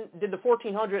Biden did the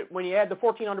 $1,400. When you add the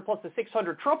 $1,400 plus the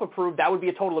 $600 Trump approved, that would be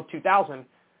a total of $2,000.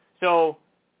 So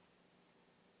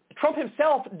Trump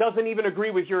himself doesn't even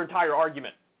agree with your entire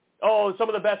argument. Oh,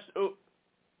 the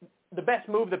best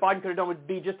move that Biden could have done would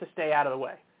be just to stay out of the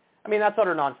way. I mean, that's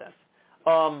utter nonsense.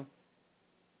 And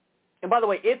by the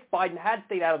way, if Biden had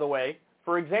stayed out of the way,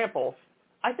 for example,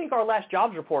 I think our last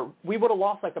jobs report, we would have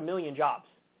lost like 1 million jobs.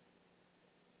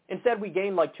 Instead, we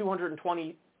gained like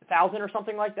 220,000 or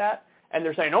something like that. And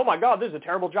they're saying, oh, my God, this is a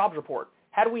terrible jobs report.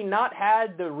 Had we not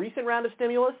had the recent round of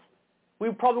stimulus,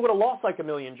 we probably would have lost like 1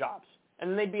 million jobs. And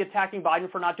then they'd be attacking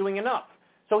Biden for not doing enough.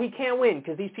 So he can't win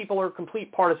because these people are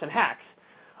complete partisan hacks.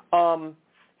 And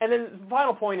then the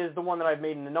final point is the one that I've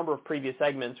made in a number of previous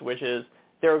segments, which is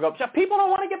there we go, people don't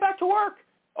want to get back to work.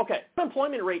 Okay,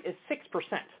 unemployment rate is 6%.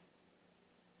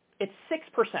 It's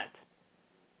 6%.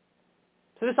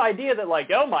 So this idea that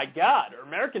like, oh my God, are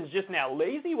Americans just now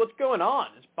lazy? What's going on?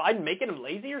 Is Biden making them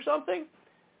lazy or something?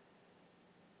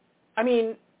 I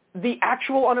mean, the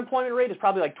actual unemployment rate is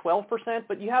probably like 12%,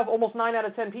 but you have almost 9 out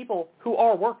of 10 people who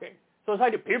are working. So this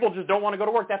idea people just don't want to go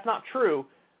to work, that's not true.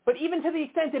 But even to the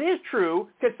extent it is true,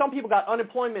 because some people got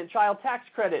unemployment, child tax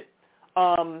credit,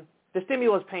 the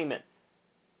stimulus payment,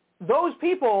 those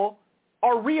people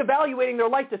are reevaluating their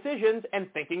life decisions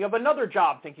and thinking of another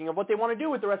job, thinking of what they want to do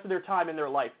with the rest of their time in their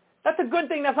life. That's a good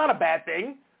thing. That's not a bad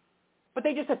thing. But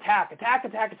they just attack.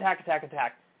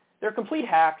 They're complete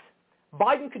hacks.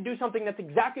 Biden could do something that's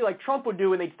exactly like Trump would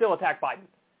do, and they'd still attack Biden.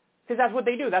 Because that's what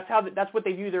they do. That's what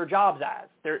they view their jobs as.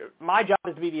 My job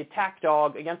is to be the attack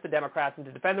dog against the Democrats and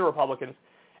to defend the Republicans.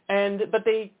 But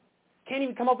they can't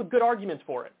even come up with good arguments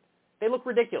for it. They look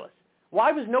ridiculous.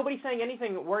 Why was nobody saying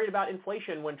anything worried about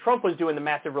inflation when Trump was doing the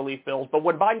massive relief bills, but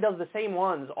when Biden does the same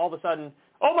ones, all of a sudden,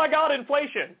 oh my God,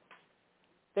 inflation.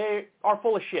 They are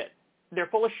full of shit. They're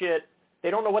full of shit.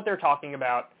 They don't know what they're talking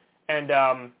about. And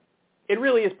it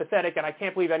really is pathetic, and I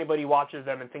can't believe anybody watches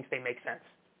them and thinks they make sense.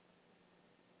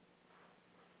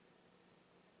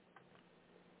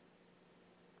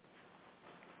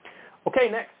 Okay,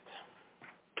 next.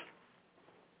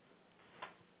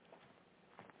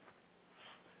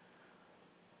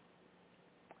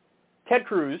 Ted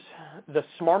Cruz, the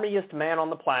smarmiest man on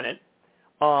the planet,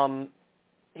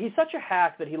 he's such a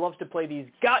hack that he loves to play these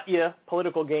got-ya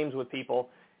political games with people.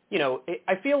 You know,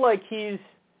 I feel like he's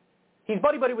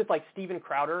buddy-buddy with like Steven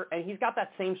Crowder, and he's got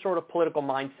that same sort of political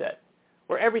mindset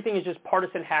where everything is just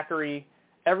partisan hackery,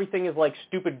 everything is like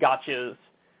stupid gotchas.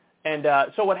 And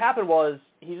so what happened was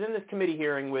he's in this committee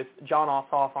hearing with John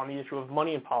Ossoff on the issue of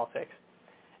money in politics.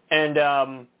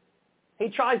 And he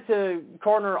tries to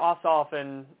corner Ossoff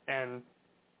and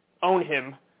own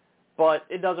him, but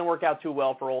it doesn't work out too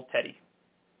well for old Teddy.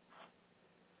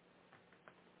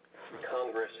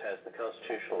 Congress has the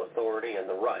constitutional authority and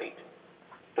the right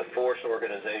to force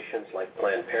organizations like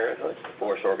Planned Parenthood, to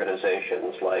force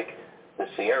organizations like the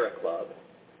Sierra Club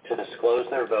to disclose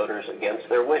their voters against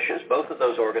their wishes. Both of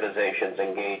those organizations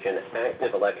engage in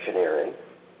active electioneering.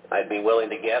 I'd be willing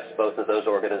to guess both of those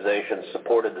organizations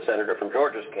supported the senator from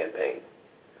Georgia's campaign.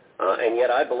 And yet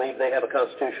I believe they have a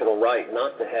constitutional right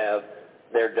not to have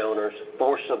their donors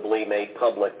forcibly made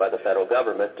public by the federal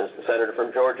government. Does the senator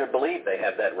from Georgia believe they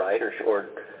have that right,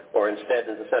 or instead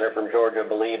does the senator from Georgia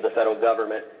believe the federal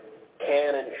government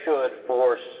can and should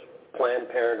force Planned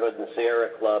Parenthood and Sierra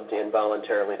Club to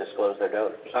involuntarily disclose their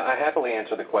donors? I happily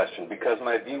answer the question because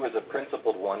my view is a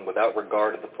principled one without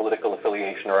regard to the political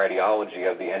affiliation or ideology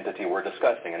of the entity we're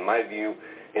discussing. And my view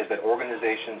is that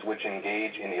organizations which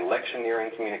engage in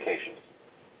electioneering communications,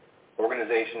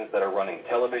 organizations that are running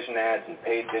television ads and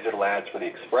paid digital ads for the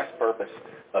express purpose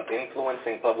of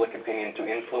influencing public opinion to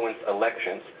influence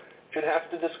elections, should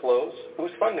have to disclose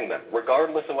who's funding them,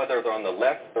 regardless of whether they're on the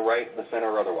left, the right, the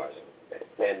center, or otherwise.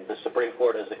 And the Supreme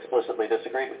Court has explicitly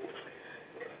disagreed with you.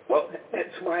 Well, That's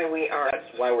why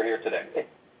we're here today.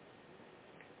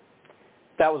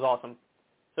 That was awesome.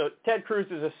 So Ted Cruz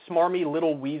is a smarmy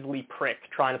little Weasley prick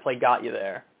trying to play got you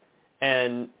there.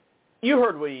 And you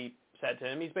heard what he said to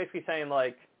him. He's basically saying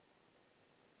like,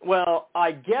 well,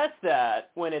 I guess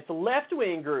that when it's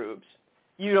left-wing groups,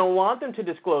 you don't want them to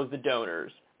disclose the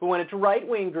donors. But when it's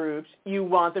right-wing groups, you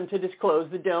want them to disclose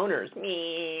the donors.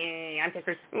 Me, I'm Ted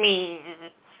Cruz. Me.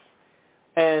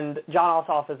 And John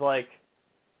Ossoff is like,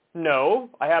 no,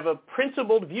 I have a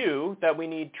principled view that we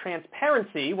need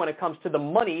transparency when it comes to the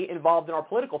money involved in our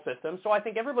political system, so I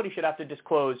think everybody should have to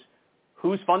disclose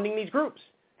who's funding these groups,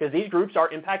 because these groups are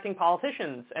impacting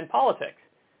politicians and politics.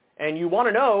 And you want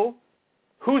to know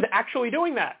who's actually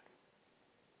doing that.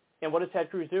 And what does Ted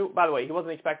Cruz do? By the way, he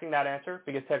wasn't expecting that answer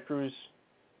because Ted Cruz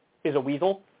is a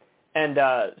weasel. And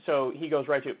so he goes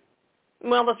right to,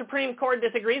 well, the Supreme Court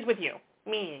disagrees with you.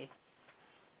 Me.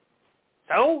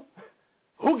 So?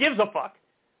 Who gives a fuck?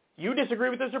 You disagree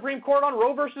with the Supreme Court on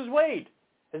Roe versus Wade.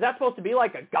 Is that supposed to be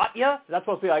like a gotcha? Is that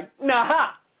supposed to be like, nah,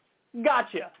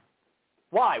 gotcha?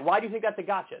 Why? Why do you think that's a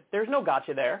gotcha? There's no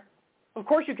gotcha there. Of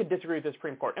course you could disagree with the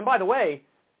Supreme Court. And by the way,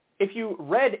 if you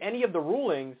read any of the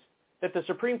rulings that the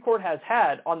Supreme Court has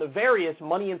had on the various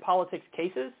money in politics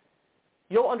cases,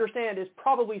 you'll understand is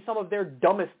probably some of their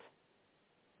dumbest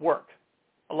work,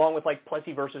 along with like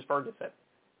Plessy versus Ferguson.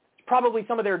 It's probably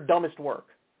some of their dumbest work.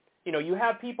 You know, you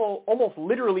have people almost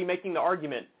literally making the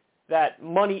argument that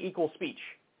money equals speech.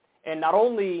 And not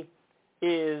only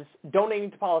is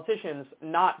donating to politicians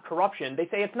not corruption, they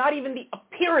say it's not even the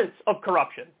appearance of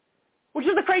corruption, which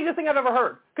is the craziest thing I've ever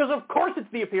heard. Because of course it's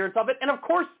the appearance of it, and of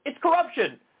course it's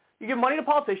corruption. You give money to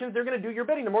politicians, they're going to do your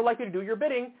bidding. They're more likely to do your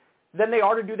bidding than they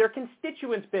are to do their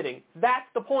constituents' bidding. That's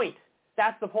the point.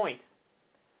 That's the point.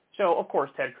 So, of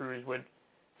course, Ted Cruz would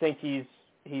think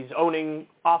he's owning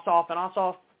Ossoff, and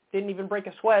Ossoff didn't even break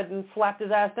a sweat and slapped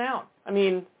his ass down. I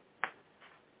mean,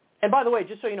 and by the way,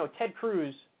 just so you know, Ted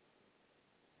Cruz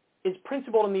is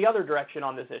principled in the other direction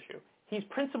on this issue. He's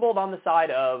principled on the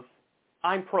side of,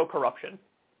 I'm pro-corruption.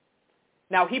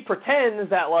 Now, he pretends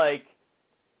that, like,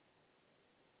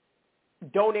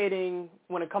 donating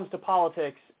when it comes to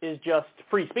politics is just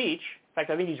free speech. In fact,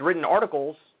 I think he's written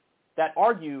articles that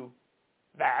argue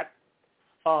that.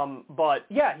 But,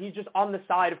 yeah, he's just on the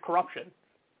side of corruption.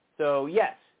 So,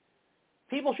 yes,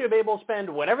 people should be able to spend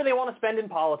whatever they want to spend in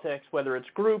politics, whether it's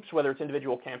groups, whether it's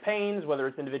individual campaigns, whether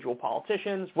it's individual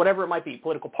politicians, whatever it might be,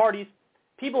 political parties.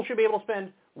 People should be able to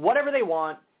spend whatever they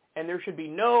want, and there should be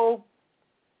no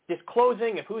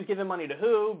disclosing of who's giving money to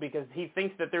who because he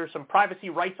thinks that there's some privacy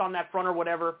rights on that front or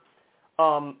whatever.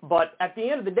 But at the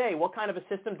end of the day, what kind of a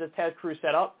system does Ted Cruz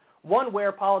set up? One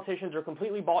where politicians are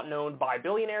completely bought and owned by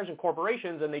billionaires and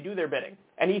corporations, and they do their bidding.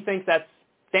 And he thinks that's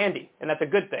dandy, and that's a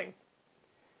good thing.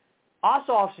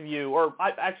 Ossoff's view, or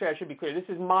actually I should be clear, this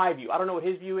is my view. I don't know what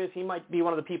his view is. He might be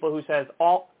one of the people who says,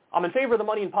 I'm in favor of the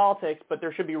money in politics, but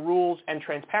there should be rules and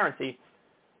transparency.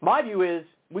 My view is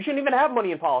we shouldn't even have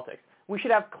money in politics. We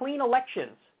should have clean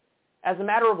elections as a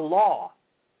matter of law.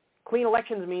 Clean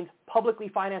elections means publicly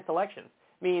financed elections.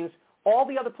 Means all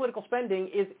the other political spending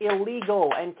is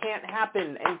illegal and can't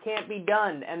happen and can't be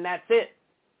done, and that's it.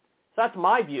 So that's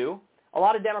my view. A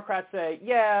lot of Democrats say,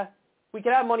 yeah, we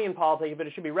can have money in politics, but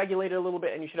it should be regulated a little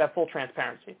bit, and you should have full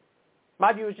transparency.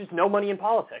 My view is just no money in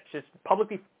politics. Just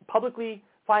publicly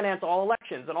finance all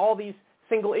elections, and all these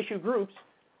single-issue groups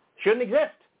shouldn't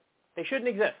exist. They shouldn't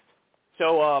exist.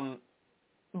 So,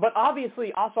 but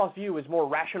obviously, Ossoff's view is more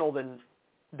rational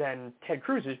than Ted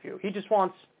Cruz's view. He just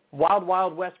wants wild,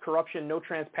 wild west corruption, no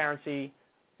transparency,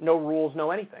 no rules,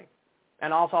 no anything.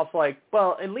 And Ossoff's like,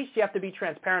 well, at least you have to be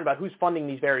transparent about who's funding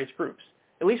these various groups.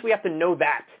 At least we have to know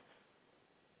that.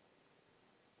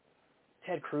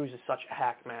 Ted Cruz is such a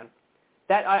hack, man.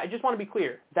 That I just want to be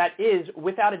clear. That is,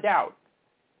 without a doubt,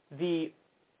 the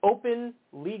open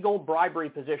legal bribery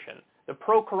position, the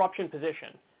pro-corruption position.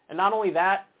 And not only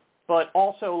that, but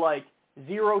also like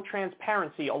zero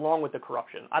transparency along with the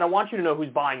corruption. I don't want you to know who's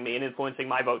buying me and influencing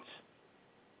my votes.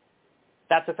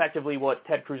 That's effectively what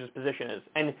Ted Cruz's position is.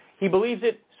 And he believes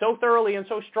it so thoroughly and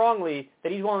so strongly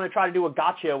that he's willing to try to do a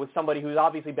gotcha with somebody who's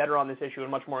obviously better on this issue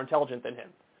and much more intelligent than him.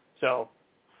 So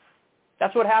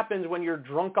that's what happens when you're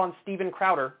drunk on Steven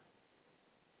Crowder.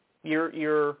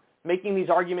 You're making these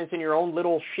arguments in your own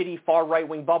little shitty far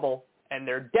right-wing bubble, and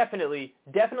they're definitely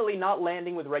not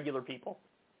landing with regular people.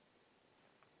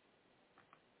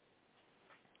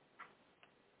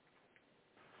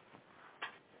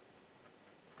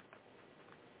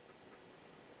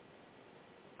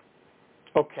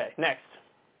 Okay, next.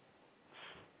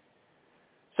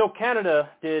 So Canada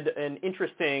did an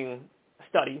interesting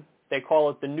study. They call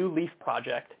it the New Leaf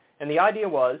Project. And the idea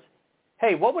was,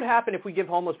 hey, what would happen if we give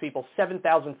homeless people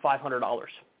 $7,500?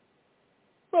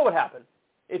 What would happen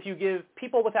if you give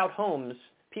people without homes,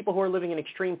 people who are living in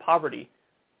extreme poverty,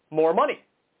 more money?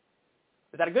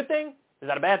 Is that a good thing? Is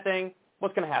that a bad thing?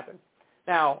 What's going to happen?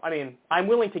 Now, I mean, I'm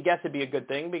willing to guess it'd be a good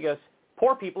thing because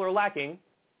Poor people are lacking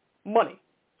money.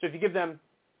 So if you give them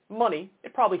money,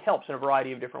 it probably helps in a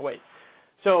variety of different ways.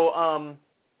 So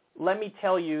let me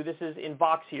tell you, this is in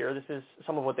Vox here. This is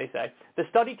some of what they say. The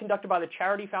study conducted by the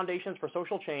Charity Foundations for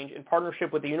Social Change in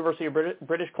partnership with the University of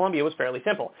British Columbia was fairly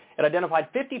simple. It identified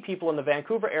 50 people in the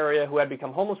Vancouver area who had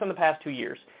become homeless in the past 2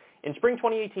 years. In spring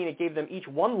 2018, it gave them each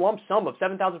one lump sum of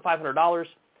 $7,500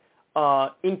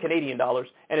 in Canadian dollars,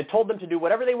 and it told them to do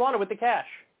whatever they wanted with the cash.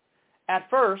 At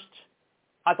first,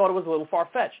 I thought it was a little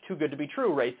far-fetched, too good to be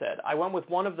true, Ray said. I went with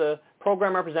one of the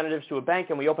program representatives to a bank,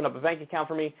 and we opened up a bank account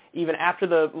for me. Even after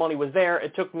the money was there,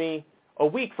 it took me a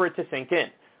week for it to sink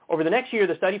in. Over the next year,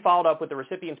 the study followed up with the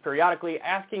recipients periodically,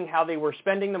 asking how they were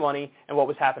spending the money and what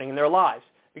was happening in their lives.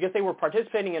 Because they were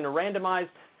participating in a randomized,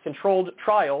 controlled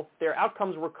trial, their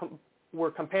outcomes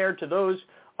were compared to those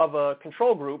of a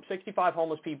control group, 65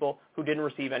 homeless people who didn't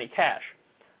receive any cash.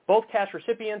 Both cash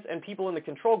recipients and people in the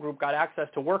control group got access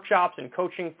to workshops and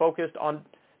coaching focused on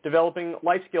developing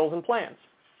life skills and plans.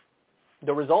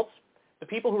 The results? The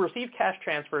people who received cash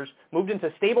transfers moved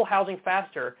into stable housing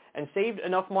faster and saved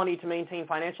enough money to maintain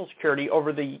financial security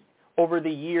over the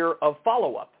year of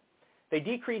follow-up. They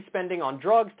decreased spending on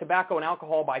drugs, tobacco, and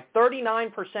alcohol by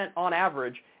 39% on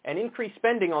average and increased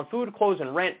spending on food, clothes,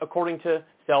 and rent, according to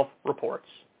self-reports.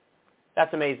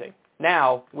 That's amazing.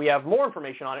 Now, we have more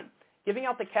information on it. Giving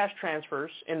out the cash transfers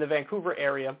in the Vancouver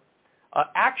area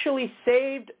actually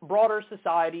saved broader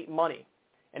society money.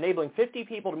 Enabling 50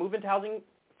 people to move into housing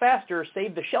faster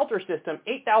saved the shelter system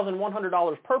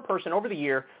 $8,100 per person over the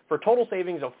year for total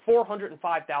savings of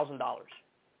 $405,000.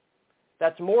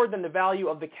 That's more than the value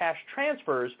of the cash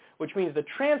transfers, which means the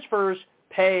transfers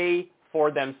pay for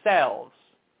themselves.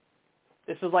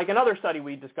 This is like another study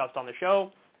we discussed on the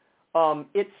show.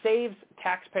 It saves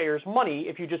taxpayers money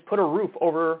if you just put a roof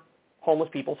over homeless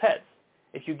people's heads.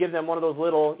 If you give them one of those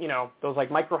little, those like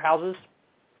micro houses,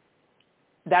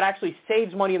 that actually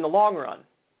saves money in the long run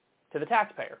to the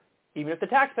taxpayer, even if the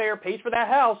taxpayer pays for that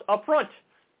house up front.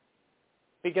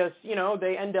 Because,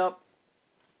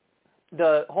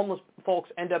 the homeless folks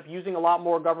end up using a lot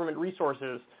more government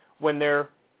resources when they're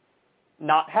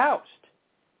not housed.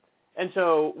 And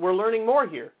so we're learning more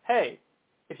here. Hey,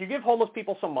 if you give homeless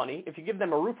people some money, if you give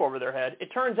them a roof over their head, it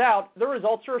turns out the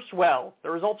results are swell. The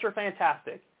results are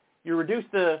fantastic. You reduce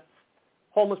the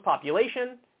homeless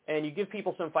population, and you give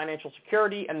people some financial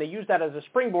security, and they use that as a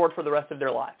springboard for the rest of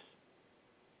their lives.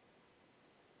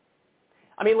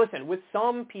 I mean, listen, with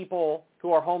some people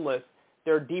who are homeless,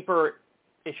 there are deeper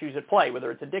issues at play, whether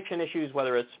it's addiction issues,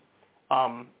 whether it's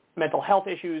mental health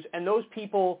issues, and those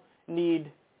people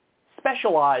need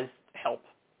specialized help.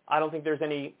 I don't think there's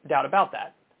any doubt about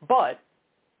that. But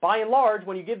by and large,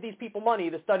 when you give these people money,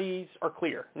 the studies are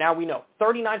clear. Now we know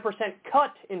 39%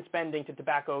 cut in spending to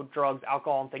tobacco, drugs,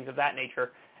 alcohol, and things of that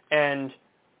nature. And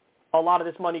a lot of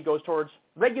this money goes towards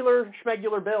regular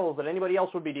schmegular bills that anybody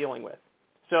else would be dealing with.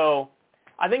 So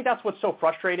I think that's what's so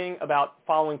frustrating about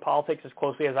following politics as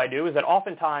closely as I do, is that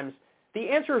oftentimes the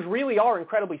answers really are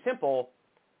incredibly simple,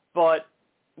 but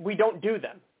we don't do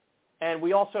them. And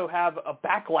we also have a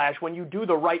backlash when you do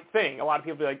the right thing. A lot of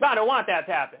people be like, I don't want that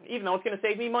to happen, even though it's going to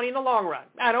save me money in the long run.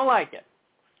 I don't like it.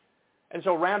 And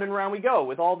so round and round we go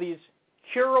with all these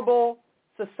curable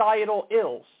societal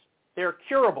ills. They're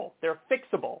curable. They're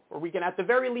fixable. Or we can at the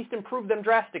very least improve them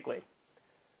drastically.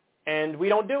 And we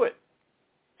don't do it.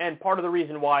 And part of the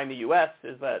reason why in the U.S.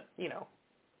 is that,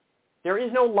 there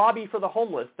is no lobby for the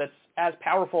homeless that's as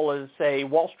powerful as, say,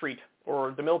 Wall Street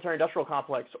or the military-industrial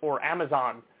complex or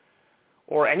Amazon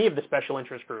or any of the special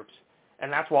interest groups.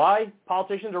 And that's why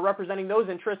politicians are representing those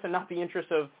interests and not the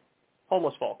interests of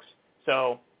homeless folks.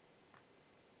 So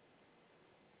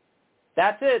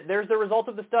that's it. There's the result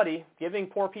of the study. Giving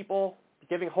homeless people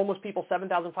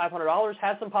 $7,500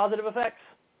 has some positive effects.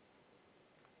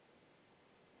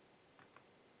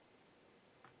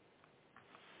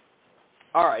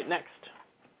 All right, next.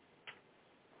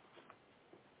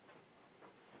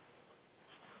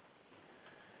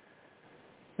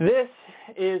 This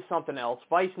is something else.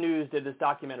 Vice News did this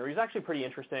documentary. It's actually pretty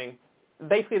interesting.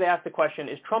 Basically, they asked the question,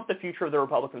 is Trump the future of the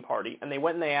Republican Party? And they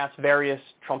went and they asked various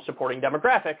Trump-supporting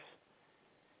demographics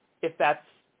if that's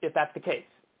the case.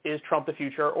 Is Trump the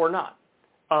future or not?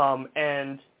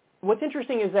 And what's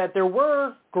interesting is that there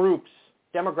were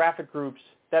demographic groups,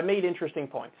 that made interesting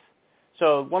points.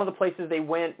 So one of the places they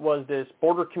went was this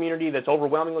border community that's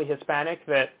overwhelmingly Hispanic,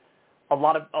 that a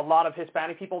lot of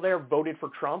Hispanic people there voted for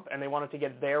Trump, and they wanted to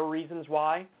get their reasons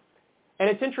why. And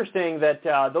it's interesting that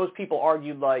those people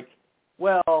argued like,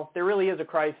 well, there really is a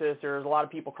crisis. There's a lot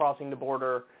of people crossing the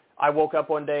border. I woke up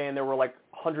one day and there were like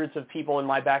hundreds of people in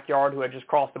my backyard who had just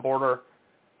crossed the border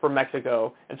from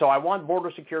Mexico. And so I want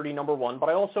border security, number one, but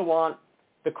I also want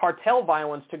the cartel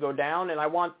violence to go down, and I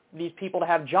want these people to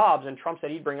have jobs, and Trump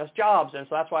said he'd bring us jobs, and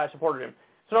so that's why I supported him.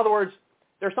 So in other words,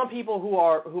 there are some people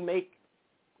who make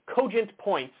cogent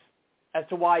points as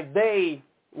to why they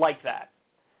like that.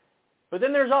 But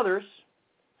then there's others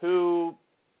who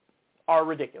are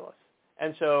ridiculous.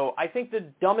 And so I think the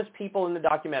dumbest people in the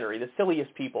documentary, the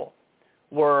silliest people,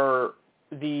 were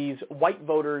these white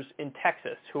voters in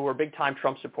Texas who were big-time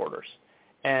Trump supporters.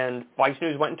 And Vice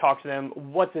News went and talked to them.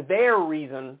 What's their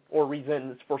reason or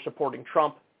reasons for supporting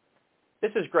Trump?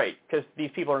 This is great because these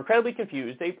people are incredibly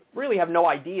confused. They really have no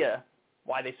idea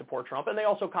why they support Trump, and they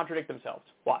also contradict themselves.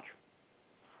 Watch.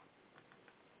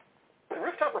 The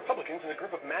Rooftop Republicans is a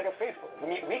group of MAGA faithful who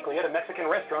meet weekly at a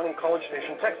Mexican restaurant in College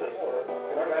Station, Texas.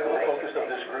 The focus of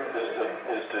this group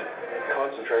is to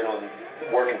concentrate on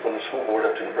working from the school board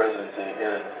up to the presidency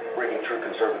and bringing true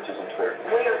conservatism to bear.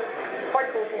 We are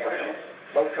hardcore conservatives.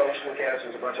 Both coasts look at us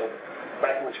as a bunch of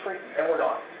backwoods freaks, and we're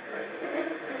not.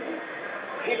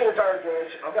 He's a retired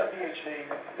judge. I've got a PhD.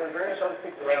 There are various other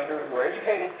people around here who are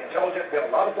educated, intelligent, been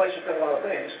a lot of places, been a lot of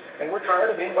things, and we're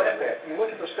tired of being laughed at. You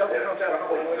look at the stuff that comes out of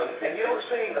Hollywood, and you don't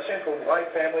see a central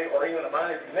white family or even a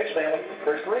mixed family.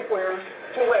 There's 3 queers,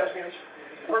 2 lesbians,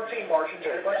 13 Martians,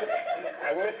 and a bunch of...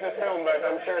 I missed this film, but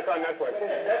I'm sure it's on Netflix.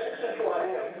 That's the central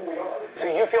idea of who we are. So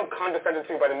you feel condescended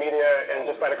to by the media and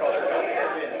just by the culture?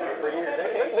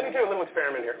 Let me do a little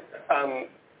experiment here.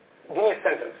 Give me a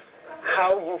sentence.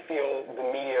 How you feel the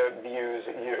media views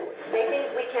you. They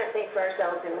think we can't think for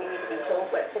ourselves and we need to be told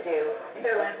what to do.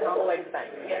 They're laughing all the way to the bank.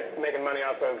 Yes. Making money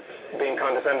off of being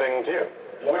condescending to you.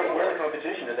 We're in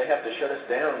competition, and they have to shut us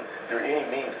down through any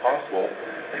means possible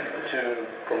to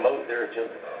promote their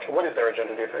agenda. What is their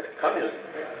agenda, do you think? Communism.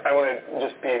 I want to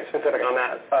just be specific on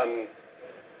that.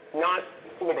 Not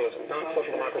liberalism, not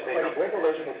social democracy.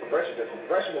 Liberalism is progressivism.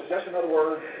 Progressivism is just another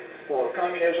word for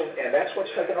communism, and that's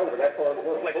what's taken over that part of the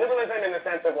world. Like liberalism in the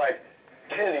sense of like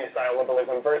Kennedy-style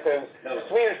liberalism versus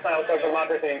Swedish-style social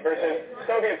democracy versus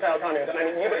Soviet-style communism. I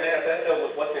mean, you manifesto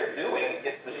with what they're doing,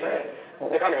 it's the same.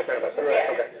 The Communist Manifesto.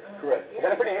 Yeah. Okay. Correct. Is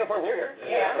that a pretty uniform view here?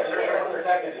 Yeah. Their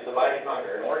tactics is divide and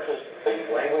conquer. Marxists, they use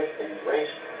language, they use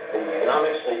race, they use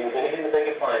economics, they use anything that they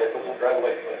can find that puts them right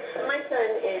away from it. My son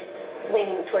is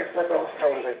leaning towards liberal.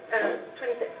 How old is he?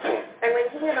 26. And when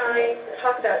he and I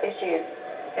talk about issues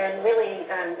and really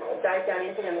dive down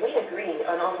into them, we agree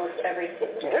on almost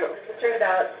everything. You do? We're concerned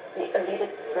about the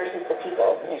elitists versus the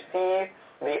people. You see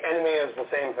the enemy as the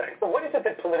same thing. But what is it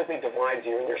that politically divides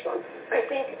you and your son? I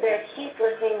think that he's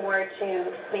listening more to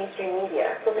mainstream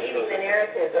media, believing the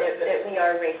narrative that we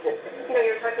are racist. You know,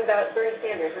 you're talking about Bernie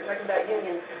Sanders, we're talking about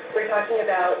unions, we're talking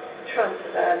about Trump,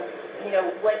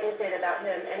 what is it about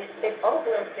him? And it all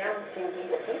boils down to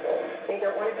these people. They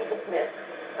don't want to be dismissed,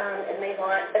 and they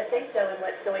want a say-so in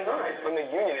what's going on. On the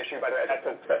union issue, by the way, that's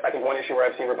I think one issue where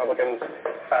I've seen Republicans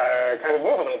kind of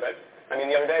move a little bit. I mean,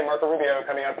 the other day, Marco Rubio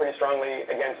coming out pretty strongly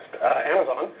against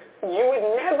Amazon. You would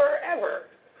never,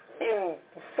 ever, in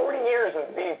 40 years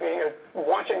of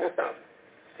watching this stuff,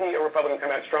 see a Republican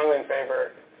come out strongly in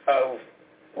favor of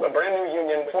a brand new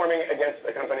union forming against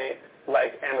a company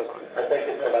like Amazon. I think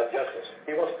it's about justice.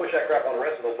 He wants to push that crap on the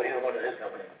rest of us, but he doesn't want it in his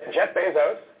company. Jeff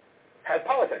Bezos has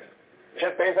politics.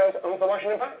 Jeff Bezos owns the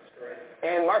Washington Post. Right.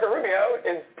 And Marco Rubio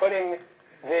is putting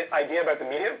the idea about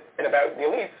the media and about the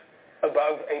elites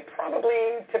above a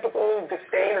probably typical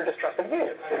disdain or distrust of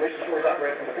unions. The racist stores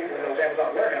operate from the people in those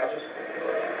Amazon warehouses.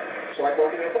 So like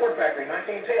working in a Ford factory in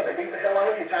 1910, they beat the hell out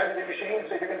of you, tied to the machine,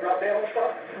 so you can drop down on the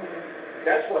stuff.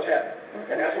 That's what's happening.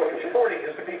 And that's what we're supporting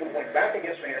is the people going back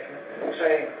against management and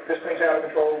saying, this thing's out of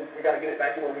control, we got to get it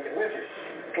back to where we can live here.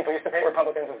 People used to paint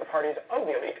Republicans as the parties of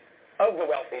the elite, of the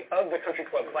wealthy, of the country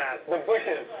club class, the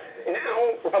Bushes. And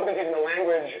now, Republicans using the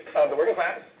language of the working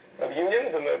class, of unions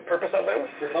and the purpose of them.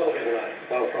 Republicans are right.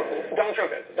 Donald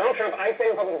Trump is. Donald Trump, I say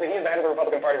Republicans, he's bad at the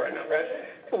Republican Party right now, right?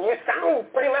 You sound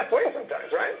pretty left-wing sometimes,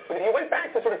 right? But if you went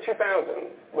back to sort of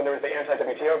 2000, when there was the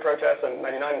anti-WTO protests in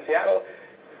 99 in Seattle,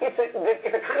 it's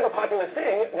a kind of a populist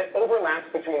thing that overlaps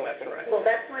between left and right. Well,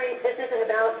 that's why this isn't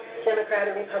about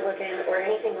Democrat or Republican or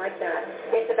anything like that.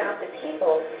 It's about the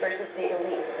people versus the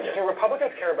elite. Do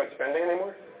Republicans care about spending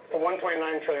anymore? The $1.9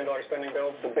 trillion spending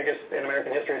bill, the biggest in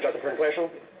American history adjusted for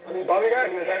inflation. Bother you guys?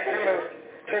 I mean, is that kind of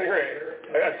to a degree?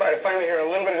 I finally hear a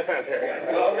little bit of dissent here.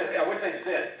 Well, I wouldn't say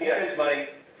dissent. He spends money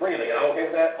freely, and I'm okay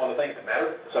with that on the things that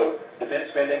matter. So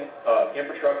defense spending,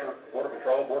 infrastructure, border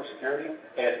control, border security,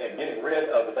 and getting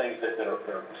rid of the things that are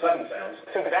sudden sounds.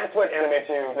 So that's what animates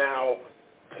you now: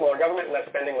 smaller government, less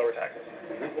spending, lower taxes.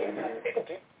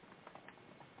 Mm-hmm.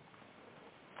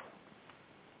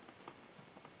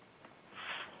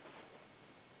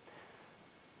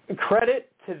 credit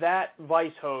to that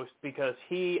Vice host, because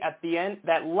he, at the end,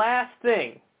 that last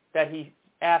thing that he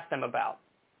asked them about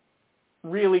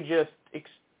really just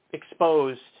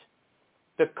exposed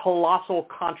the colossal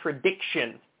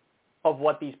contradiction of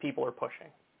what these people are pushing.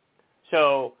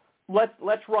 So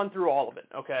let's run through all of it,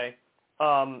 okay?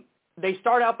 They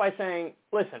start out by saying,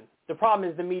 listen, the problem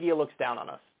is the media looks down on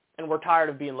us, and we're tired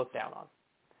of being looked down on.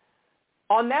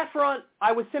 On that front,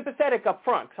 I was sympathetic up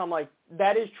front, because I'm like,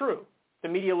 that is true. The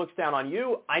media looks down on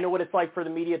you. I know what it's like for the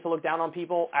media to look down on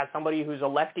people. As somebody who's a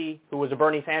lefty, who was a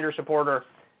Bernie Sanders supporter,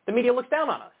 the media looks down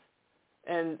on us.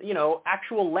 And, you know,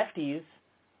 actual lefties,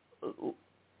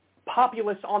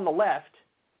 populists on the left,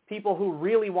 people who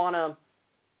really want to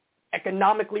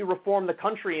economically reform the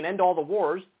country and end all the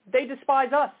wars, they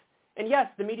despise us. And yes,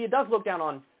 the media does look down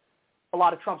on a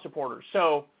lot of Trump supporters.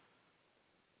 So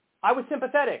I was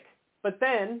sympathetic. But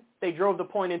then they drove the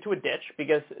point into a ditch,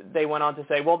 because they went on to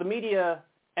say, well, the media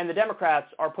and the Democrats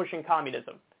are pushing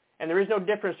communism. And there is no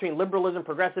difference between liberalism,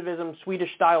 progressivism,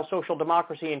 Swedish-style social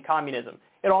democracy, and communism.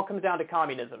 It all comes down to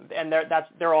communism, and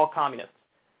they're all communists.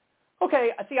 Okay,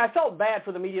 see, I felt bad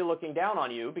for the media looking down on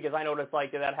you, because I know what it's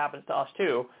like that happens to us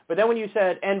too. But then when you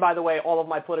said, and by the way, all of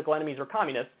my political enemies are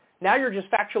communists, now you're just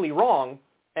factually wrong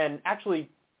and actually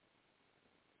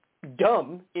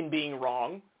dumb in being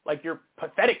wrong. Like, you're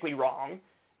pathetically wrong,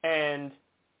 and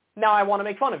now I want to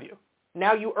make fun of you.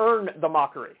 Now you earn the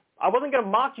mockery. I wasn't going to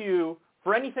mock you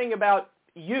for anything about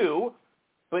you,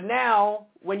 but now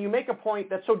when you make a point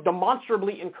that's so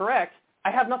demonstrably incorrect, I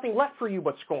have nothing left for you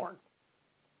but scorn.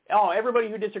 Oh,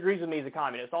 everybody who disagrees with me is a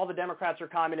communist. All the Democrats are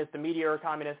communists. The media are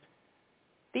communists.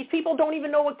 These people don't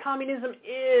even know what communism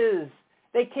is.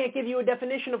 They can't give you a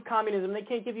definition of communism. They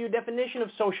can't give you a definition of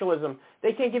socialism.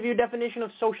 They can't give you a definition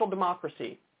of social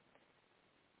democracy.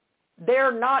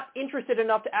 They're not interested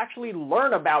enough to actually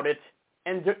learn about it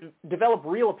and develop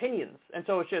real opinions. And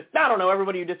so it's just, I don't know,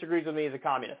 everybody who disagrees with me is a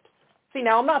communist. See,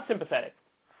 now I'm not sympathetic.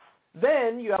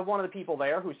 Then you have one of the people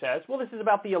there who says, well, this is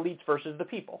about the elites versus the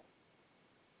people.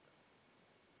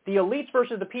 The elites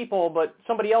versus the people, but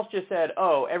somebody else just said,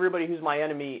 oh, everybody who's my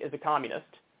enemy is a communist.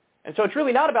 And so it's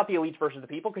really not about the elites versus the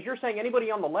people, because you're saying anybody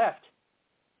on the left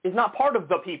is not part of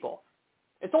the people.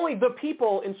 It's only the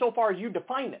people insofar as you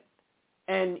define it.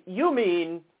 And you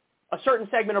mean a certain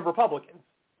segment of Republicans.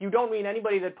 You don't mean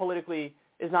anybody that politically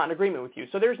is not in agreement with you.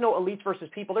 So there's no elites versus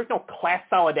people. There's no class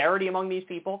solidarity among these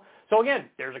people. So again,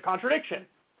 there's a contradiction.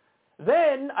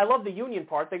 Then, I love the union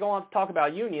part. They go on to talk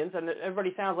about unions, and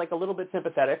everybody sounds like a little bit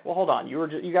sympathetic. Well, hold on.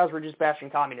 You guys were just bashing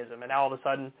communism, and now all of a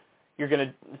sudden you're going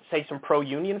to say some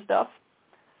pro-union stuff?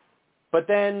 But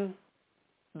then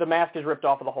the mask is ripped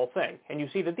off of the whole thing, and you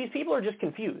see that these people are just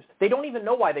confused. They don't even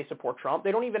know why they support Trump.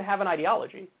 They don't even have an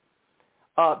ideology.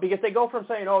 Because they go from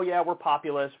saying, oh, yeah, we're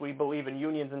populists, we believe in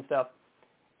unions and stuff.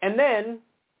 And then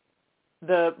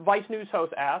the Vice News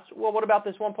host asks, well, what about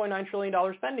this $1.9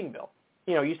 trillion spending bill?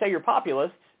 You know, you say you're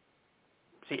populists.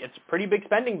 See, it's a pretty big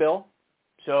spending bill.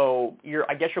 So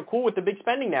I guess you're cool with the big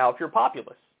spending now if you're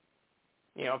populist.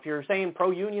 You know, if you're saying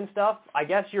pro-union stuff, I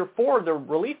guess you're for the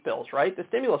relief bills, right? The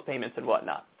stimulus payments and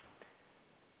whatnot.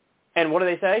 And what do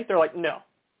they say? They're like, no.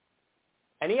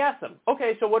 And he asks them,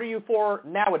 okay, so what are you for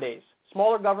nowadays?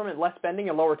 Smaller government, less spending,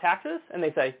 and lower taxes? And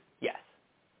they say, yes.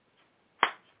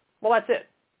 Well, that's it.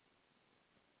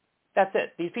 That's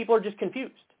it. These people are just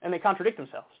confused, and they contradict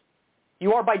themselves.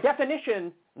 You are, by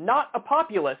definition, not a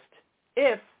populist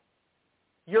if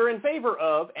you're in favor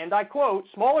of, and I quote,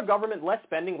 smaller government, less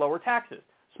spending, lower taxes.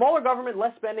 Smaller government,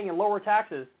 less spending, and lower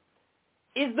taxes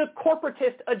is the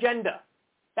corporatist agenda.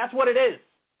 That's what it is.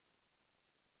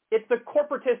 It's the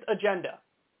corporatist agenda.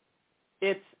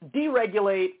 It's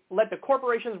deregulate, let the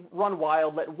corporations run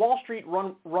wild, let Wall Street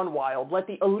run wild, let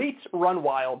the elites run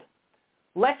wild.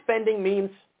 Less spending means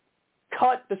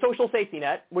cut the social safety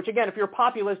net, which again, if you're a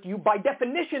populist, you by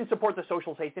definition support the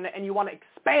social safety net and you want to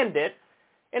expand it.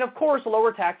 And of course,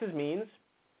 lower taxes means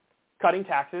cutting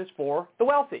taxes for the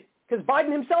wealthy. Because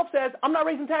Biden himself says, I'm not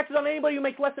raising taxes on anybody who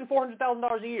makes less than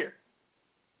 $400,000 a year.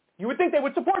 You would think they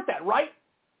would support that, right?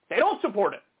 They don't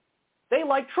support it. They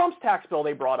like Trump's tax bill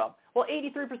they brought up. Well,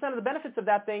 83% of the benefits of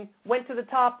that thing went to the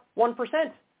top 1%.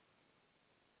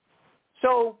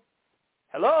 So,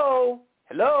 hello,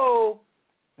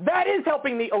 that is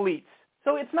helping the elites.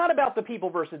 So it's not about the people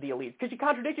versus the elites, because you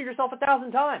contradicted yourself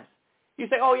 1,000 times. You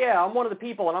say, oh yeah, I'm one of the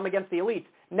people and I'm against the elites.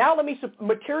 Now let me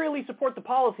materially support the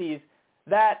policies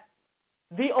that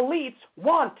the elites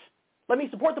want. Let me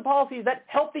support the policies that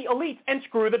help the elites and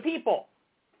screw the people.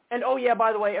 And oh yeah,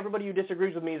 by the way, everybody who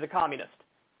disagrees with me is a communist.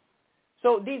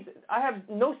 So I have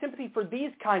no sympathy for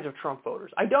these kinds of Trump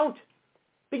voters. I don't.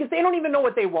 because they don't even know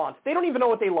what they want. They don't even know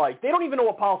what they like. They don't even know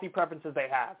what policy preferences they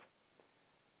have.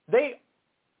 They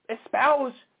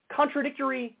espouse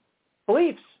contradictory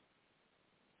beliefs.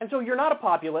 And so you're not a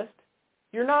populist.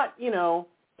 You're not,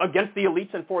 against the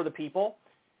elites and for the people.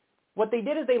 What they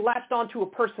did is they latched onto a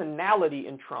personality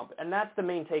in Trump, and that's the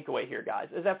main takeaway here, guys,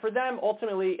 is that for them,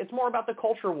 ultimately, it's more about the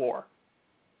culture war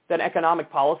than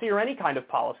economic policy or any kind of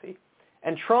policy.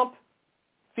 And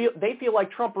they feel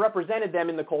like Trump represented them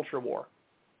in the culture war.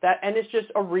 And it's just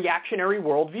a reactionary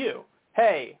worldview.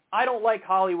 Hey, I don't like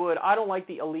Hollywood. I don't like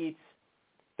the elites,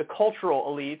 the cultural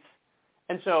elites.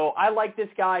 And so I like this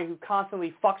guy who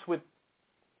constantly fucks with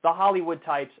the Hollywood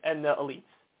types and the elites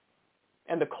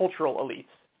and the cultural elites.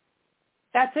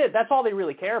 That's it. That's all they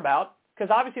really care about,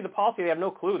 because obviously the policy, they have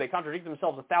no clue. They contradict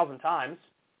themselves 1,000 times.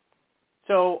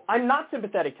 So I'm not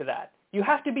sympathetic to that. You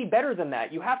have to be better than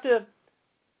that. You have to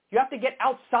get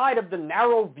outside of the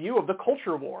narrow view of the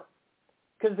culture war,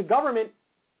 because the government,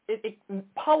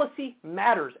 policy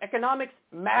matters. Economics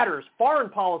matters. Foreign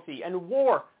policy and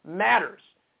war matters.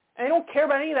 And they don't care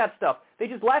about any of that stuff. They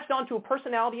just latched onto a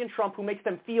personality in Trump who makes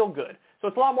them feel good. So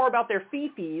it's a lot more about their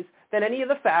fee-fees than any of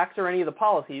the facts or any of the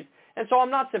policies. And so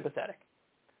I'm not sympathetic.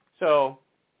 So,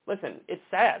 listen, it's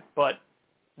sad, but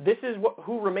this is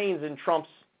who remains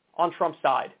on Trump's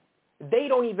side. They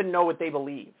don't even know what they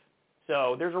believe.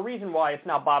 So there's a reason why it's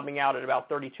now bottoming out at about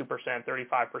 32%,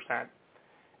 35%.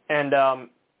 And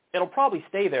it'll probably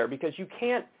stay there, because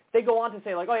they go on to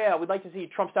say, like, oh yeah, we'd like to see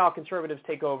Trump-style conservatives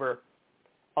take over,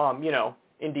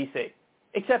 in D.C.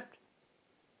 Except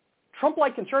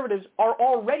Trump-like conservatives are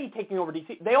already taking over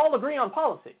D.C. They all agree on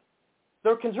policy.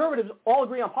 The conservatives all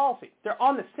agree on policy. They're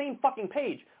on the same fucking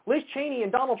page. Liz Cheney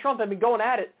and Donald Trump have been going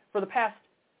at it for the past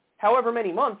however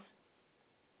many months.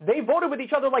 They voted with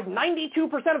each other like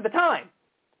 92% of the time.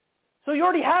 So you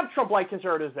already have Trump-like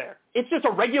conservatives there. It's just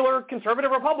a regular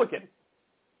conservative Republican.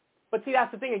 But see,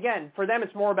 that's the thing again. For them,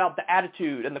 it's more about the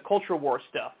attitude and the culture war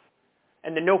stuff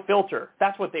and the no filter.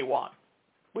 That's what they want,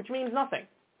 which means nothing.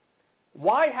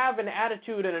 Why have an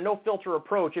attitude and a no-filter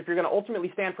approach if you're going to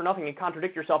ultimately stand for nothing and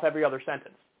contradict yourself every other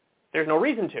sentence? There's no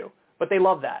reason to, but they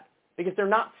love that because they're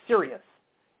not serious.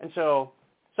 And so,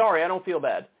 sorry, I don't feel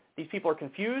bad. These people are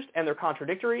confused and they're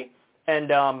contradictory, and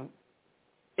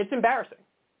it's embarrassing.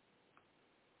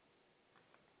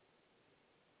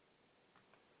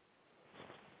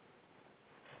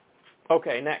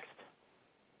 Okay, next.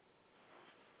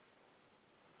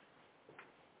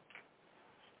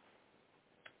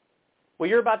 What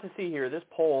you're about to see here, this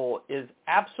poll is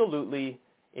absolutely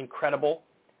incredible.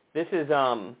 This is,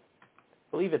 I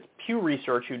believe it's Pew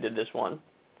Research who did this one.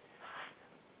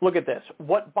 Look at this.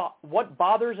 What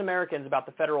bothers Americans about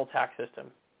the federal tax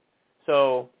system?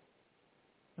 So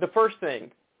the first thing,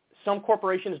 some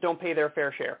corporations don't pay their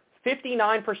fair share.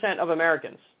 59% of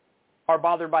Americans are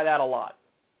bothered by that a lot.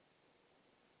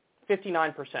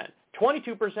 59%.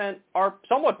 22% are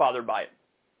somewhat bothered by it.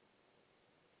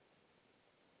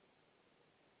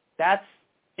 That's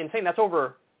insane. That's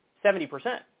over 70%.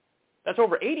 That's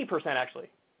over 80% actually.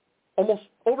 Almost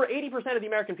over 80% of the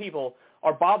American people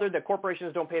are bothered that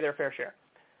corporations don't pay their fair share.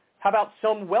 How about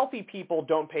some wealthy people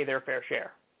don't pay their fair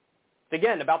share?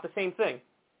 Again, about the same thing.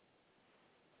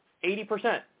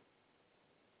 80%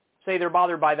 say they're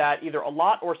bothered by that either a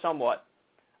lot or somewhat.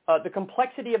 The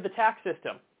complexity of the tax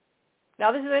system.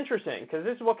 Now this is interesting because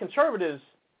this is what conservatives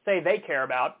say they care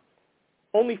about.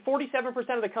 Only 47%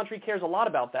 of the country cares a lot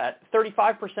about that.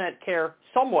 35% care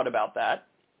somewhat about that.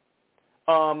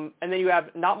 And then you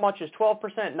have not much is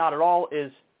 12%, not at all is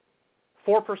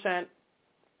 4%.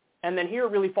 And then here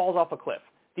it really falls off a cliff.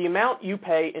 The amount you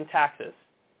pay in taxes.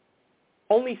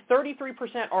 Only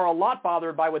 33% are a lot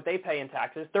bothered by what they pay in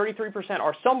taxes. 33%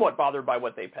 are somewhat bothered by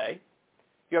what they pay.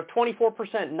 You have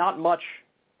 24% not much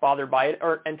bothered by it,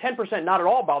 and 10% not at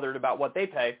all bothered about what they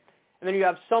pay. And then you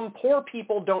have some poor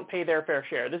people don't pay their fair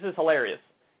share. This is hilarious.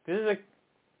 This is a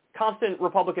constant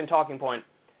Republican talking point,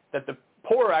 that the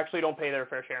poor actually don't pay their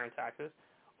fair share in taxes.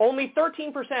 Only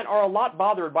 13% are a lot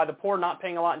bothered by the poor not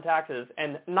paying a lot in taxes,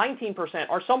 and 19%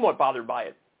 are somewhat bothered by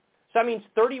it. So that means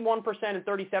 31% and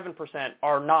 37%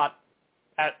 are not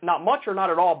much or not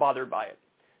at all bothered by it.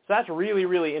 So that's really,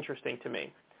 really interesting to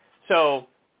me. So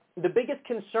the biggest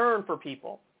concern for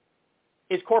people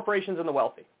is corporations and the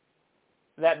wealthy,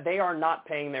 that they are not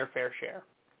paying their fair share.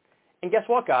 And guess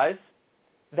what, guys?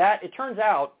 That it turns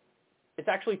out it's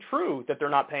actually true that they're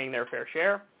not paying their fair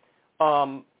share.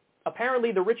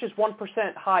 Apparently, the richest 1%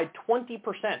 hide 20%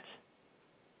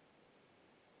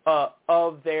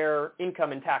 of their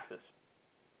income in taxes.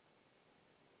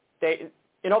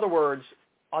 In other words,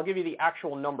 I'll give you the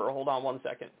actual number. Hold on one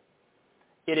second.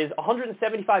 It is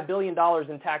 $175 billion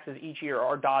in taxes each year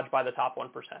are dodged by the top 1%.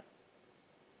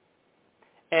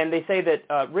 And they say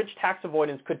that rich tax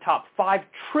avoidance could top $5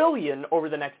 trillion over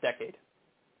the next decade.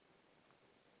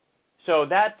 So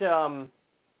that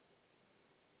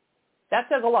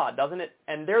says a lot, doesn't it?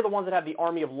 And they're the ones that have the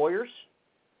army of lawyers.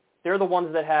 They're the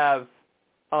ones that have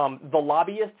the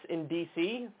lobbyists in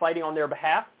D.C. fighting on their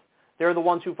behalf. They're the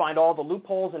ones who find all the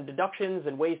loopholes and deductions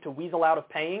and ways to weasel out of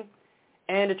paying.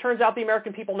 And it turns out the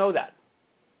American people know that.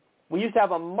 We used to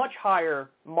have a much higher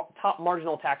top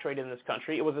marginal tax rate in this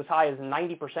country. It was as high as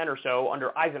 90% or so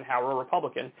under Eisenhower, a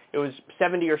Republican. It was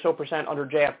 70 or so percent under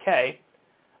JFK.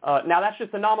 Now, that's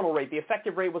just the nominal rate. The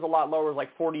effective rate was a lot lower,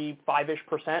 like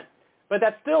 45-ish%. But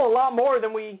that's still a lot more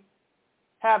than we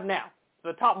have now.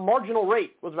 The top marginal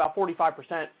rate was about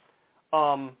 45%.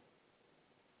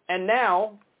 And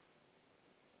now,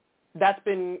 that's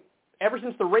been, ever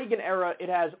since the Reagan era, it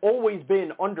has always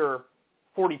been under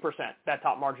 40%, that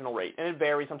top marginal rate. And it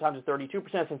varies. Sometimes it's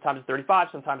 32%, sometimes it's 35,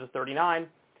 sometimes it's 39.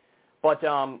 But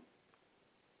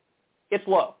it's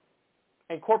low.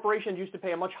 And corporations used to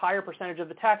pay a much higher percentage of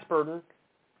the tax burden.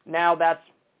 Now that's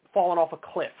fallen off a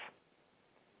cliff.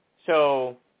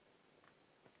 So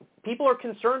people are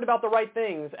concerned about the right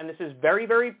things, and this is very,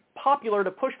 very popular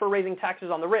to push for raising taxes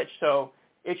on the rich. So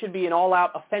it should be an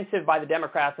all-out offensive by the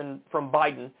Democrats and from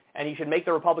Biden, and he should make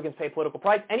the Republicans pay political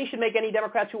price, and he should make any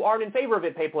Democrats who aren't in favor of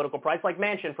it pay political price, like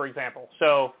Manchin, for example.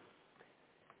 So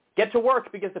get to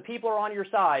work because the people are on your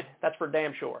side. That's for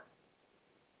damn sure.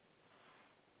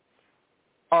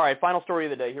 All right, final story of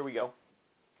the day. Here we go.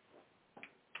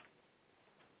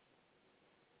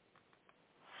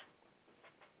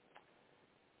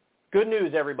 Good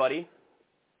news, everybody.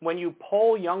 When you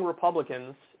poll young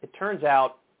Republicans, it turns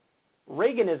out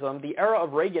Reaganism, the era of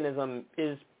Reaganism,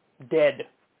 is dead.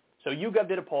 So YouGov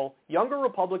did a poll. Younger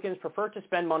Republicans prefer to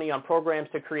spend money on programs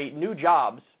to create new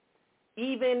jobs,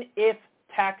 even if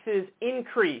taxes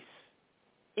increase.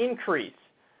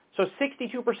 So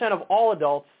 62% of all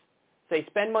adults say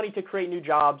spend money to create new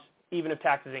jobs, even if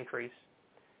taxes increase.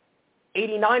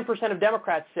 89% of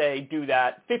Democrats say do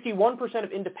that. 51%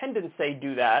 of independents say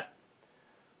do that.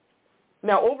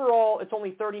 Now, overall, it's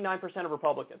only 39% of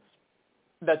Republicans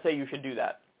that say you should do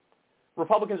that.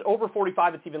 Republicans over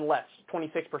 45, it's even less,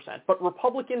 26%. But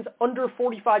Republicans under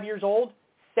 45 years old,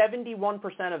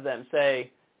 71% of them say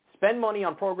spend money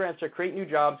on programs to create new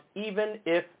jobs, even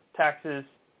if taxes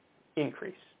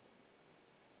increase.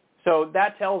 So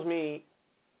that tells me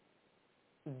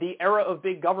the era of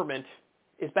big government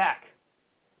is back.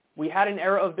 We had an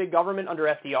era of big government under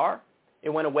FDR. It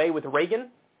went away with Reagan,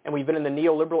 and we've been in the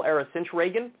neoliberal era since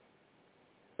Reagan.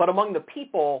 But among the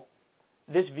people,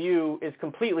 this view is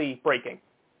completely breaking.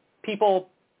 People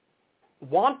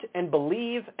want and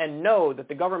believe and know that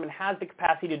the government has the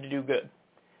capacity to do good.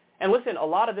 And listen, a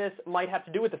lot of this might have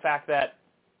to do with the fact that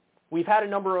we've had a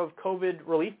number of COVID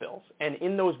relief bills, and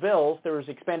in those bills, there was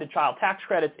expanded child tax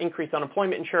credits, increased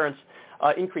unemployment insurance,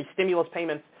 increased stimulus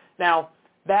payments. Now,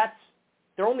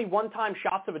 they're only one-time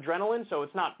shots of adrenaline, so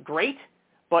it's not great,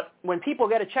 but when people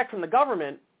get a check from the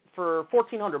government for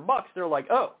 $1,400, they're like,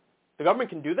 oh, the government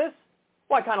can do this?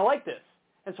 Well, I kind of like this.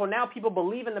 And so now people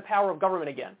believe in the power of government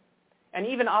again. And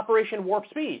even Operation Warp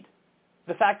Speed,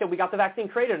 the fact that we got the vaccine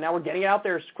created and now we're getting it out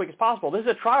there as quick as possible. This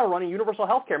is a trial running universal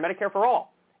health care, Medicare for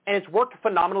all. And it's worked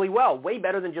phenomenally well, way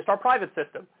better than just our private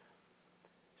system.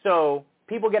 So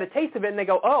people get a taste of it and they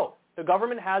go, oh, the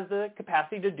government has the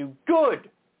capacity to do good.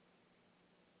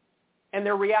 And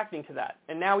they're reacting to that.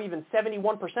 And now even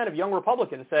 71% of young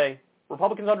Republicans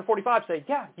under 45 say,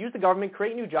 yeah, use the government,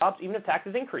 create new jobs, even if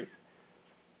taxes increase.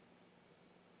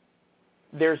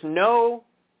 There's no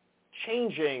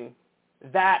changing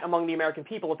that among the American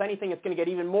people. If anything, it's going to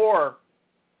get even more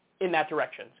in that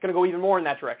direction. It's going to go even more in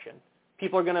that direction.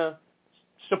 People are going to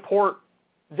support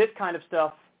this kind of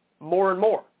stuff more and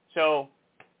more. So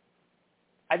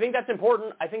I think that's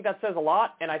important. I think that says a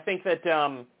lot. And I think that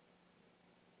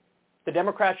the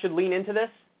Democrats should lean into this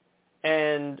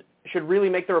and should really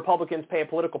make the Republicans pay a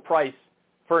political price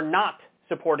for not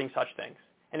supporting such things.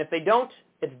 And if they don't,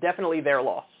 it's definitely their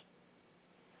loss.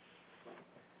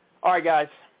 All right, guys.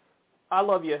 I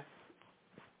love you.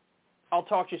 I'll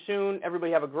talk to you soon.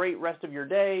 Everybody have a great rest of your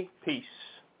day. Peace.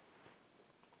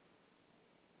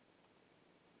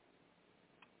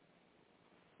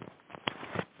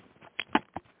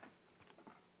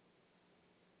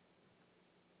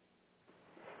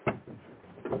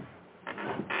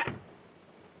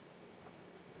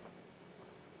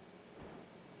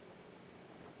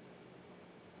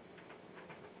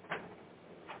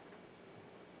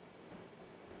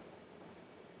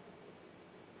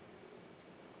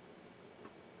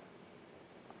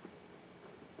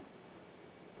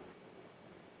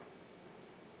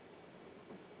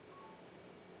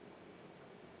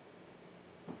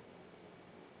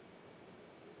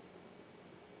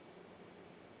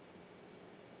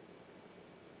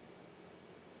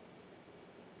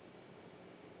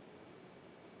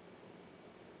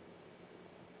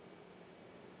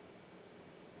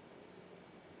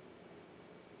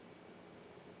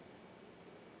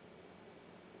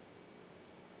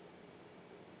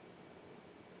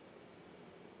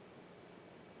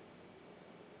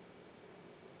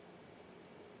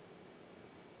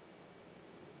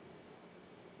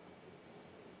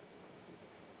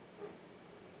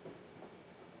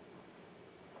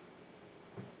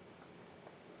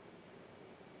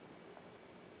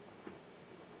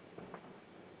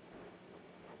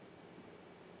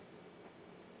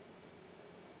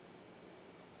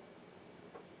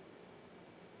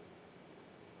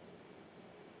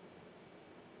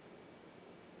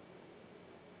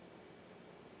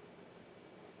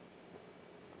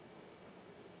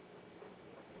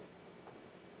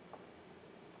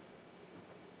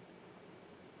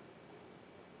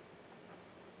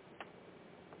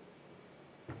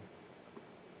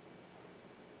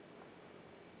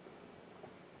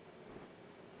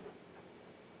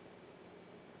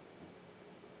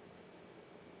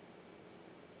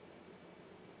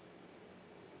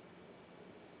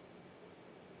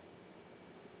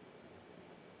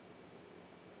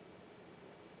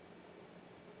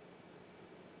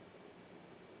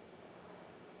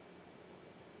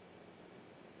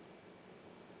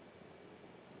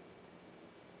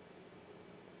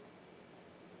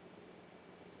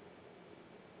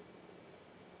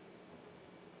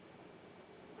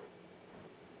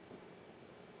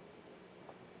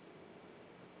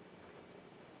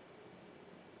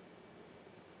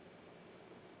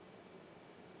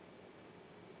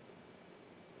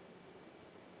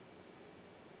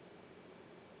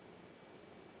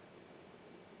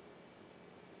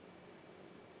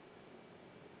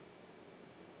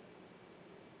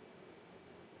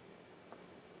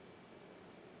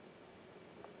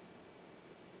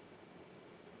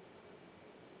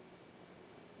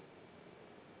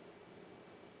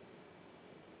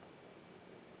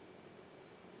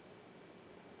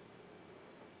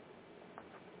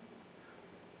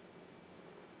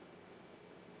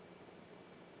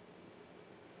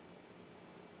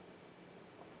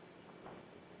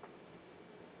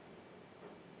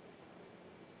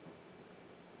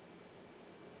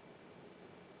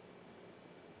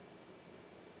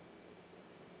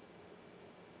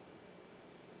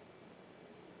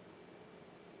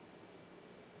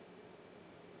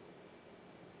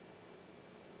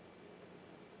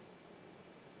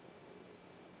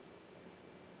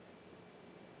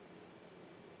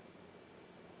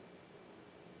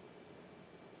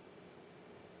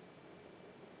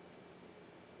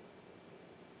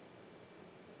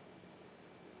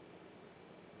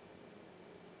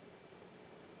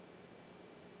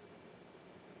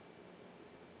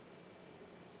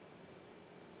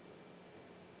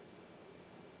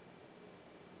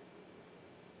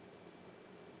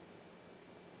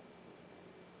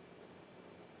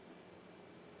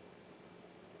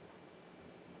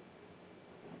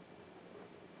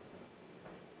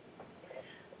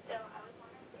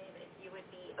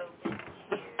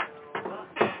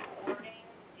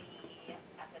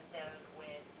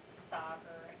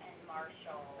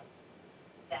 Marshall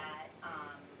that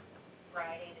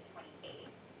Friday the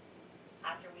 28th,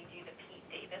 after we do the Pete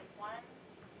Davis one.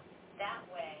 That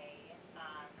way,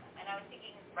 and I was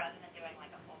thinking rather than doing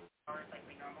like a full hours like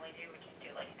we normally do, which is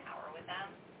do like an hour with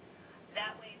them,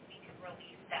 that way we could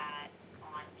release that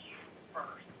on June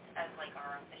 1st as like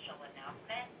our official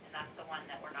announcement, and that's the one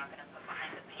that we're not going to put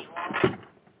behind the paywall.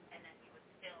 And then we would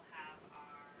still have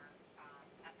our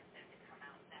episode to come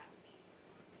out that week.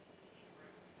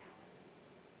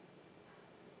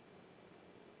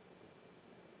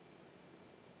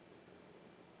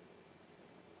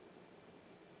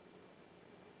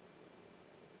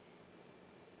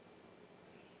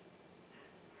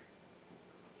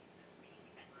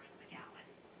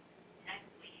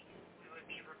 Next week, we would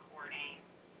be recording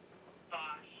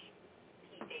Bosch,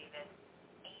 Pete Davis,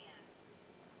 and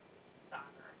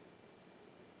soccer.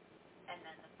 And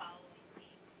then the following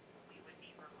week, we would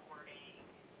be recording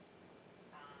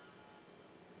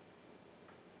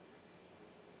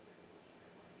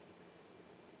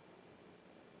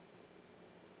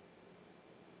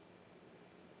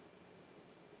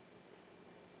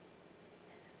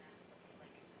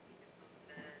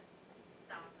the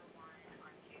soccer one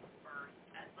on June 1st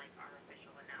as like our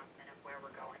official announcement of where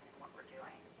we're going and what we're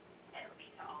doing. And it would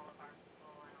be to all of our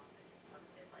people and also just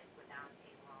posted like without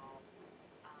paywall.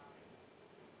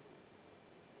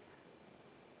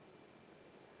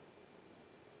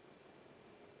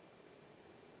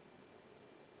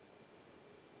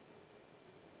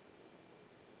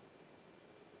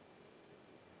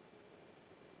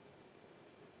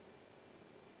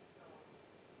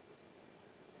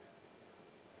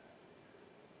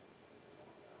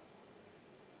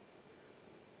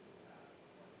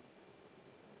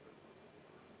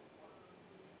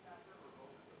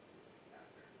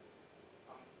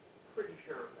 Pretty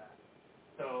sure of that.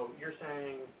 So you're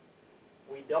saying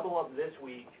we double up this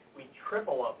week, we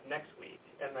triple up next week,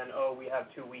 and then, we have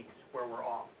 2 weeks where we're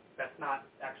off. That's not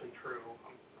actually true.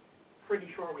 I'm pretty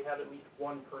sure we have at least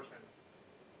one person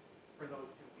for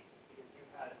those